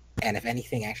 And if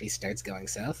anything actually starts going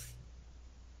south,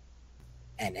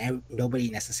 and nobody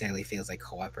necessarily feels like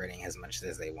cooperating as much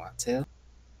as they want to,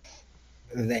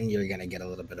 then you're going to get a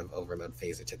little bit of overload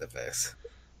phaser to the face.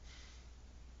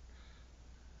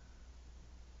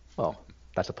 Well,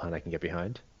 that's a plan I can get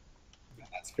behind.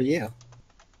 That's for you.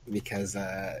 Because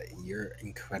you're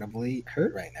incredibly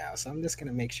hurt right now. So I'm just going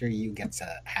to make sure you get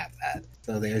to have that.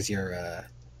 So there's your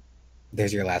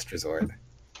last resort.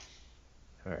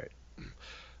 All right.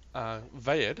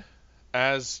 Vayed,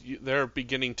 as they're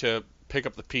beginning to pick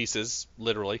up the pieces,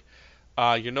 literally,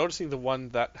 you're noticing the one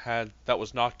that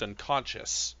was knocked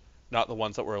unconscious, not the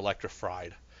ones that were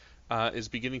electrified, is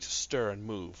beginning to stir and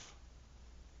move.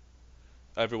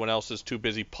 Everyone else is too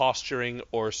busy posturing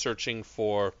or searching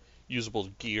for usable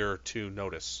gear to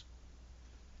notice.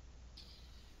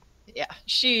 Yeah,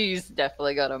 she's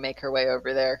definitely gonna make her way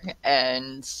over there,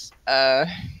 and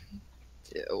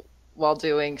while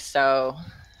doing so,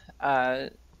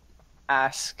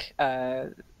 ask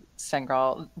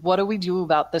Sengral, what do we do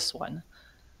about this one?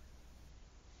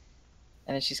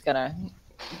 And then she's gonna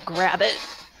grab it,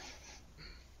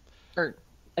 or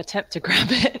attempt to grab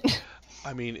it.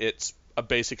 I mean, it's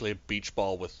basically a beach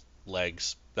ball with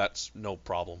legs. That's no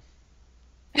problem.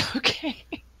 Okay.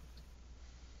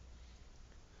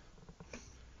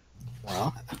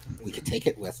 Well, we could take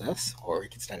it with us, or we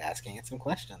could start asking it some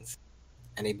questions.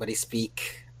 Anybody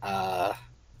speak? And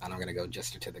I'm gonna go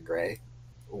Jester to the Gray.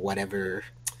 Whatever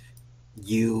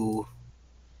you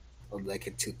would like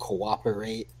it to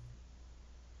cooperate.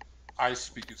 I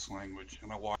speak its language,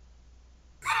 and I walk.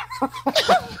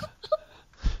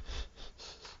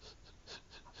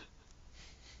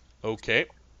 Okay.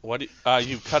 What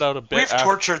you cut out a bit. We've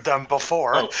tortured them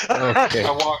before. Oh, Okay.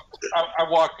 I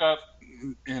walk up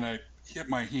and I hit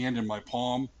my hand in my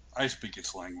palm. I speak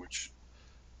its language.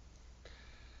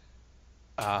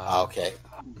 Okay.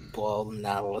 Well,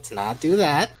 now let's not do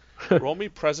that. Roll me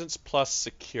presence plus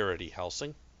security,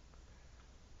 Helsing.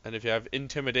 And if you have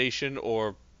intimidation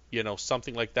or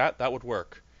something like that, that would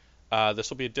work. This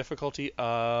will be a difficulty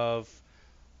of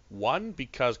 1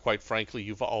 because, quite frankly,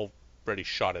 you've already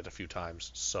shot it a few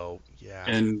times. So yeah.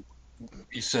 And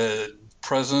he said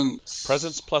presence.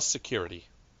 Presence plus security.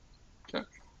 Okay.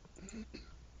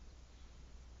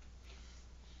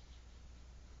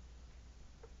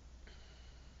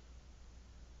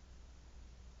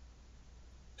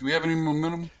 Do we have any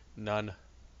momentum? None.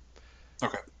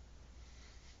 Okay.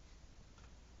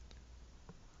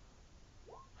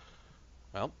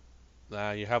 Well,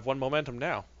 you have 1 momentum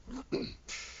now.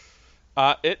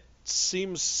 It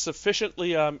seems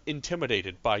sufficiently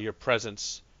intimidated by your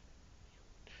presence.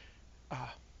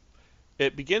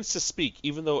 It begins to speak,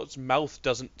 even though its mouth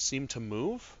doesn't seem to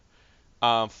move.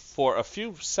 For a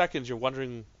few seconds, you're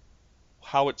wondering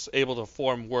how it's able to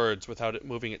form words without it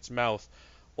moving its mouth,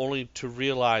 only to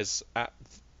realize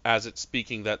as it's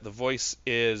speaking that the voice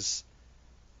is...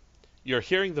 You're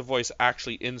hearing the voice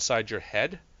actually inside your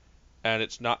head, and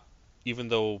it's not, even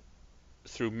though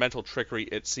through mental trickery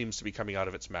it seems to be coming out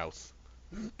of its mouth.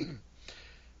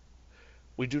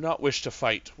 We do not wish to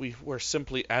fight. We're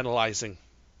simply analyzing,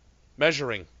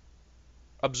 measuring,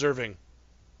 observing,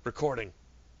 recording.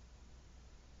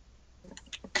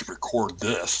 I can record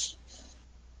this.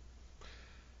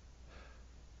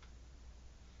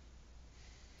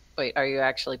 Wait, are you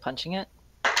actually punching it?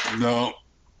 No.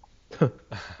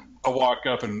 I walk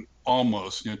up and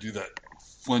almost, do that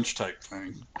flinch type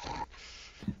thing.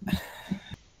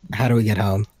 How do we get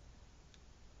home?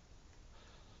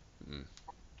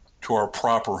 To our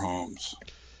proper homes.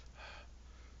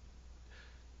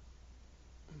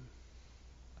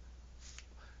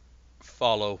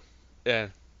 Follow.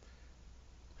 It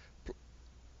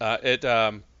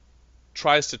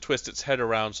tries to twist its head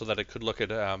around so that it could look at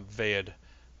Vayed.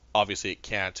 Obviously, it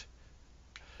can't.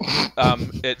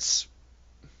 Its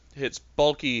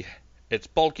bulky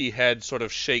head sort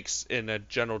of shakes in a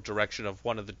general direction of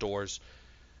one of the doors.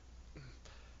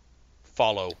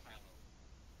 Follow.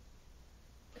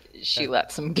 She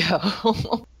lets him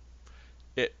go.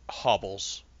 It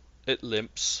hobbles. It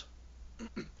limps.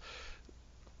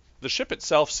 The ship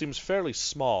itself seems fairly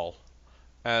small,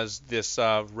 as this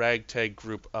ragtag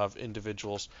group of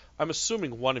individuals. I'm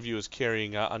assuming one of you is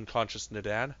carrying unconscious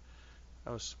Nadan. I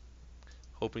was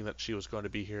hoping that she was going to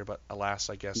be here, but alas,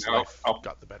 I guess life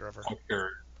got the better of her. I'll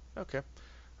carry it. Okay.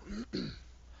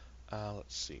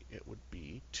 Let's see. It would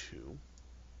be to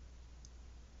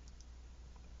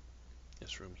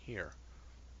this room here.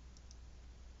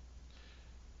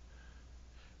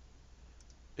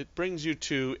 it brings you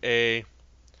to the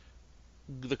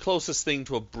closest thing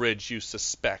to a bridge you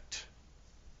suspect.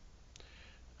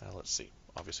 Let's see.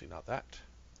 Obviously not that.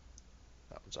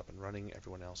 That one's up and running.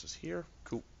 Everyone else is here.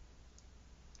 Cool.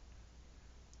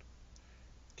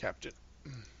 Captain.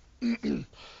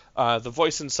 The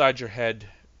voice inside your head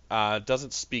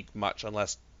doesn't speak much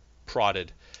unless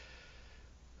prodded.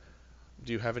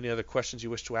 Do you have any other questions you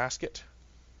wish to ask it?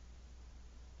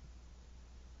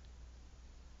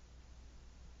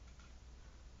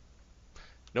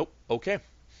 Nope. Okay.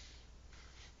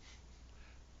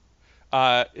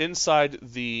 Inside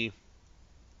the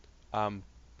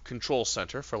control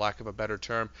center, for lack of a better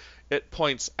term, it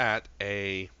points at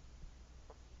a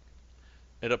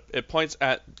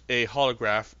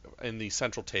holograph in the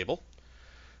central table,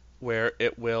 where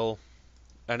it will,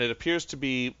 and it appears to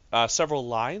be several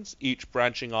lines, each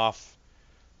branching off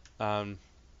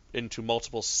into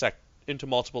multiple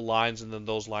lines, and then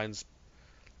those lines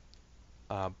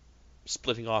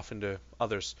splitting off into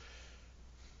others.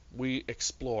 We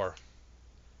explore,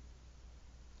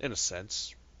 in a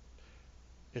sense.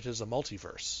 It is a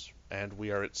multiverse, and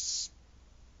we are its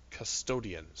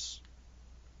custodians.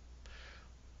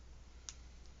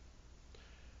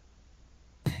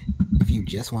 If you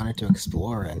just wanted to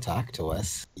explore and talk to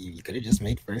us, you could have just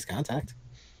made first contact.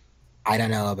 I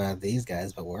don't know about these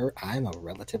guys, but I'm a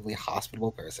relatively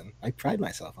hospitable person. I pride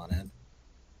myself on it.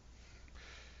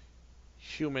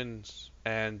 Humans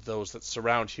and those that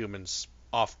surround humans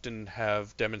often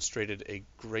have demonstrated a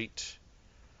great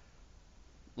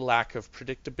lack of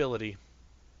predictability.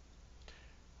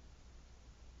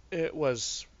 It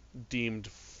was deemed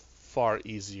far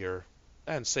easier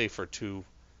and safer to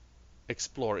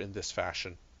explore in this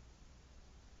fashion.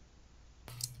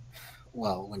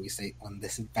 Well, when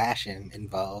this fashion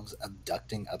involves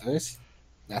abducting others,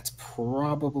 that's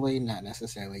probably not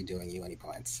necessarily doing you any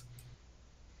points.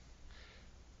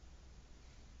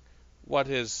 What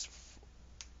is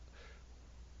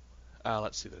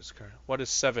let's see this card. What is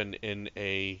 7 in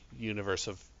a universe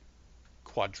of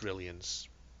quadrillions?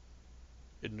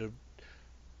 In the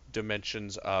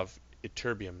dimensions of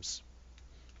eterbiums.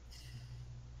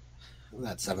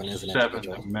 That 7 is an 7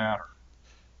 individual. doesn't matter.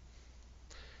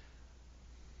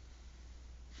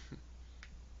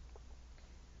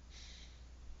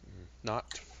 Not.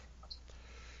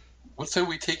 Let's say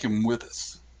we take him with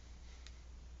us.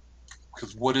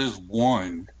 Because what is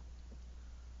 1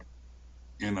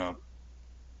 in the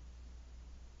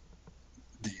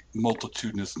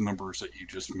multitudinous numbers that you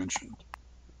just mentioned?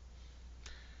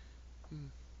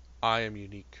 I am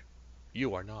unique.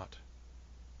 You are not.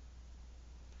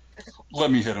 Let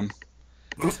me hit him.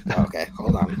 Okay,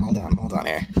 hold on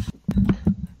here.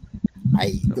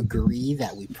 I agree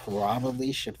that we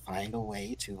probably should find a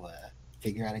way to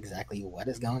figure out exactly what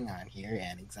is going on here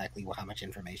and exactly how much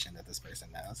information that this person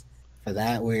knows. For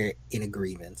that, we're in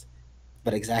agreement.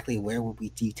 But exactly where would we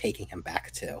be taking him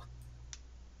back to?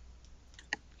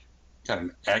 Got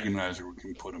an agonizer we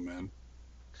can put him in.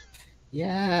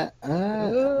 Yeah, I'm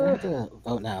gonna have to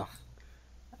vote now.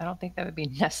 I don't think that would be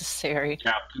necessary.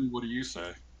 Captain, what do you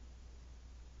say?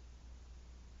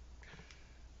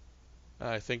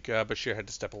 I think Bashir had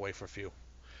to step away for a few.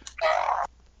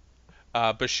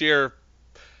 Bashir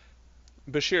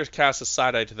casts a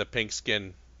side eye to the pink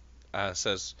skin.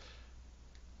 Says,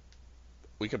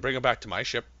 "We can bring him back to my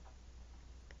ship.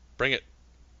 Bring it."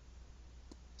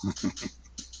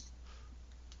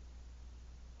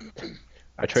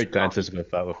 I trade glances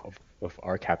with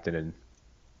our captain and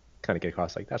kind of get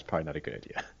across like that's probably not a good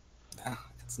idea. No,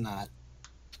 it's not.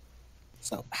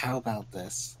 So how about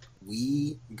this?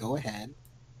 We go ahead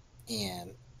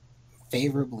and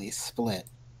favorably split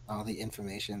all the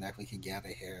information that we could gather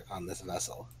here on this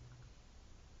vessel.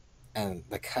 And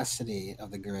the custody of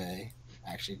the Gray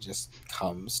actually just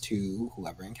comes to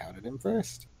whoever encountered him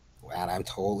first. And I'm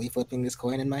totally flipping this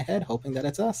coin in my head, hoping that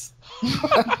it's us.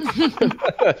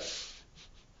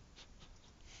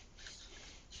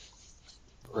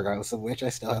 Regardless of which, I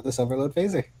still have this overload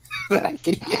phaser that I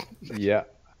can use. Yeah.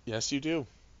 Yes, you do.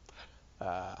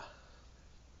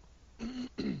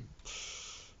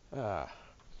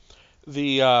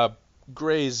 The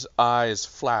Gray's eyes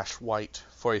flash white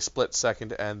for a split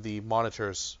second, and the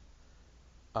monitors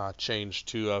change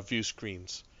to view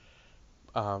screens.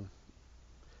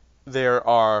 There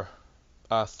are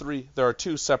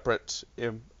two separate.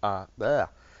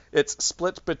 It's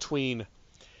split between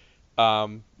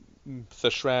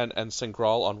Thashran and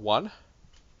Singral on one,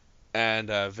 and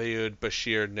Vayud,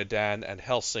 Bashir, Nadan, and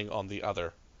Helsing on the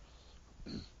other.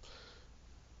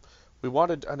 We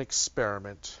wanted an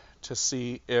experiment to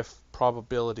see if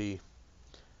probability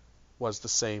was the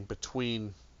same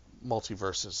between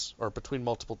multiverses or between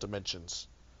multiple dimensions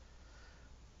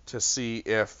to see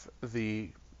if the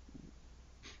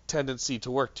tendency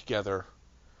to work together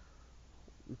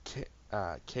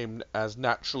came as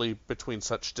naturally between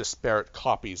such disparate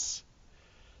copies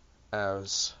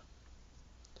as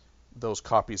those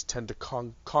copies tend to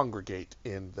congregate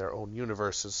in their own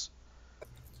universes.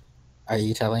 Are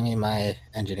you telling me my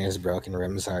engineer's broken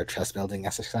rims are a trust building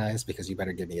exercise? Because you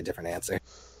better give me a different answer.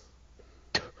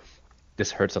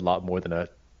 This hurts a lot more than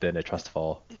a trust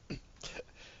fall.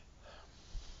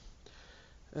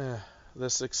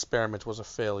 This experiment was a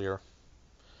failure.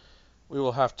 We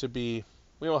will have to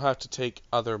take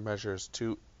other measures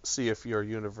to see if your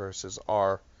universes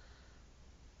are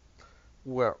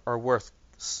worth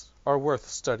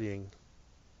studying.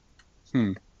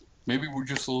 Maybe we're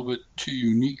just a little bit too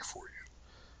unique for you.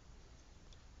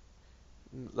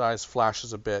 His eyes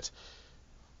flashes a bit.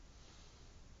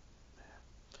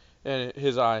 And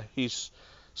he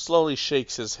slowly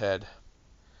shakes his head.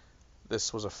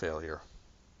 This was a failure.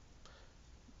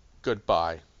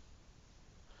 Goodbye.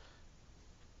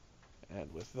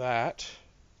 And with that,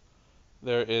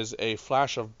 there is a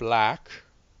flash of black.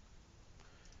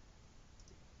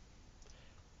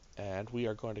 And we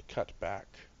are going to cut back.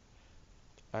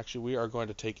 Actually, we are going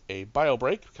to take a bio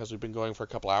break because we've been going for a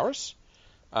couple hours.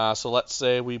 So let's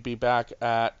say we be back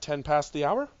at 10 past the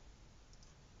hour.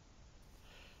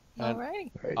 And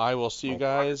Alrighty. I will see you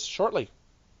guys shortly.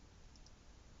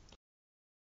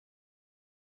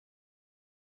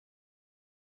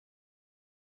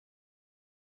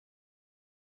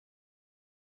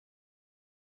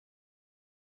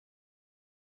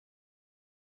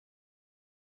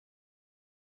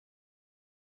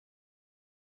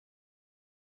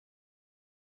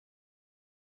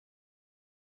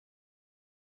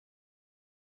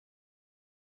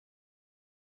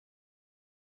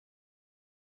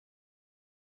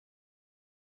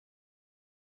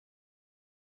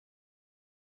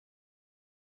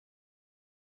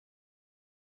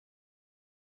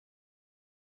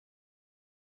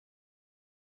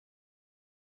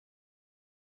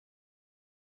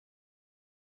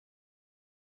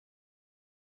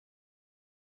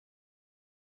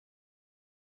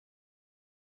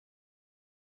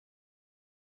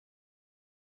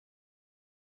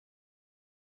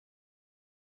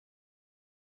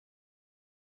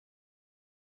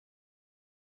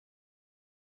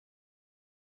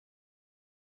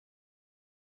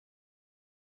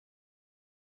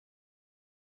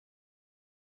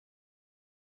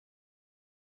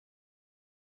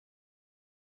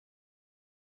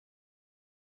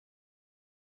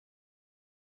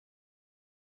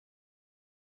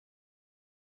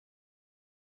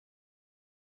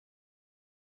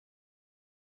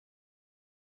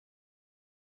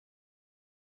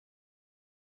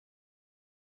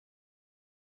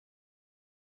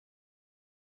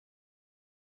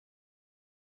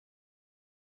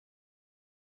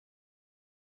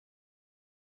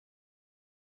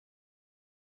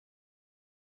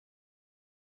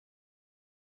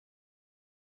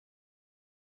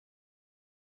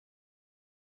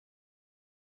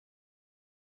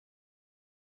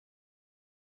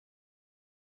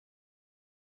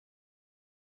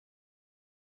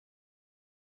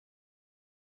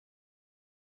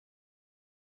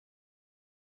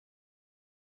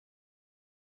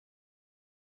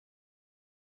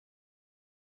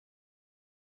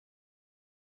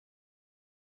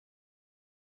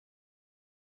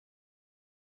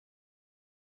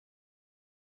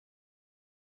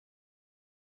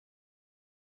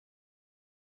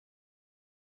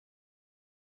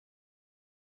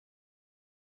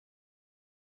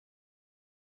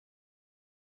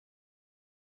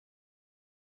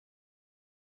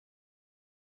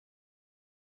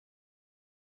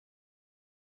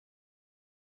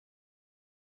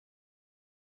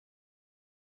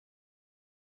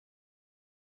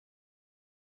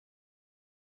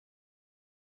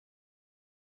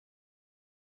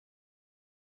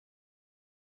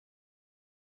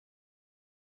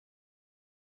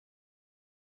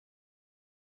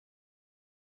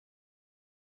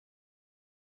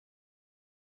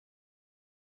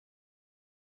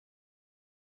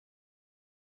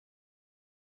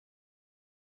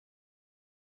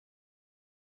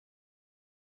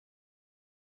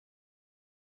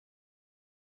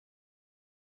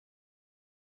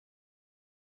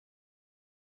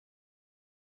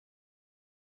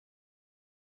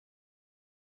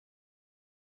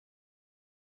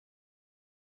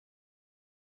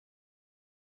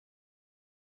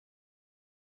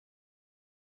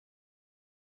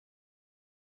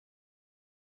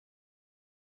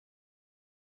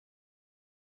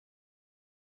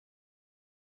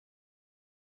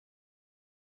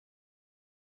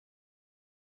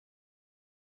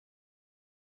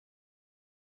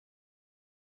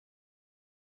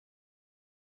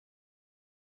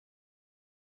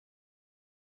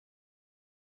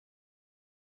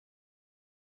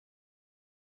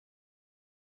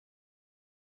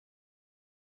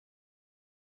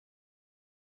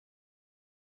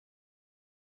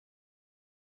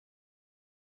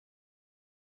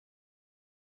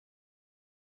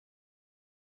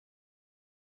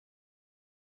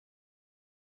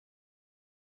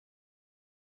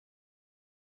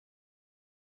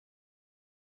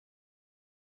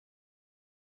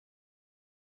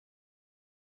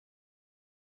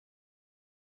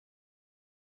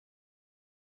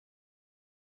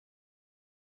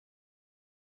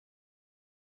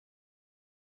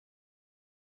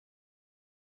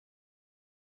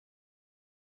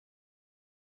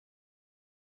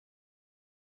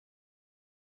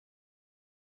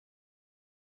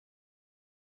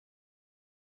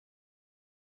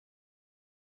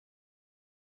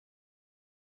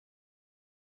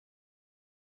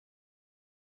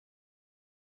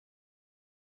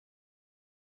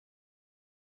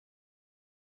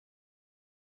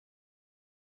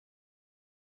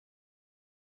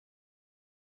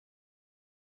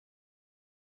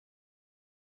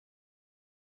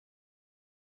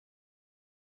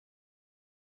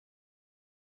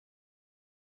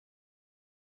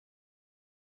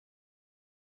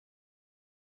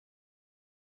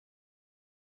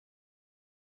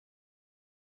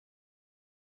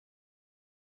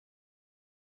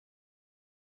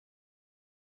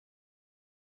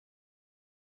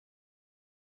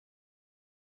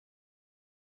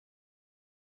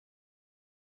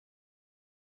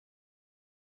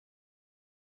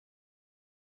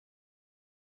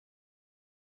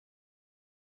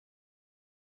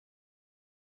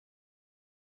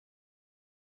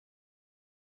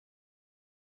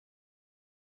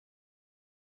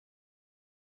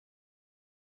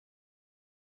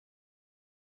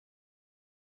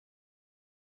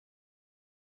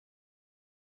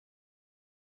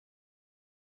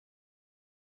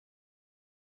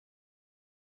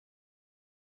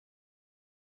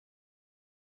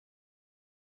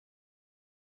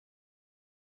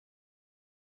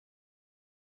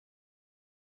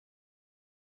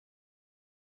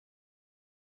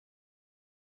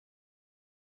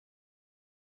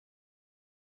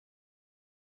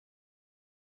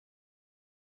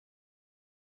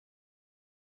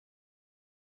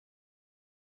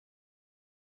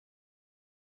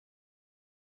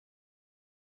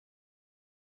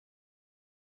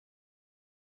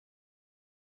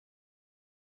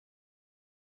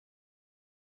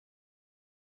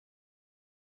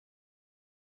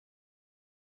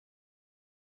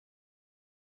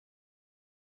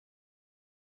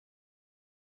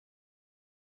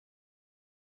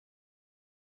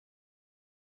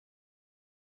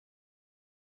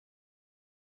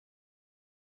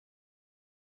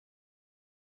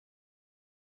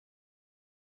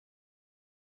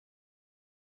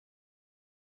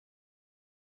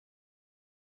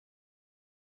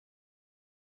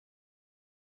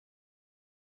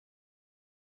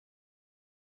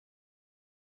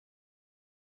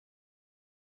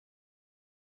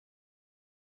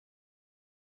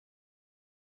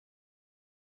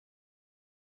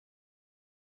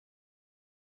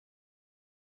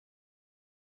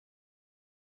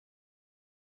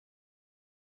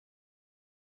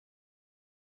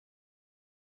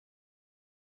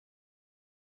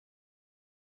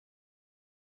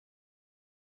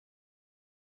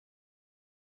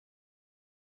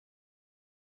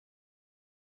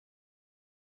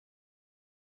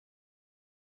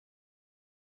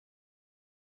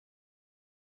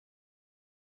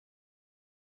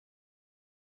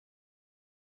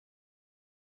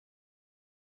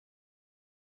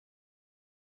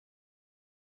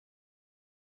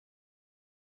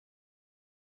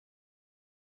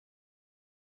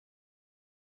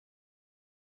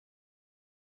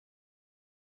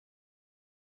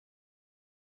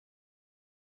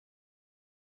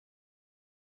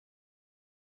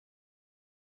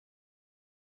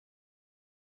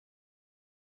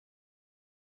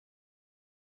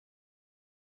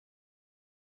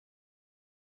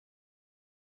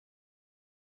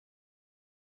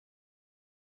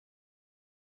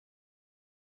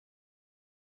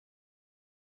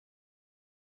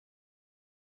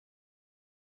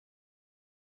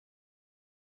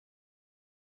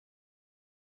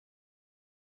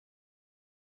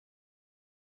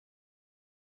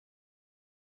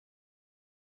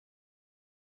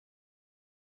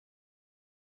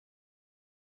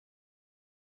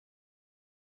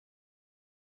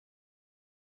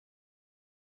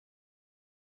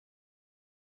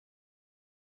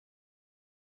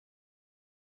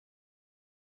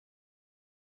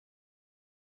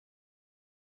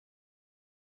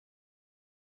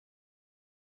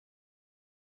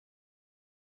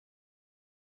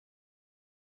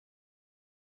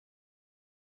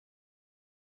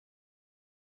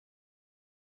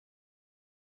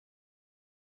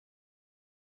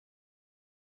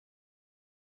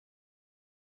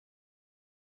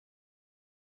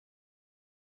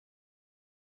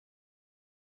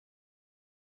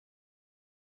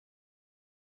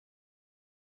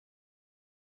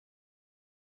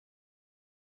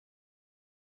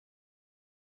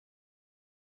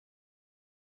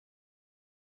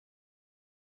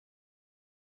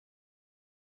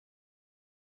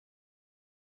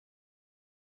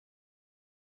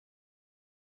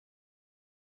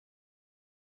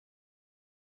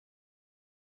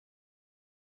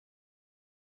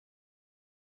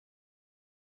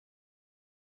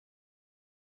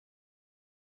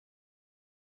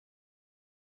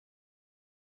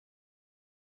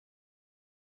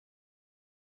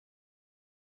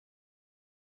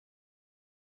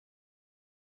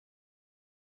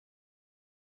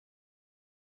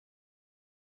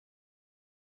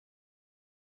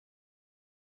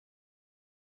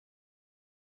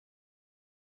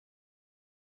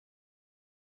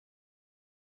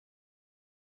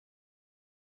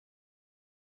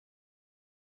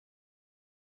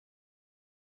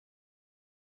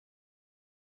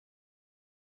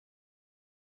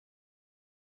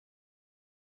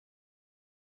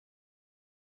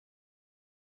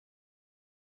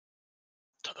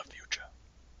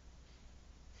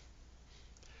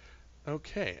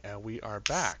 Okay, and we are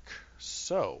back.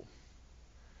 So,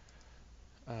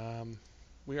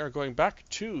 we are going back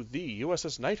to the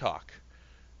USS Nighthawk,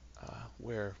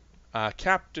 where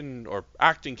Captain or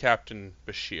Acting Captain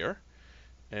Bashir,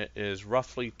 it is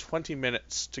roughly 20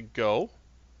 minutes to go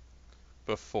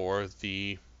before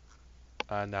the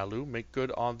Naalu make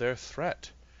good on their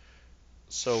threat.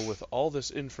 So, with all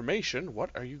this information,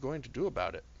 what are you going to do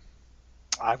about it?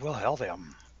 I will hail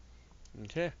them.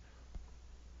 Okay.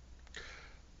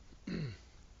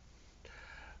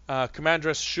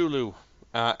 Commanderess Shulu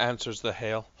answers the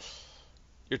hail.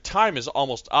 Your time is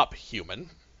almost up, human.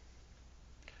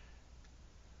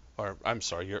 Or I'm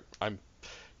sorry, your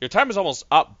time is almost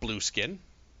up, Blueskin.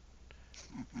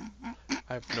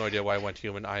 I have no idea why I went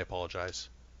human. I apologize.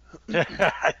 It's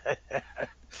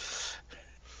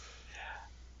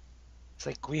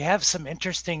like we have some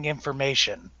interesting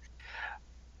information.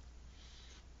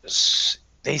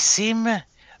 They seem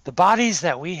the bodies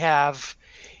that we have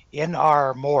in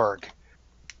our morgue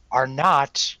are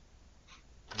not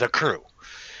the crew.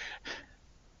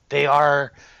 They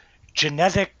are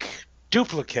genetic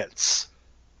duplicates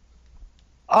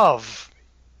of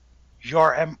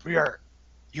your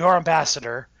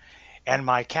ambassador and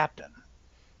my captain.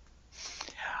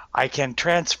 I can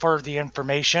transfer the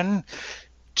information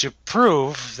to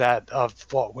prove that of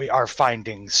what we are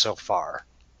finding so far.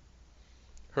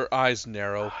 Her eyes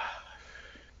narrow.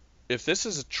 If this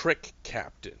is a trick,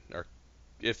 Captain, or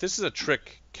if this is a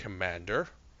trick, Commander,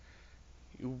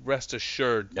 you rest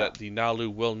assured that the Naalu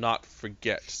will not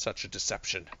forget such a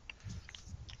deception.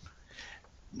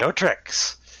 No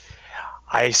tricks.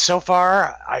 I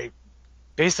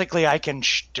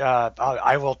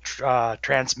will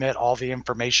transmit all the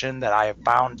information that I have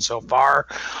found so far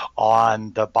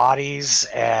on the bodies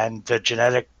and the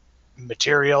genetic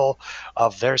material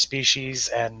of their species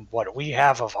and what we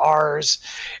have of ours,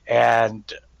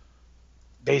 and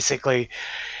basically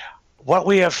what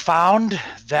we have found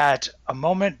that a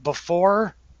moment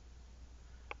before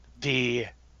the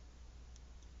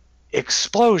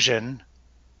explosion,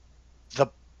 the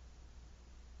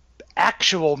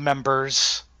actual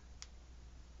members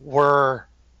were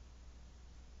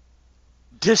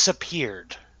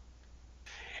disappeared,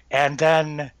 and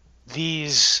then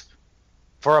these,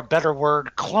 for a better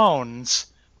word, clones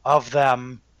of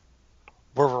them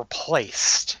were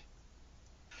replaced.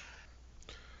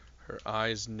 Her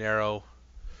eyes narrow,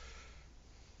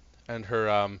 and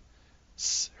her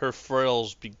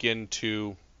frills begin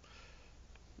to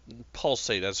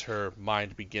pulsate as her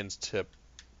mind begins to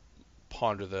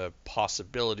ponder the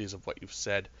possibilities of what you've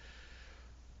said.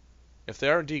 If they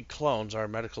are indeed clones, our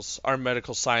medical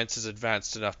science is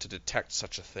advanced enough to detect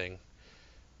such a thing.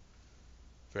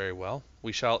 Very well.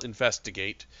 We shall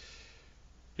investigate.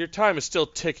 Your time is still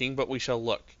ticking, but we shall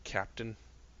look, Captain.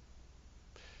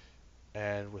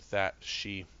 And with that,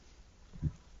 she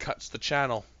cuts the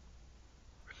channel.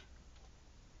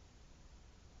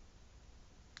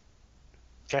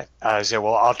 Okay.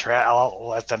 I'll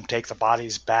let them take the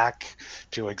bodies back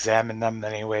to examine them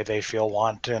any way they feel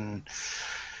want, and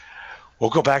we'll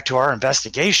go back to our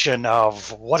investigation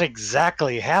of what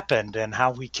exactly happened and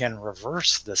how we can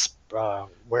reverse this,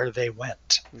 where they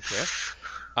went. Okay.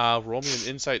 Roll me an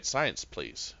insight science,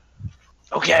 please.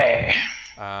 Okay.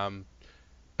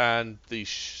 And the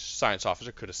science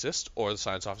officer could assist, or the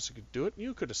science officer could do it.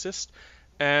 You could assist.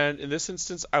 And in this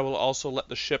instance, I will also let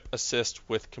the ship assist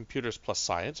with computers plus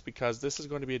science, because this is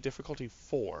going to be a difficulty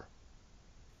 4.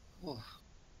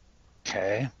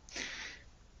 Okay.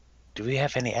 Do we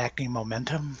have any acting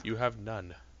momentum? You have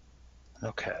none.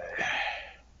 Okay.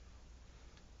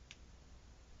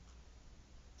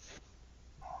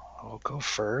 I'll go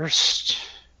first.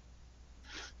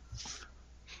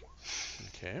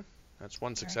 Okay. That's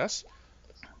one success.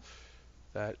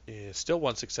 That is still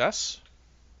one success.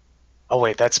 Oh,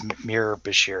 wait, that's Mir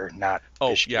Bashir, not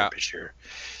Bashir. Yeah. Bashir.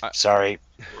 Sorry.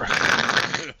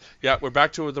 Yeah, we're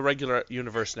back to the regular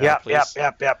universe now, please.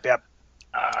 Yep.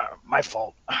 My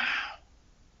fault.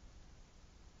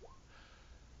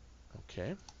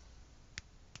 Okay.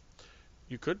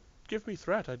 You could give me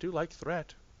threat. I do like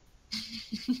threat.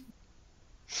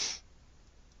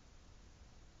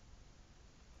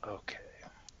 Okay.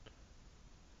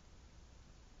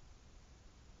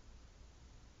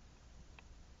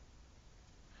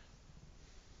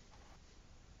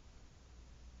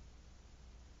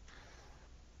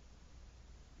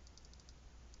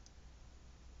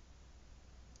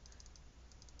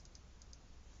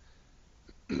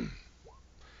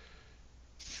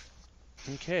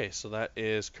 Okay, so that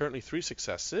is currently 3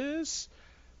 successes.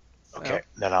 Okay,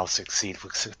 then I'll succeed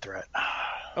with the threat.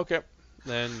 Okay,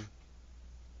 then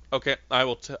Okay, I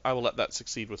will let that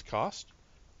succeed with cost.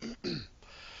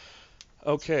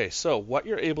 Okay, so what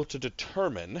you're able to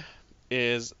determine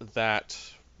is that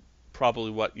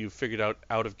probably what you figured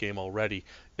out of game already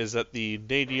is that the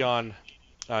Nadion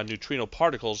neutrino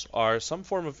particles are some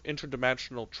form of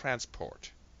interdimensional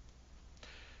transport.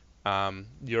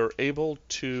 You're able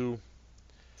to,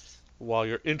 while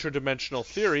your interdimensional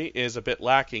theory is a bit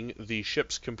lacking, the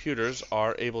ship's computers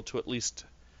are able to at least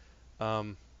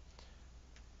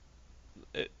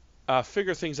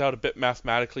figure things out a bit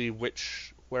mathematically,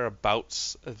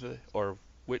 whereabouts or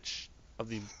which of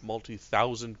the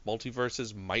multi-thousand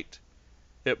multiverses might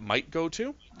go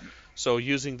to. So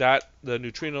using that, the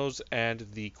neutrinos and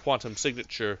the quantum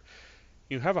signature,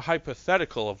 you have a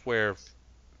hypothetical of where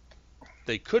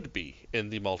they could be in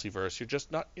the multiverse. You're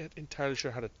just not yet entirely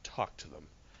sure how to talk to them.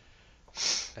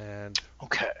 And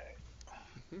okay.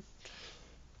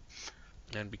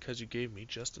 And because you gave me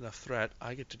just enough threat,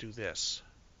 I get to do this.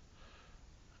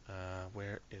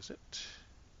 Where is it?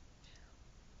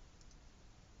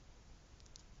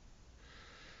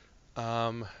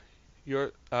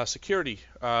 Your security,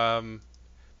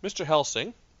 Mr.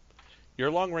 Helsing,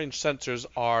 your long-range sensors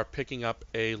are picking up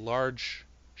a large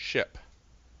ship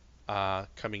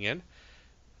coming in.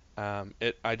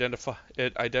 Its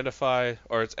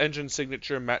engine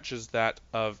signature matches that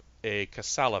of a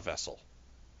Kasala vessel.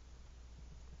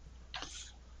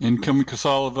 Incoming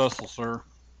Kasala vessel, sir.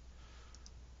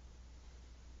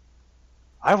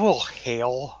 I will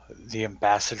hail the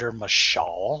Ambassador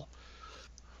Mashal.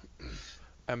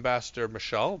 Ambassador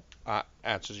Mashal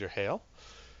answers your hail.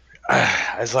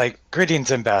 I was like,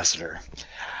 greetings, Ambassador.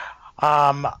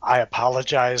 I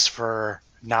apologize for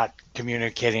not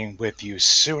communicating with you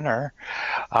sooner.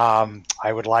 I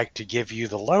would like to give you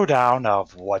the lowdown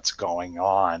of what's going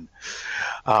on.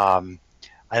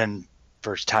 And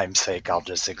for time's sake, I'll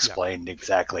just explain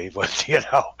exactly what,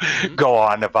 go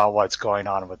on about what's going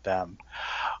on with them.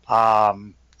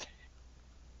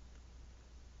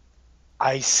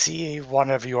 I see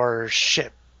one of your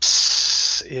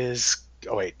ships is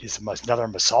another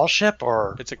Masal ship,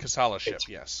 or it's a Kasala ship?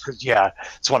 Yes. Yeah,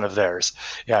 it's one of theirs.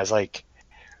 Yeah, it's like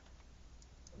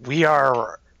we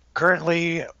are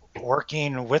currently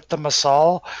working with the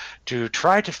Masal to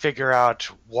try to figure out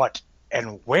what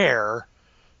and where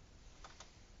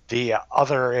the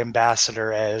other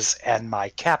ambassador is and my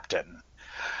captain.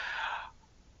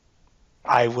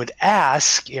 I would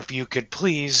ask if you could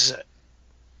please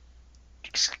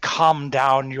calm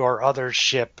down your other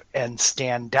ship and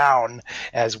stand down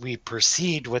as we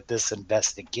proceed with this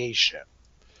investigation.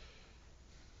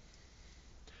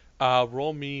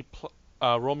 Roll me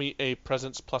a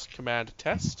presence plus command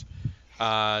test.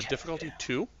 Difficulty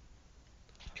 2.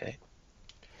 Okay.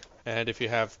 And if you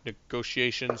have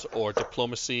negotiations or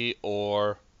diplomacy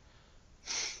or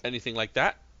anything like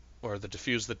that, or the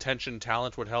diffuse the tension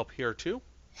talent would help here too.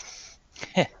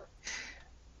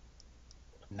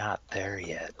 Not there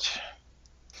yet.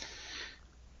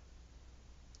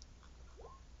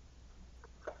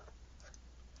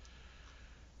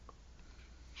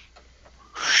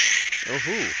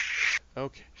 Oh,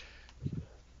 okay.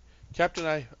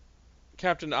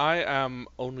 Captain, I am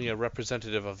only a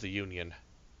representative of the Union,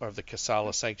 or of the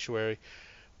Kasala Sanctuary.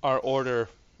 Our order,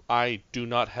 I do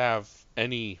not have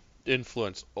any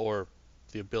influence or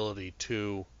the ability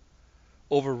to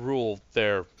overrule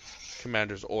their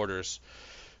commander's orders.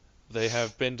 They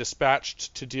have been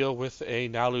dispatched to deal with a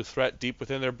Naalu threat deep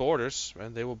within their borders,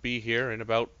 and they will be here in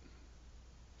about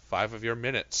 5 of your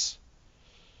minutes.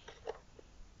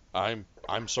 I'm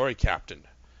sorry, Captain.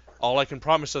 All I can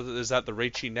promise is that the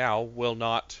Reichi now will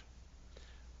not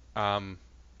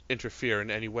interfere in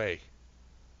any way.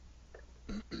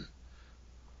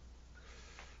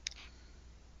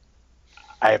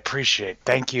 I appreciate.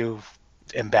 Thank you,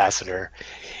 Ambassador.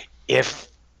 If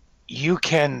you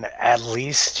can at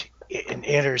least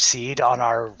intercede on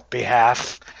our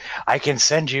behalf, I can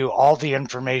send you all the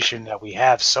information that we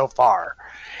have so far.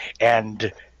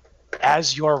 And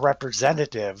as your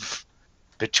representative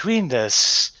between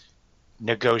this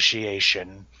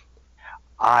negotiation,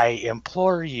 I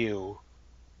implore you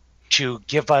to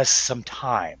give us some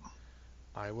time.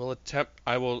 I will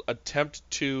attempt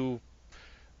to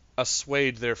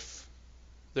assuage their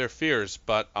fears,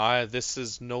 but this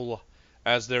is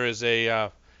as there is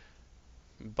a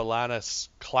Balanas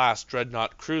class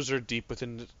dreadnought cruiser deep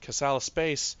within Kasala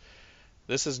space.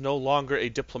 This is no longer a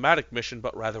diplomatic mission,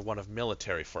 but rather one of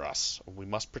military for us. We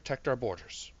must protect our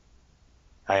borders.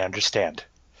 I understand.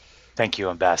 Thank you,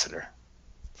 Ambassador.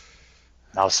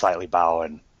 I'll slightly bow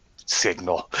and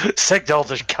signal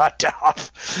to cut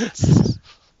off.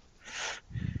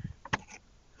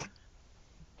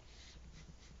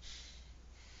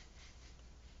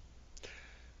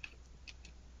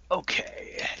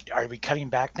 Okay. Are we cutting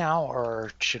back now,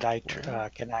 or should I?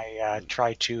 Can I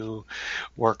try to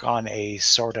work on a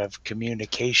sort of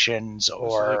communications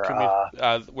or?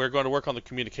 We're going to work on the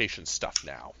communication stuff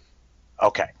now.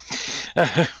 Okay.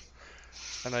 And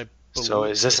I believe... So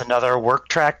is this another work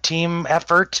track team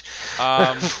effort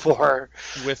for?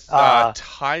 With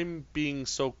time being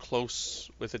so close,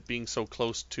 with it being so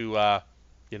close to,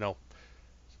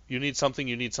 you need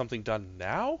something done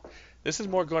now. This is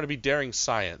more going to be daring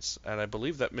science, and I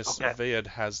believe that Miss Vayed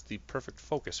has the perfect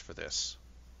focus for this.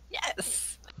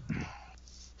 Yes.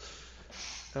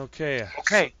 Okay.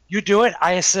 Okay, you do it.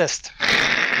 I assist.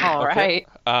 All right.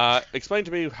 Explain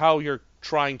to me how you're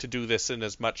trying to do this in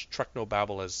as much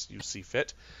technobabble as you see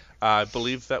fit. I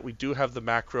believe that we do have the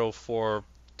macro for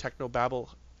technobabble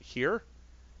here.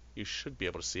 You should be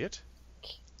able to see it.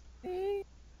 Okay.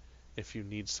 If you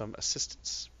need some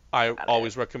assistance. I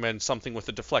always recommend something with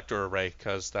a deflector array,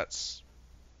 because that's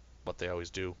what they always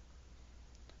do.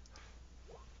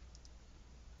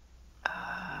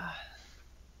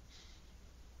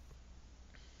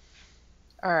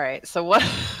 All right. So what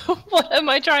am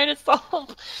I trying to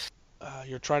solve?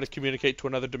 You're trying to communicate to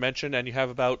another dimension, and you have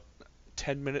about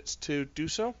 10 minutes to do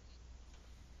so.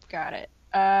 Got it.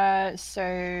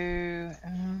 So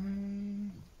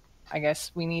I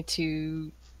guess we need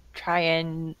to try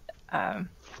and oh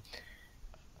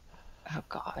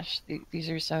gosh, these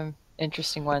are some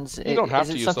interesting ones. You don't have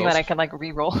to use something those. that I can like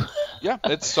re-roll? Yeah,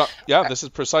 it's this is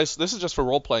precise. This is just for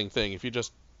role-playing thing. If you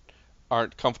just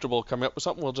aren't comfortable coming up with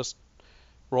something, we'll just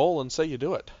roll and say you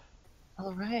do it.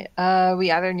 All right.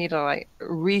 We either need to like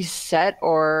reset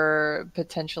or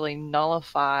potentially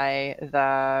nullify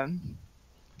the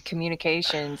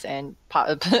communications and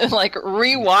like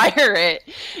rewire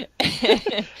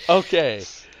it. Okay.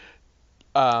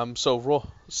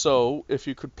 So if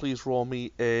you could please roll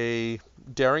me a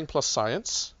daring plus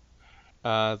science.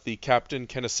 The captain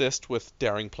can assist with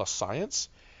daring plus science,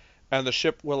 and the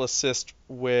ship will assist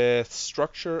with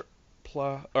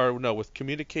with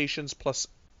communications plus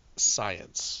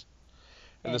science.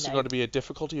 And this is going to be a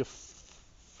difficulty of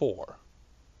 4.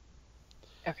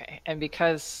 Okay, and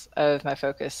because of my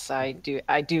focus, I do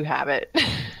have it.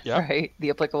 Yeah. Right, the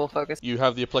applicable focus. You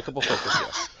have the applicable focus,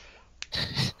 yes.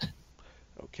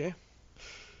 Okay.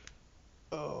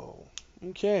 Oh,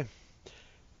 okay.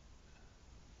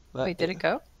 Wait, did it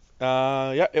go?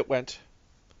 Yeah, it went.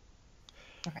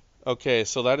 Okay. Okay,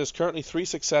 so that is currently 3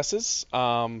 successes.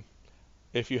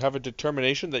 If you have a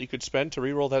determination that you could spend to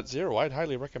reroll that 0, I'd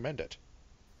highly recommend it.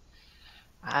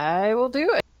 I will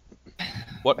do it.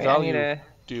 What value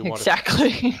do you want to...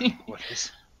 Exactly.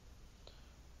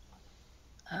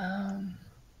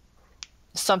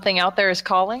 Something out there is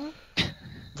calling?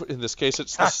 In this case,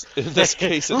 it's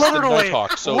the Literally,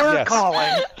 Nighthawk. So we're yes.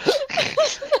 calling.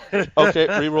 Okay,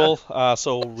 reroll.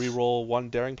 So reroll 1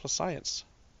 daring plus science.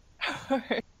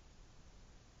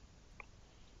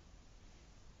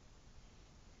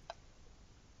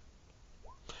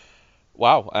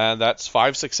 Wow, and that's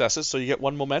 5 successes, so you get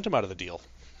 1 momentum out of the deal.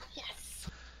 Yes.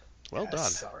 Well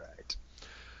done. All right.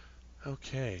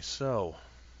 Okay, so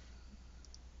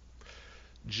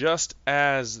just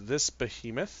as this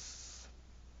behemoth,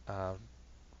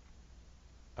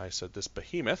 I said this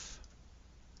behemoth.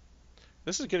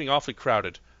 This is getting awfully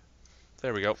crowded.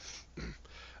 There we go.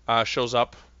 Shows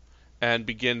up and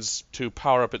begins to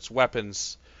power up its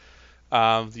weapons. The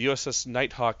USS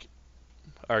Nighthawk,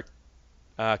 or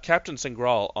Captain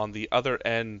Singral, on the other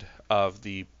end of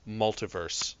the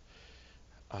multiverse.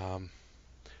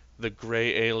 The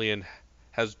gray alien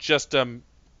has just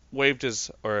waved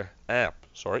his,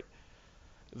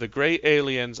 The gray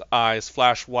alien's eyes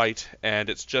flash white, and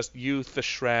it's just you,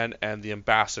 Thishran, and the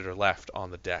ambassador left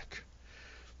on the deck.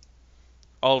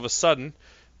 All of a sudden,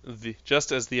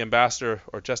 just as the ambassador,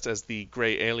 or just as the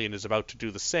gray alien is about to do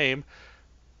the same,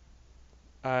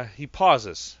 he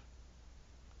pauses.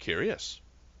 Curious.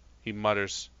 He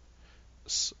mutters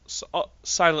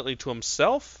silently to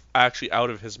himself, actually out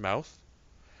of his mouth,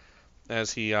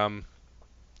 as he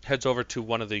heads over to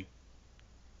one of the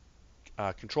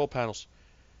control panels.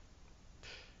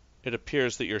 It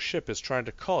appears that your ship is trying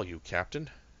to call you, Captain.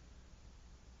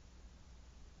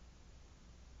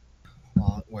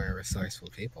 Well, we're resourceful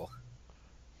people.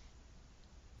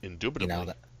 Indubitably. You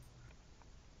know,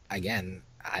 again,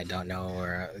 I don't know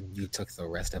where you took the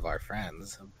rest of our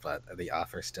friends, but the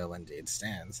offer still indeed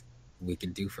stands. We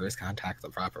could do first contact the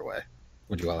proper way.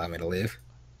 Would you allow me to leave?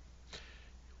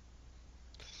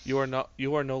 You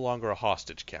are no longer a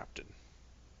hostage, Captain.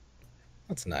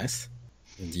 That's nice.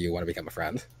 Do you want to become a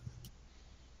friend?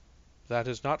 That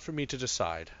is not for me to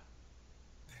decide.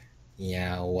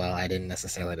 Yeah, well, I didn't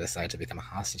necessarily decide to become a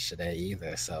hostage today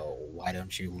either, so why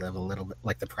don't you live a little bit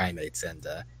like the primates and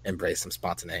embrace some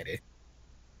spontaneity?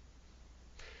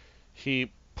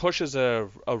 He pushes a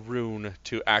rune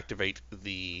to activate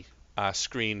the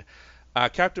screen.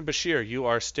 Captain Bashir, you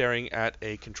are staring at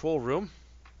a control room.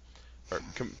 Or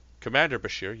Commander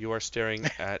Bashir, you are staring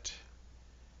at.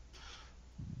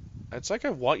 It's like I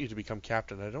want you to become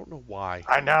captain. I don't know why.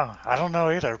 I know. I don't know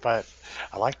either, but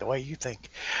I like the way you think.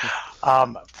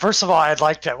 First of all, I'd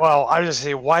like to, well, I just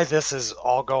say why this is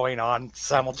all going on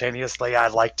simultaneously.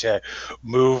 I'd like to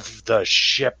move the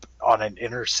ship on an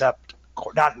intercept,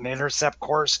 not an intercept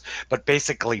course, but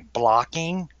basically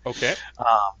blocking. Okay.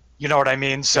 You know what I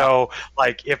mean? So,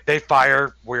 like, if they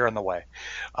fire, we're in the way.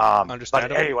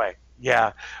 Understandable. But anyway,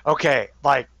 yeah. Okay,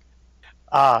 like,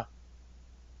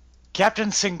 Captain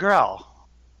Singrel.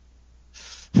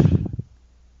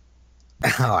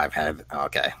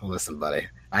 Okay, listen, buddy.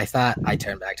 I thought I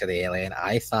turned back to the alien.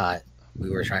 I thought we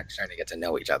were trying to get to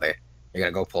know each other. You're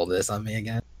gonna go pull this on me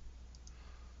again?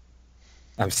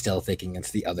 I'm still thinking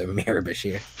it's the other Mirror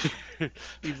Bashir.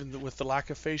 Even with the lack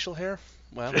of facial hair?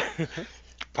 Well.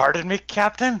 Pardon me,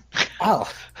 Captain?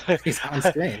 Oh, he's on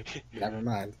screen. Never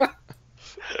mind.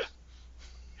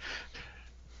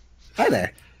 Hi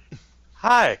there.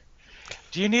 Hi.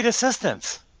 Do you need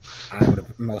assistance? I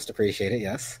would most appreciate it,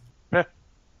 yes.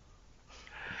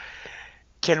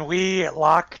 Can we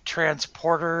lock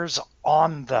transporters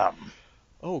on them?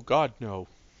 Oh, God, no.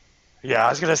 Yeah, I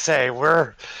was going to say,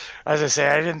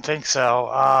 I didn't think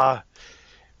so.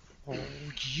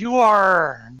 You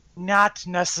are not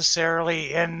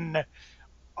necessarily in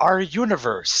our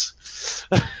universe.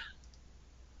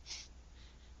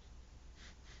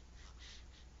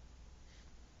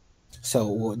 So,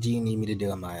 what do you need me to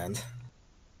do on my end?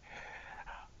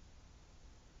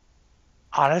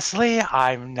 Honestly,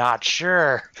 I'm not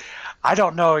sure. I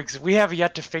don't know. We have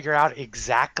yet to figure out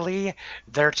exactly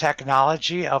their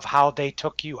technology of how they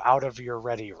took you out of your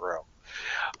ready room.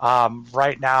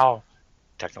 Right now,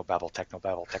 technobabble.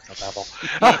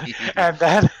 And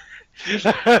then...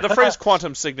 The phrase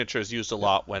quantum signature is used a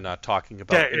lot when talking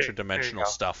about interdimensional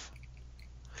stuff.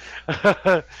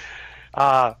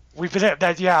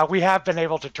 We have been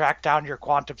able to track down your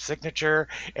quantum signature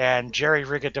and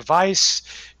jerry-rig a device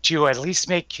to at least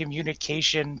make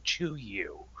communication to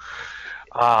you.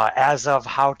 As of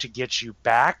how to get you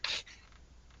back,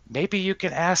 maybe you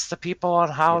can ask the people on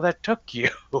how that took you.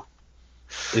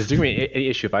 Is there going to be any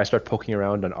issue if I start poking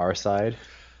around on our side?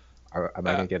 Am I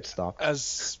going to get stopped?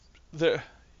 As soon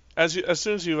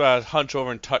as you hunch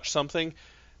over and touch something,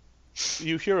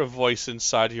 you hear a voice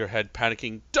inside of your head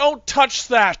panicking, "Don't touch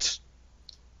that!"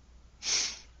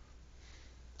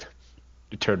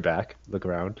 You turn back, look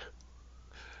around.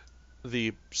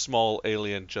 The small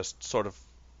alien just sort of,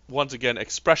 once again,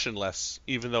 expressionless,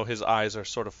 even though his eyes are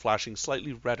sort of flashing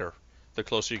slightly redder the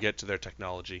closer you get to their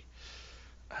technology.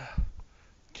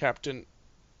 Captain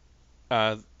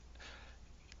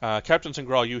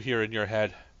Singral, you hear in your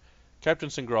head, "Captain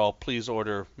Singral, please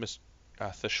order Miss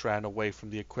Theshran away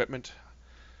from the equipment.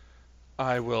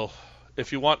 I will,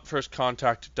 if you want first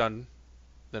contact done,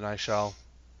 then I shall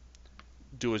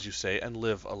do as you say and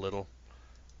live a little."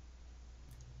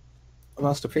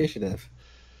 Most appreciative.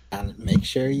 And make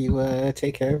sure you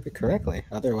take care of it correctly.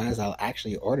 Otherwise, I'll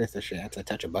actually order Theshran to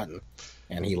touch a button.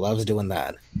 And he loves doing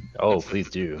that. Oh,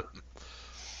 please do.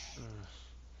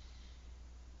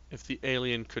 If the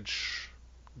alien could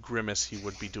grimace, he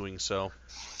would be doing so.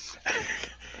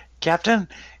 Captain,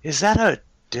 is that a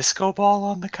disco ball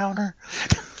on the counter?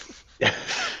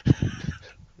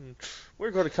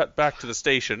 We're going to cut back to the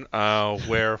station,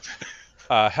 where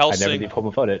Helsing. I never did home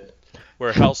about it.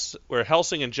 Where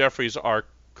Helsing and Jeffries are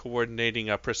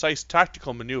coordinating precise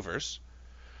tactical maneuvers,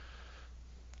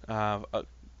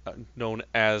 known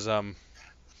as Death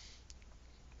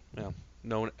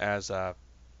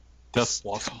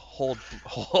Blossom. Hold.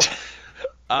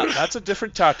 That's a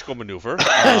different tactical maneuver.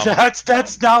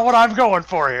 That's not what I'm going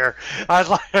for here.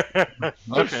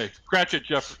 Okay, scratch it,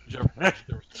 Jeff.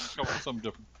 Let's go with something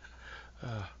different.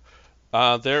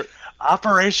 There.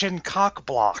 Operation Cock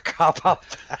Block. How about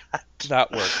that?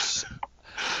 That works.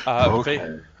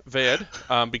 Okay. Vayed,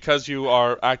 because you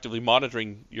are actively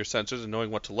monitoring your sensors and knowing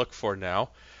what to look for now,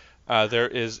 there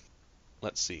is,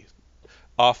 let's see,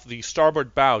 off the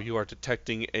starboard bow you are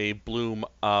detecting a bloom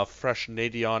of fresh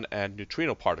nadion and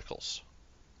neutrino particles.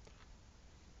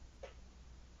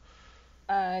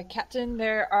 Captain,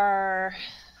 there are,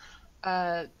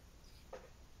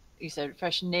 you said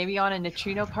fresh nadion and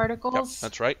neutrino particles? Yep,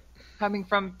 that's right. Coming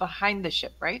from behind the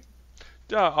ship, right?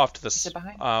 Off to the Is it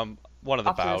behind? one of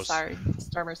the Off bows. to the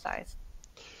starboard side.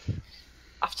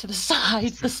 off to the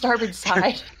side, the starboard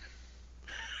side.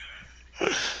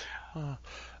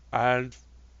 And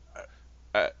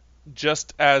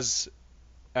just as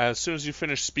soon as you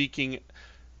finish speaking,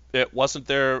 it wasn't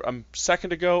there a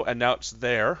second ago, and now it's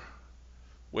there,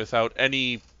 without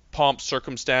any pomp,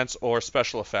 circumstance, or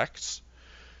special effects.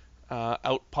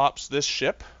 Out pops this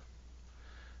ship.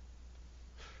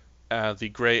 The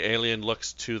gray alien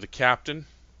looks to the captain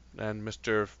and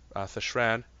Mr.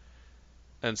 Thashran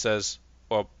and says,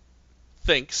 or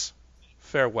thinks,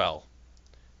 farewell.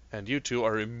 And you two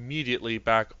are immediately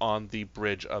back on the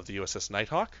bridge of the USS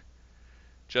Nighthawk,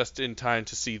 just in time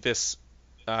to see this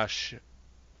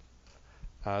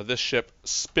this ship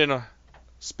spin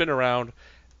around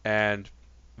and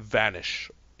vanish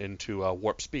into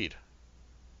warp speed.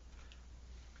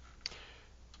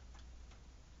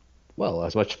 Well,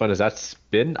 as much fun as that's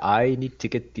been, I need to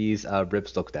get these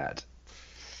ribs looked at.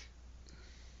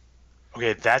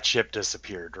 Okay, that ship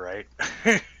disappeared, right?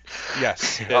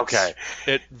 Yes. Okay.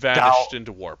 It vanished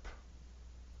into warp.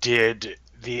 Did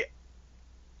the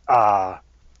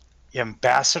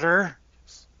ambassador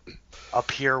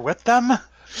appear with them?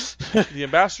 The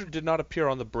ambassador did not appear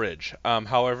on the bridge.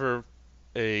 However,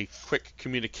 a quick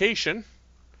communication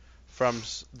from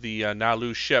the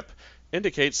Naalu ship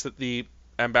indicates that the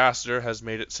ambassador has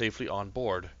made it safely on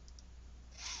board.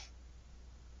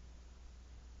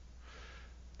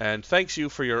 And thanks you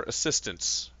for your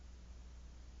assistance.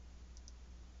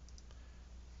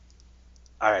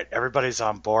 All right, everybody's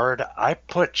on board. I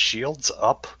put shields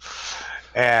up,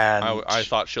 and I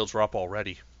thought shields were up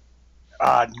already.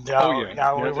 No, yeah.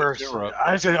 no, Yeah, we were. they were up.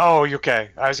 I said, "Oh, okay."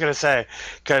 I was gonna say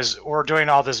because we're doing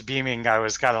all this beaming. I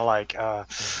was kind of like,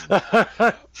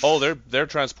 Oh, their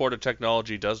transporter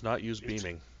technology does not use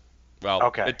beaming. Well,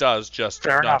 Okay. it does, just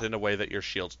Fair not enough. in a way that your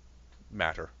shields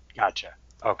matter. Gotcha.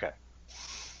 Okay.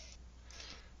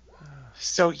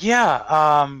 So yeah,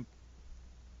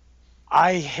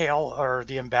 I hail, or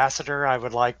the ambassador. I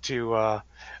would like to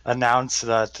announce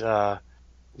that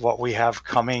what we have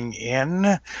coming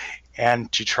in,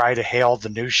 and to try to hail the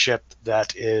new ship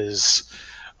that is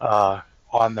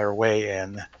on their way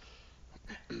in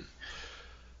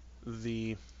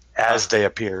The as they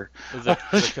appear. the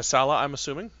Kasala, I'm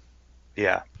assuming.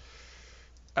 Yeah.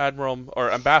 Admiral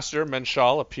or Ambassador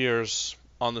Menshal appears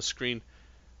on the screen.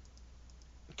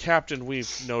 Captain,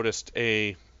 we've noticed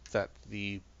that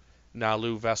the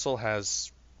Naalu vessel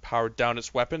has powered down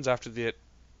its weapons after the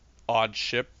odd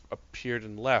ship appeared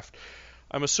and left.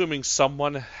 I'm assuming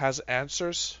someone has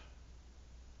answers?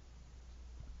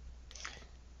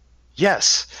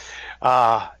 Yes.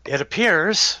 It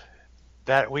appears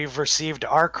that we've received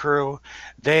our crew.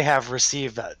 They have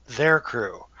received their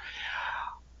crew.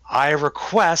 I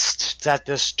request that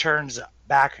this turns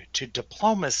back to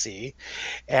diplomacy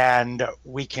and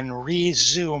we can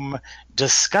resume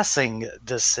discussing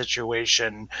this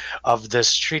situation of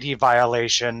this treaty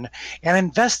violation and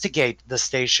investigate the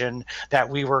station that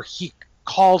we were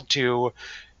called to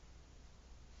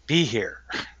be here.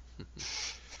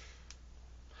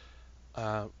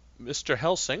 Mr.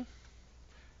 Helsing,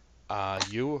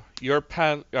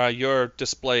 your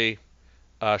display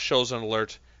shows an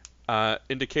alert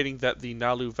indicating that the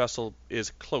Naalu vessel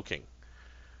is cloaking.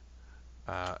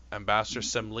 Ambassador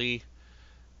Semli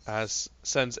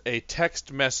sends a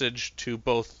text message to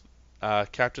both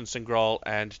Captain Singral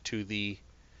and to the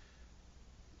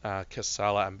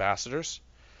Kasala ambassadors,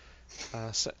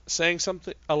 saying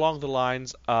something along the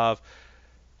lines of,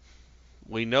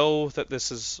 "We know that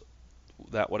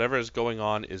whatever is going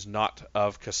on is not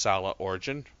of Kasala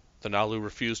origin. The Naalu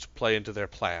refuse to play into their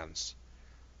plans.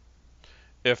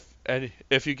 If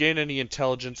you gain any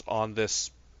intelligence on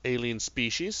this alien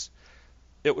species,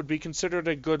 it would be considered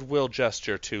a goodwill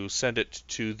gesture to send it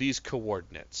to these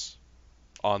coordinates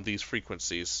on these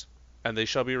frequencies, and they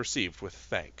shall be received with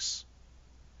thanks."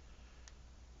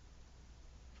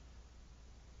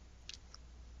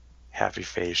 Happy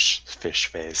fish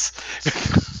face.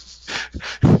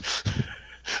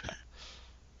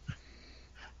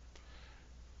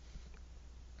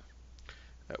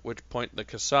 At which point the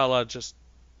Kasala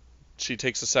she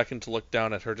takes a second to look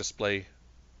down at her display.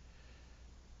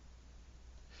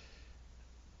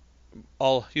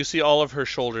 You see all of her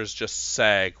shoulders just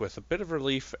sag with a bit of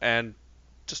relief and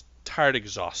just tired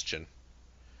exhaustion.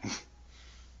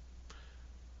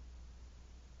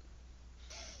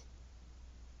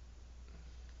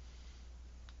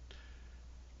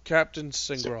 Captain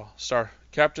Singral.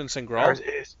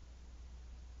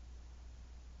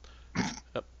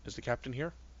 Is the captain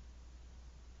here?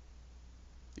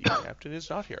 The captain is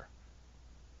not here.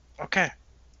 Okay.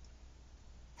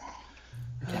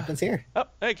 Captain's here. Oh,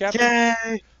 hey, Captain.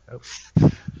 Yay!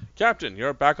 Captain,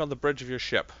 you're back on the bridge of your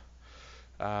ship.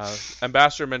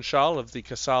 Ambassador Menshal of the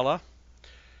Kasala.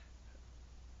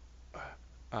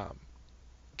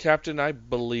 Captain, I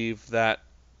believe that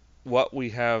what we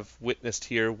have witnessed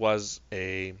here was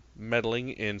a meddling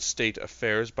in state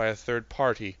affairs by a third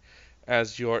party,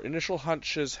 as your initial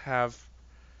hunches have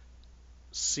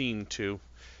seen to.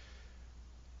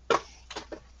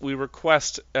 We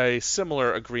request a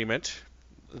similar agreement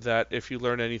that if you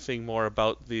learn anything more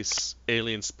about this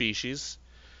alien species,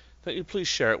 that you please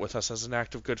share it with us as an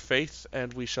act of good faith,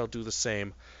 and we shall do the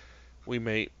same. We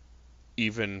may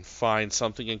even find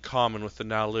something in common with the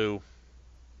Naalu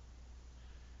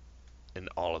in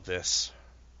all of this.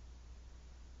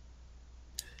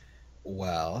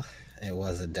 Well, it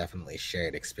was a definitely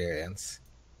shared experience,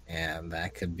 and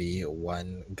that could be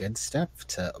one good step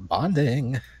to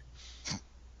bonding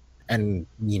and,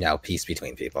 peace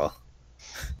between people.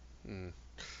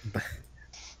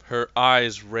 Her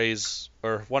eyes raise,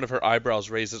 or one of her eyebrows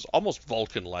raises almost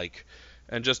Vulcan-like,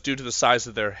 and just due to the size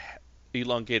of their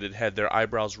elongated head, their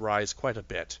eyebrows rise quite a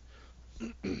bit.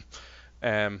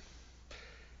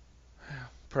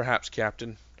 Perhaps,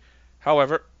 Captain.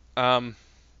 However,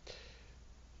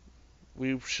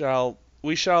 we shall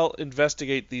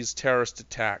investigate these terrorist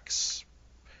attacks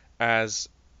as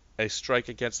a strike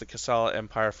against the Kasala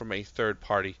Empire from a third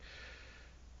party.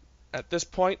 At this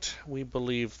point, we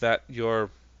believe that your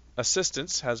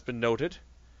assistance has been noted,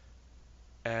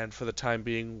 and for the time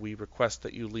being, we request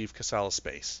that you leave Kasala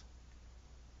space.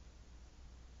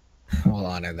 We'll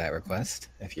honor that request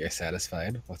if you're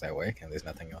satisfied with our work and there's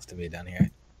nothing else to be done here.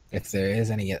 If there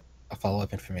is any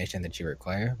follow-up information that you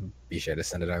require, be sure to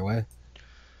send it our way.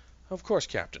 Of course,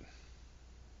 Captain.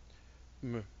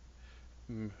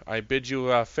 I bid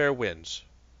you fair winds.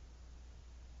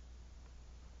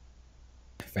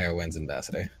 Fair winds,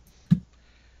 Ambassador.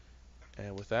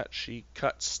 And with that, she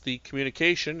cuts the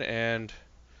communication, and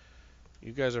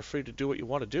you guys are free to do what you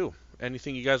want to do.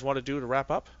 Anything you guys want to do to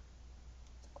wrap up?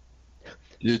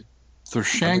 Did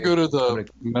Thashan go to the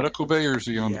medical bay, or is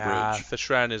he on the bridge? Yeah,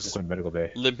 Thashran is medical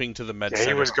bay. limping to the med Yeah,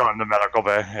 center. he was going to medical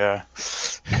bay, yeah.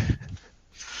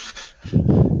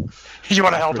 You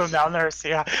want to help him down there?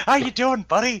 See how you doing,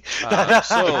 buddy?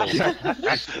 So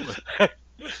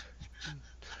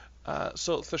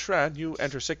Thashran, you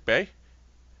enter sick bay,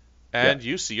 and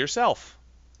you see yourself.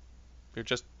 You're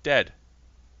just dead.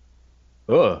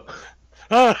 Oh.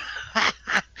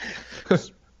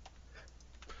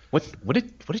 What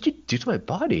did you do to my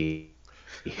body?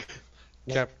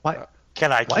 Why?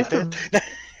 Can I Why keep is it? the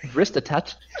wrist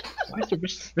attached? Why is the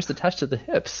wrist attached to the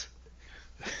hips?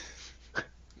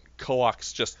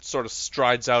 Coax just sort of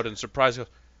strides out in surprise. Goes,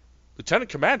 Lieutenant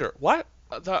Commander, what?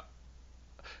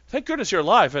 Thank goodness you're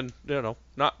alive and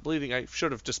not bleeding. I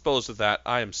should have disposed of that.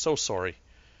 I am so sorry.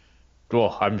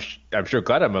 Well, I'm sure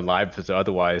glad I'm alive, because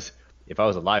otherwise, if I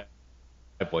was alive,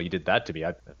 well, you did that to me.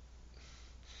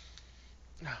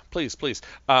 Please.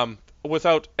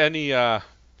 Without any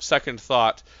second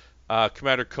thought,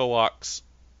 Commander Coax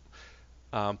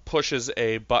pushes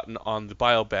a button on the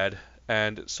biobed,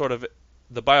 and sort of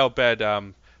the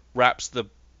biobed wraps the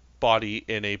body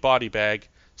in a body bag,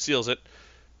 seals it,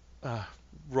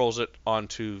 rolls it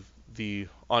onto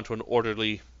an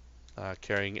orderly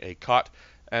carrying a cot,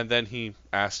 and then he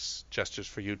gestures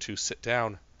for you to sit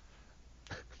down.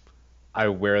 I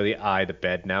warily eye the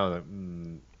bed now.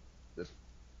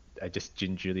 I just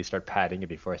gingerly start patting it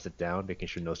before I sit down, making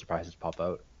sure no surprises pop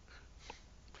out.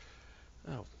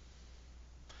 Oh.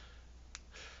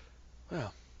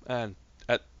 Well, and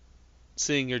at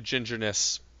seeing your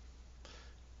gingerness,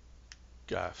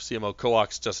 CMO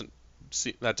Coax doesn't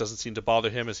seem to bother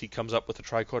him as he comes up with a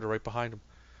tricorder right behind him.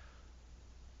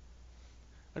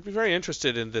 I'd be very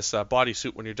interested in this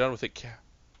bodysuit when you're done with it,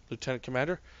 Lieutenant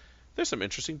Commander. There's some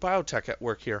interesting biotech at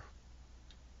work here.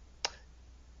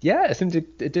 Yeah, it seemed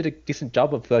it did a decent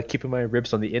job of keeping my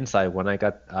ribs on the inside when I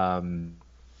got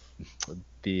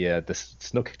the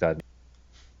snow kicked out.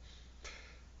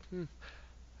 And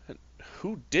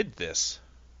who did this?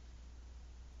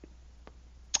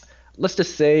 Let's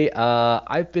just say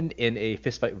I've been in a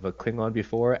fistfight with a Klingon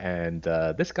before, and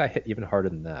this guy hit even harder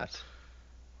than that.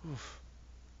 Oof.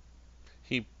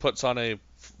 He puts on a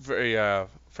very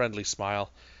friendly smile,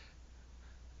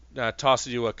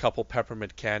 tosses you a couple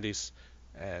peppermint candies,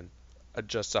 and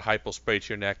adjusts a hypo spray to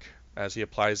your neck as he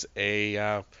applies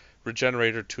a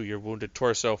regenerator to your wounded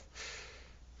torso.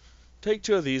 Take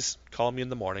 2 of these. Call me in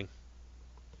the morning.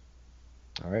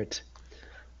 All right.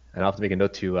 And I'll have to make a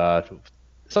note to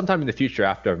sometime in the future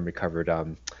after I'm recovered,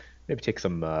 maybe take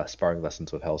some sparring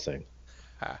lessons with Helsing.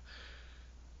 That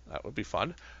would be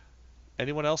fun.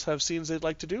 Anyone else have scenes they'd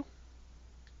like to do?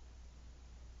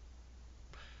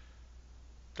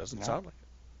 Doesn't sound like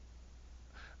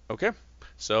it. Okay,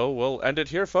 so we'll end it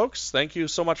here, folks. Thank you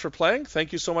so much for playing.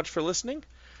 Thank you so much for listening.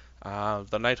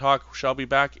 The Nighthawk shall be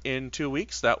back in 2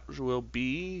 weeks. That will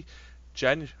be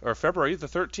February the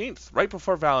 13th, right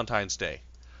before Valentine's Day.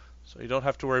 So you don't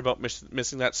have to worry about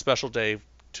missing that special day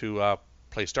to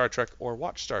play Star Trek or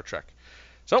watch Star Trek.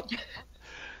 So,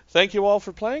 thank you all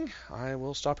for playing. I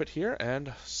will stop it here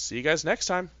and see you guys next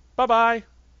time. Bye-bye.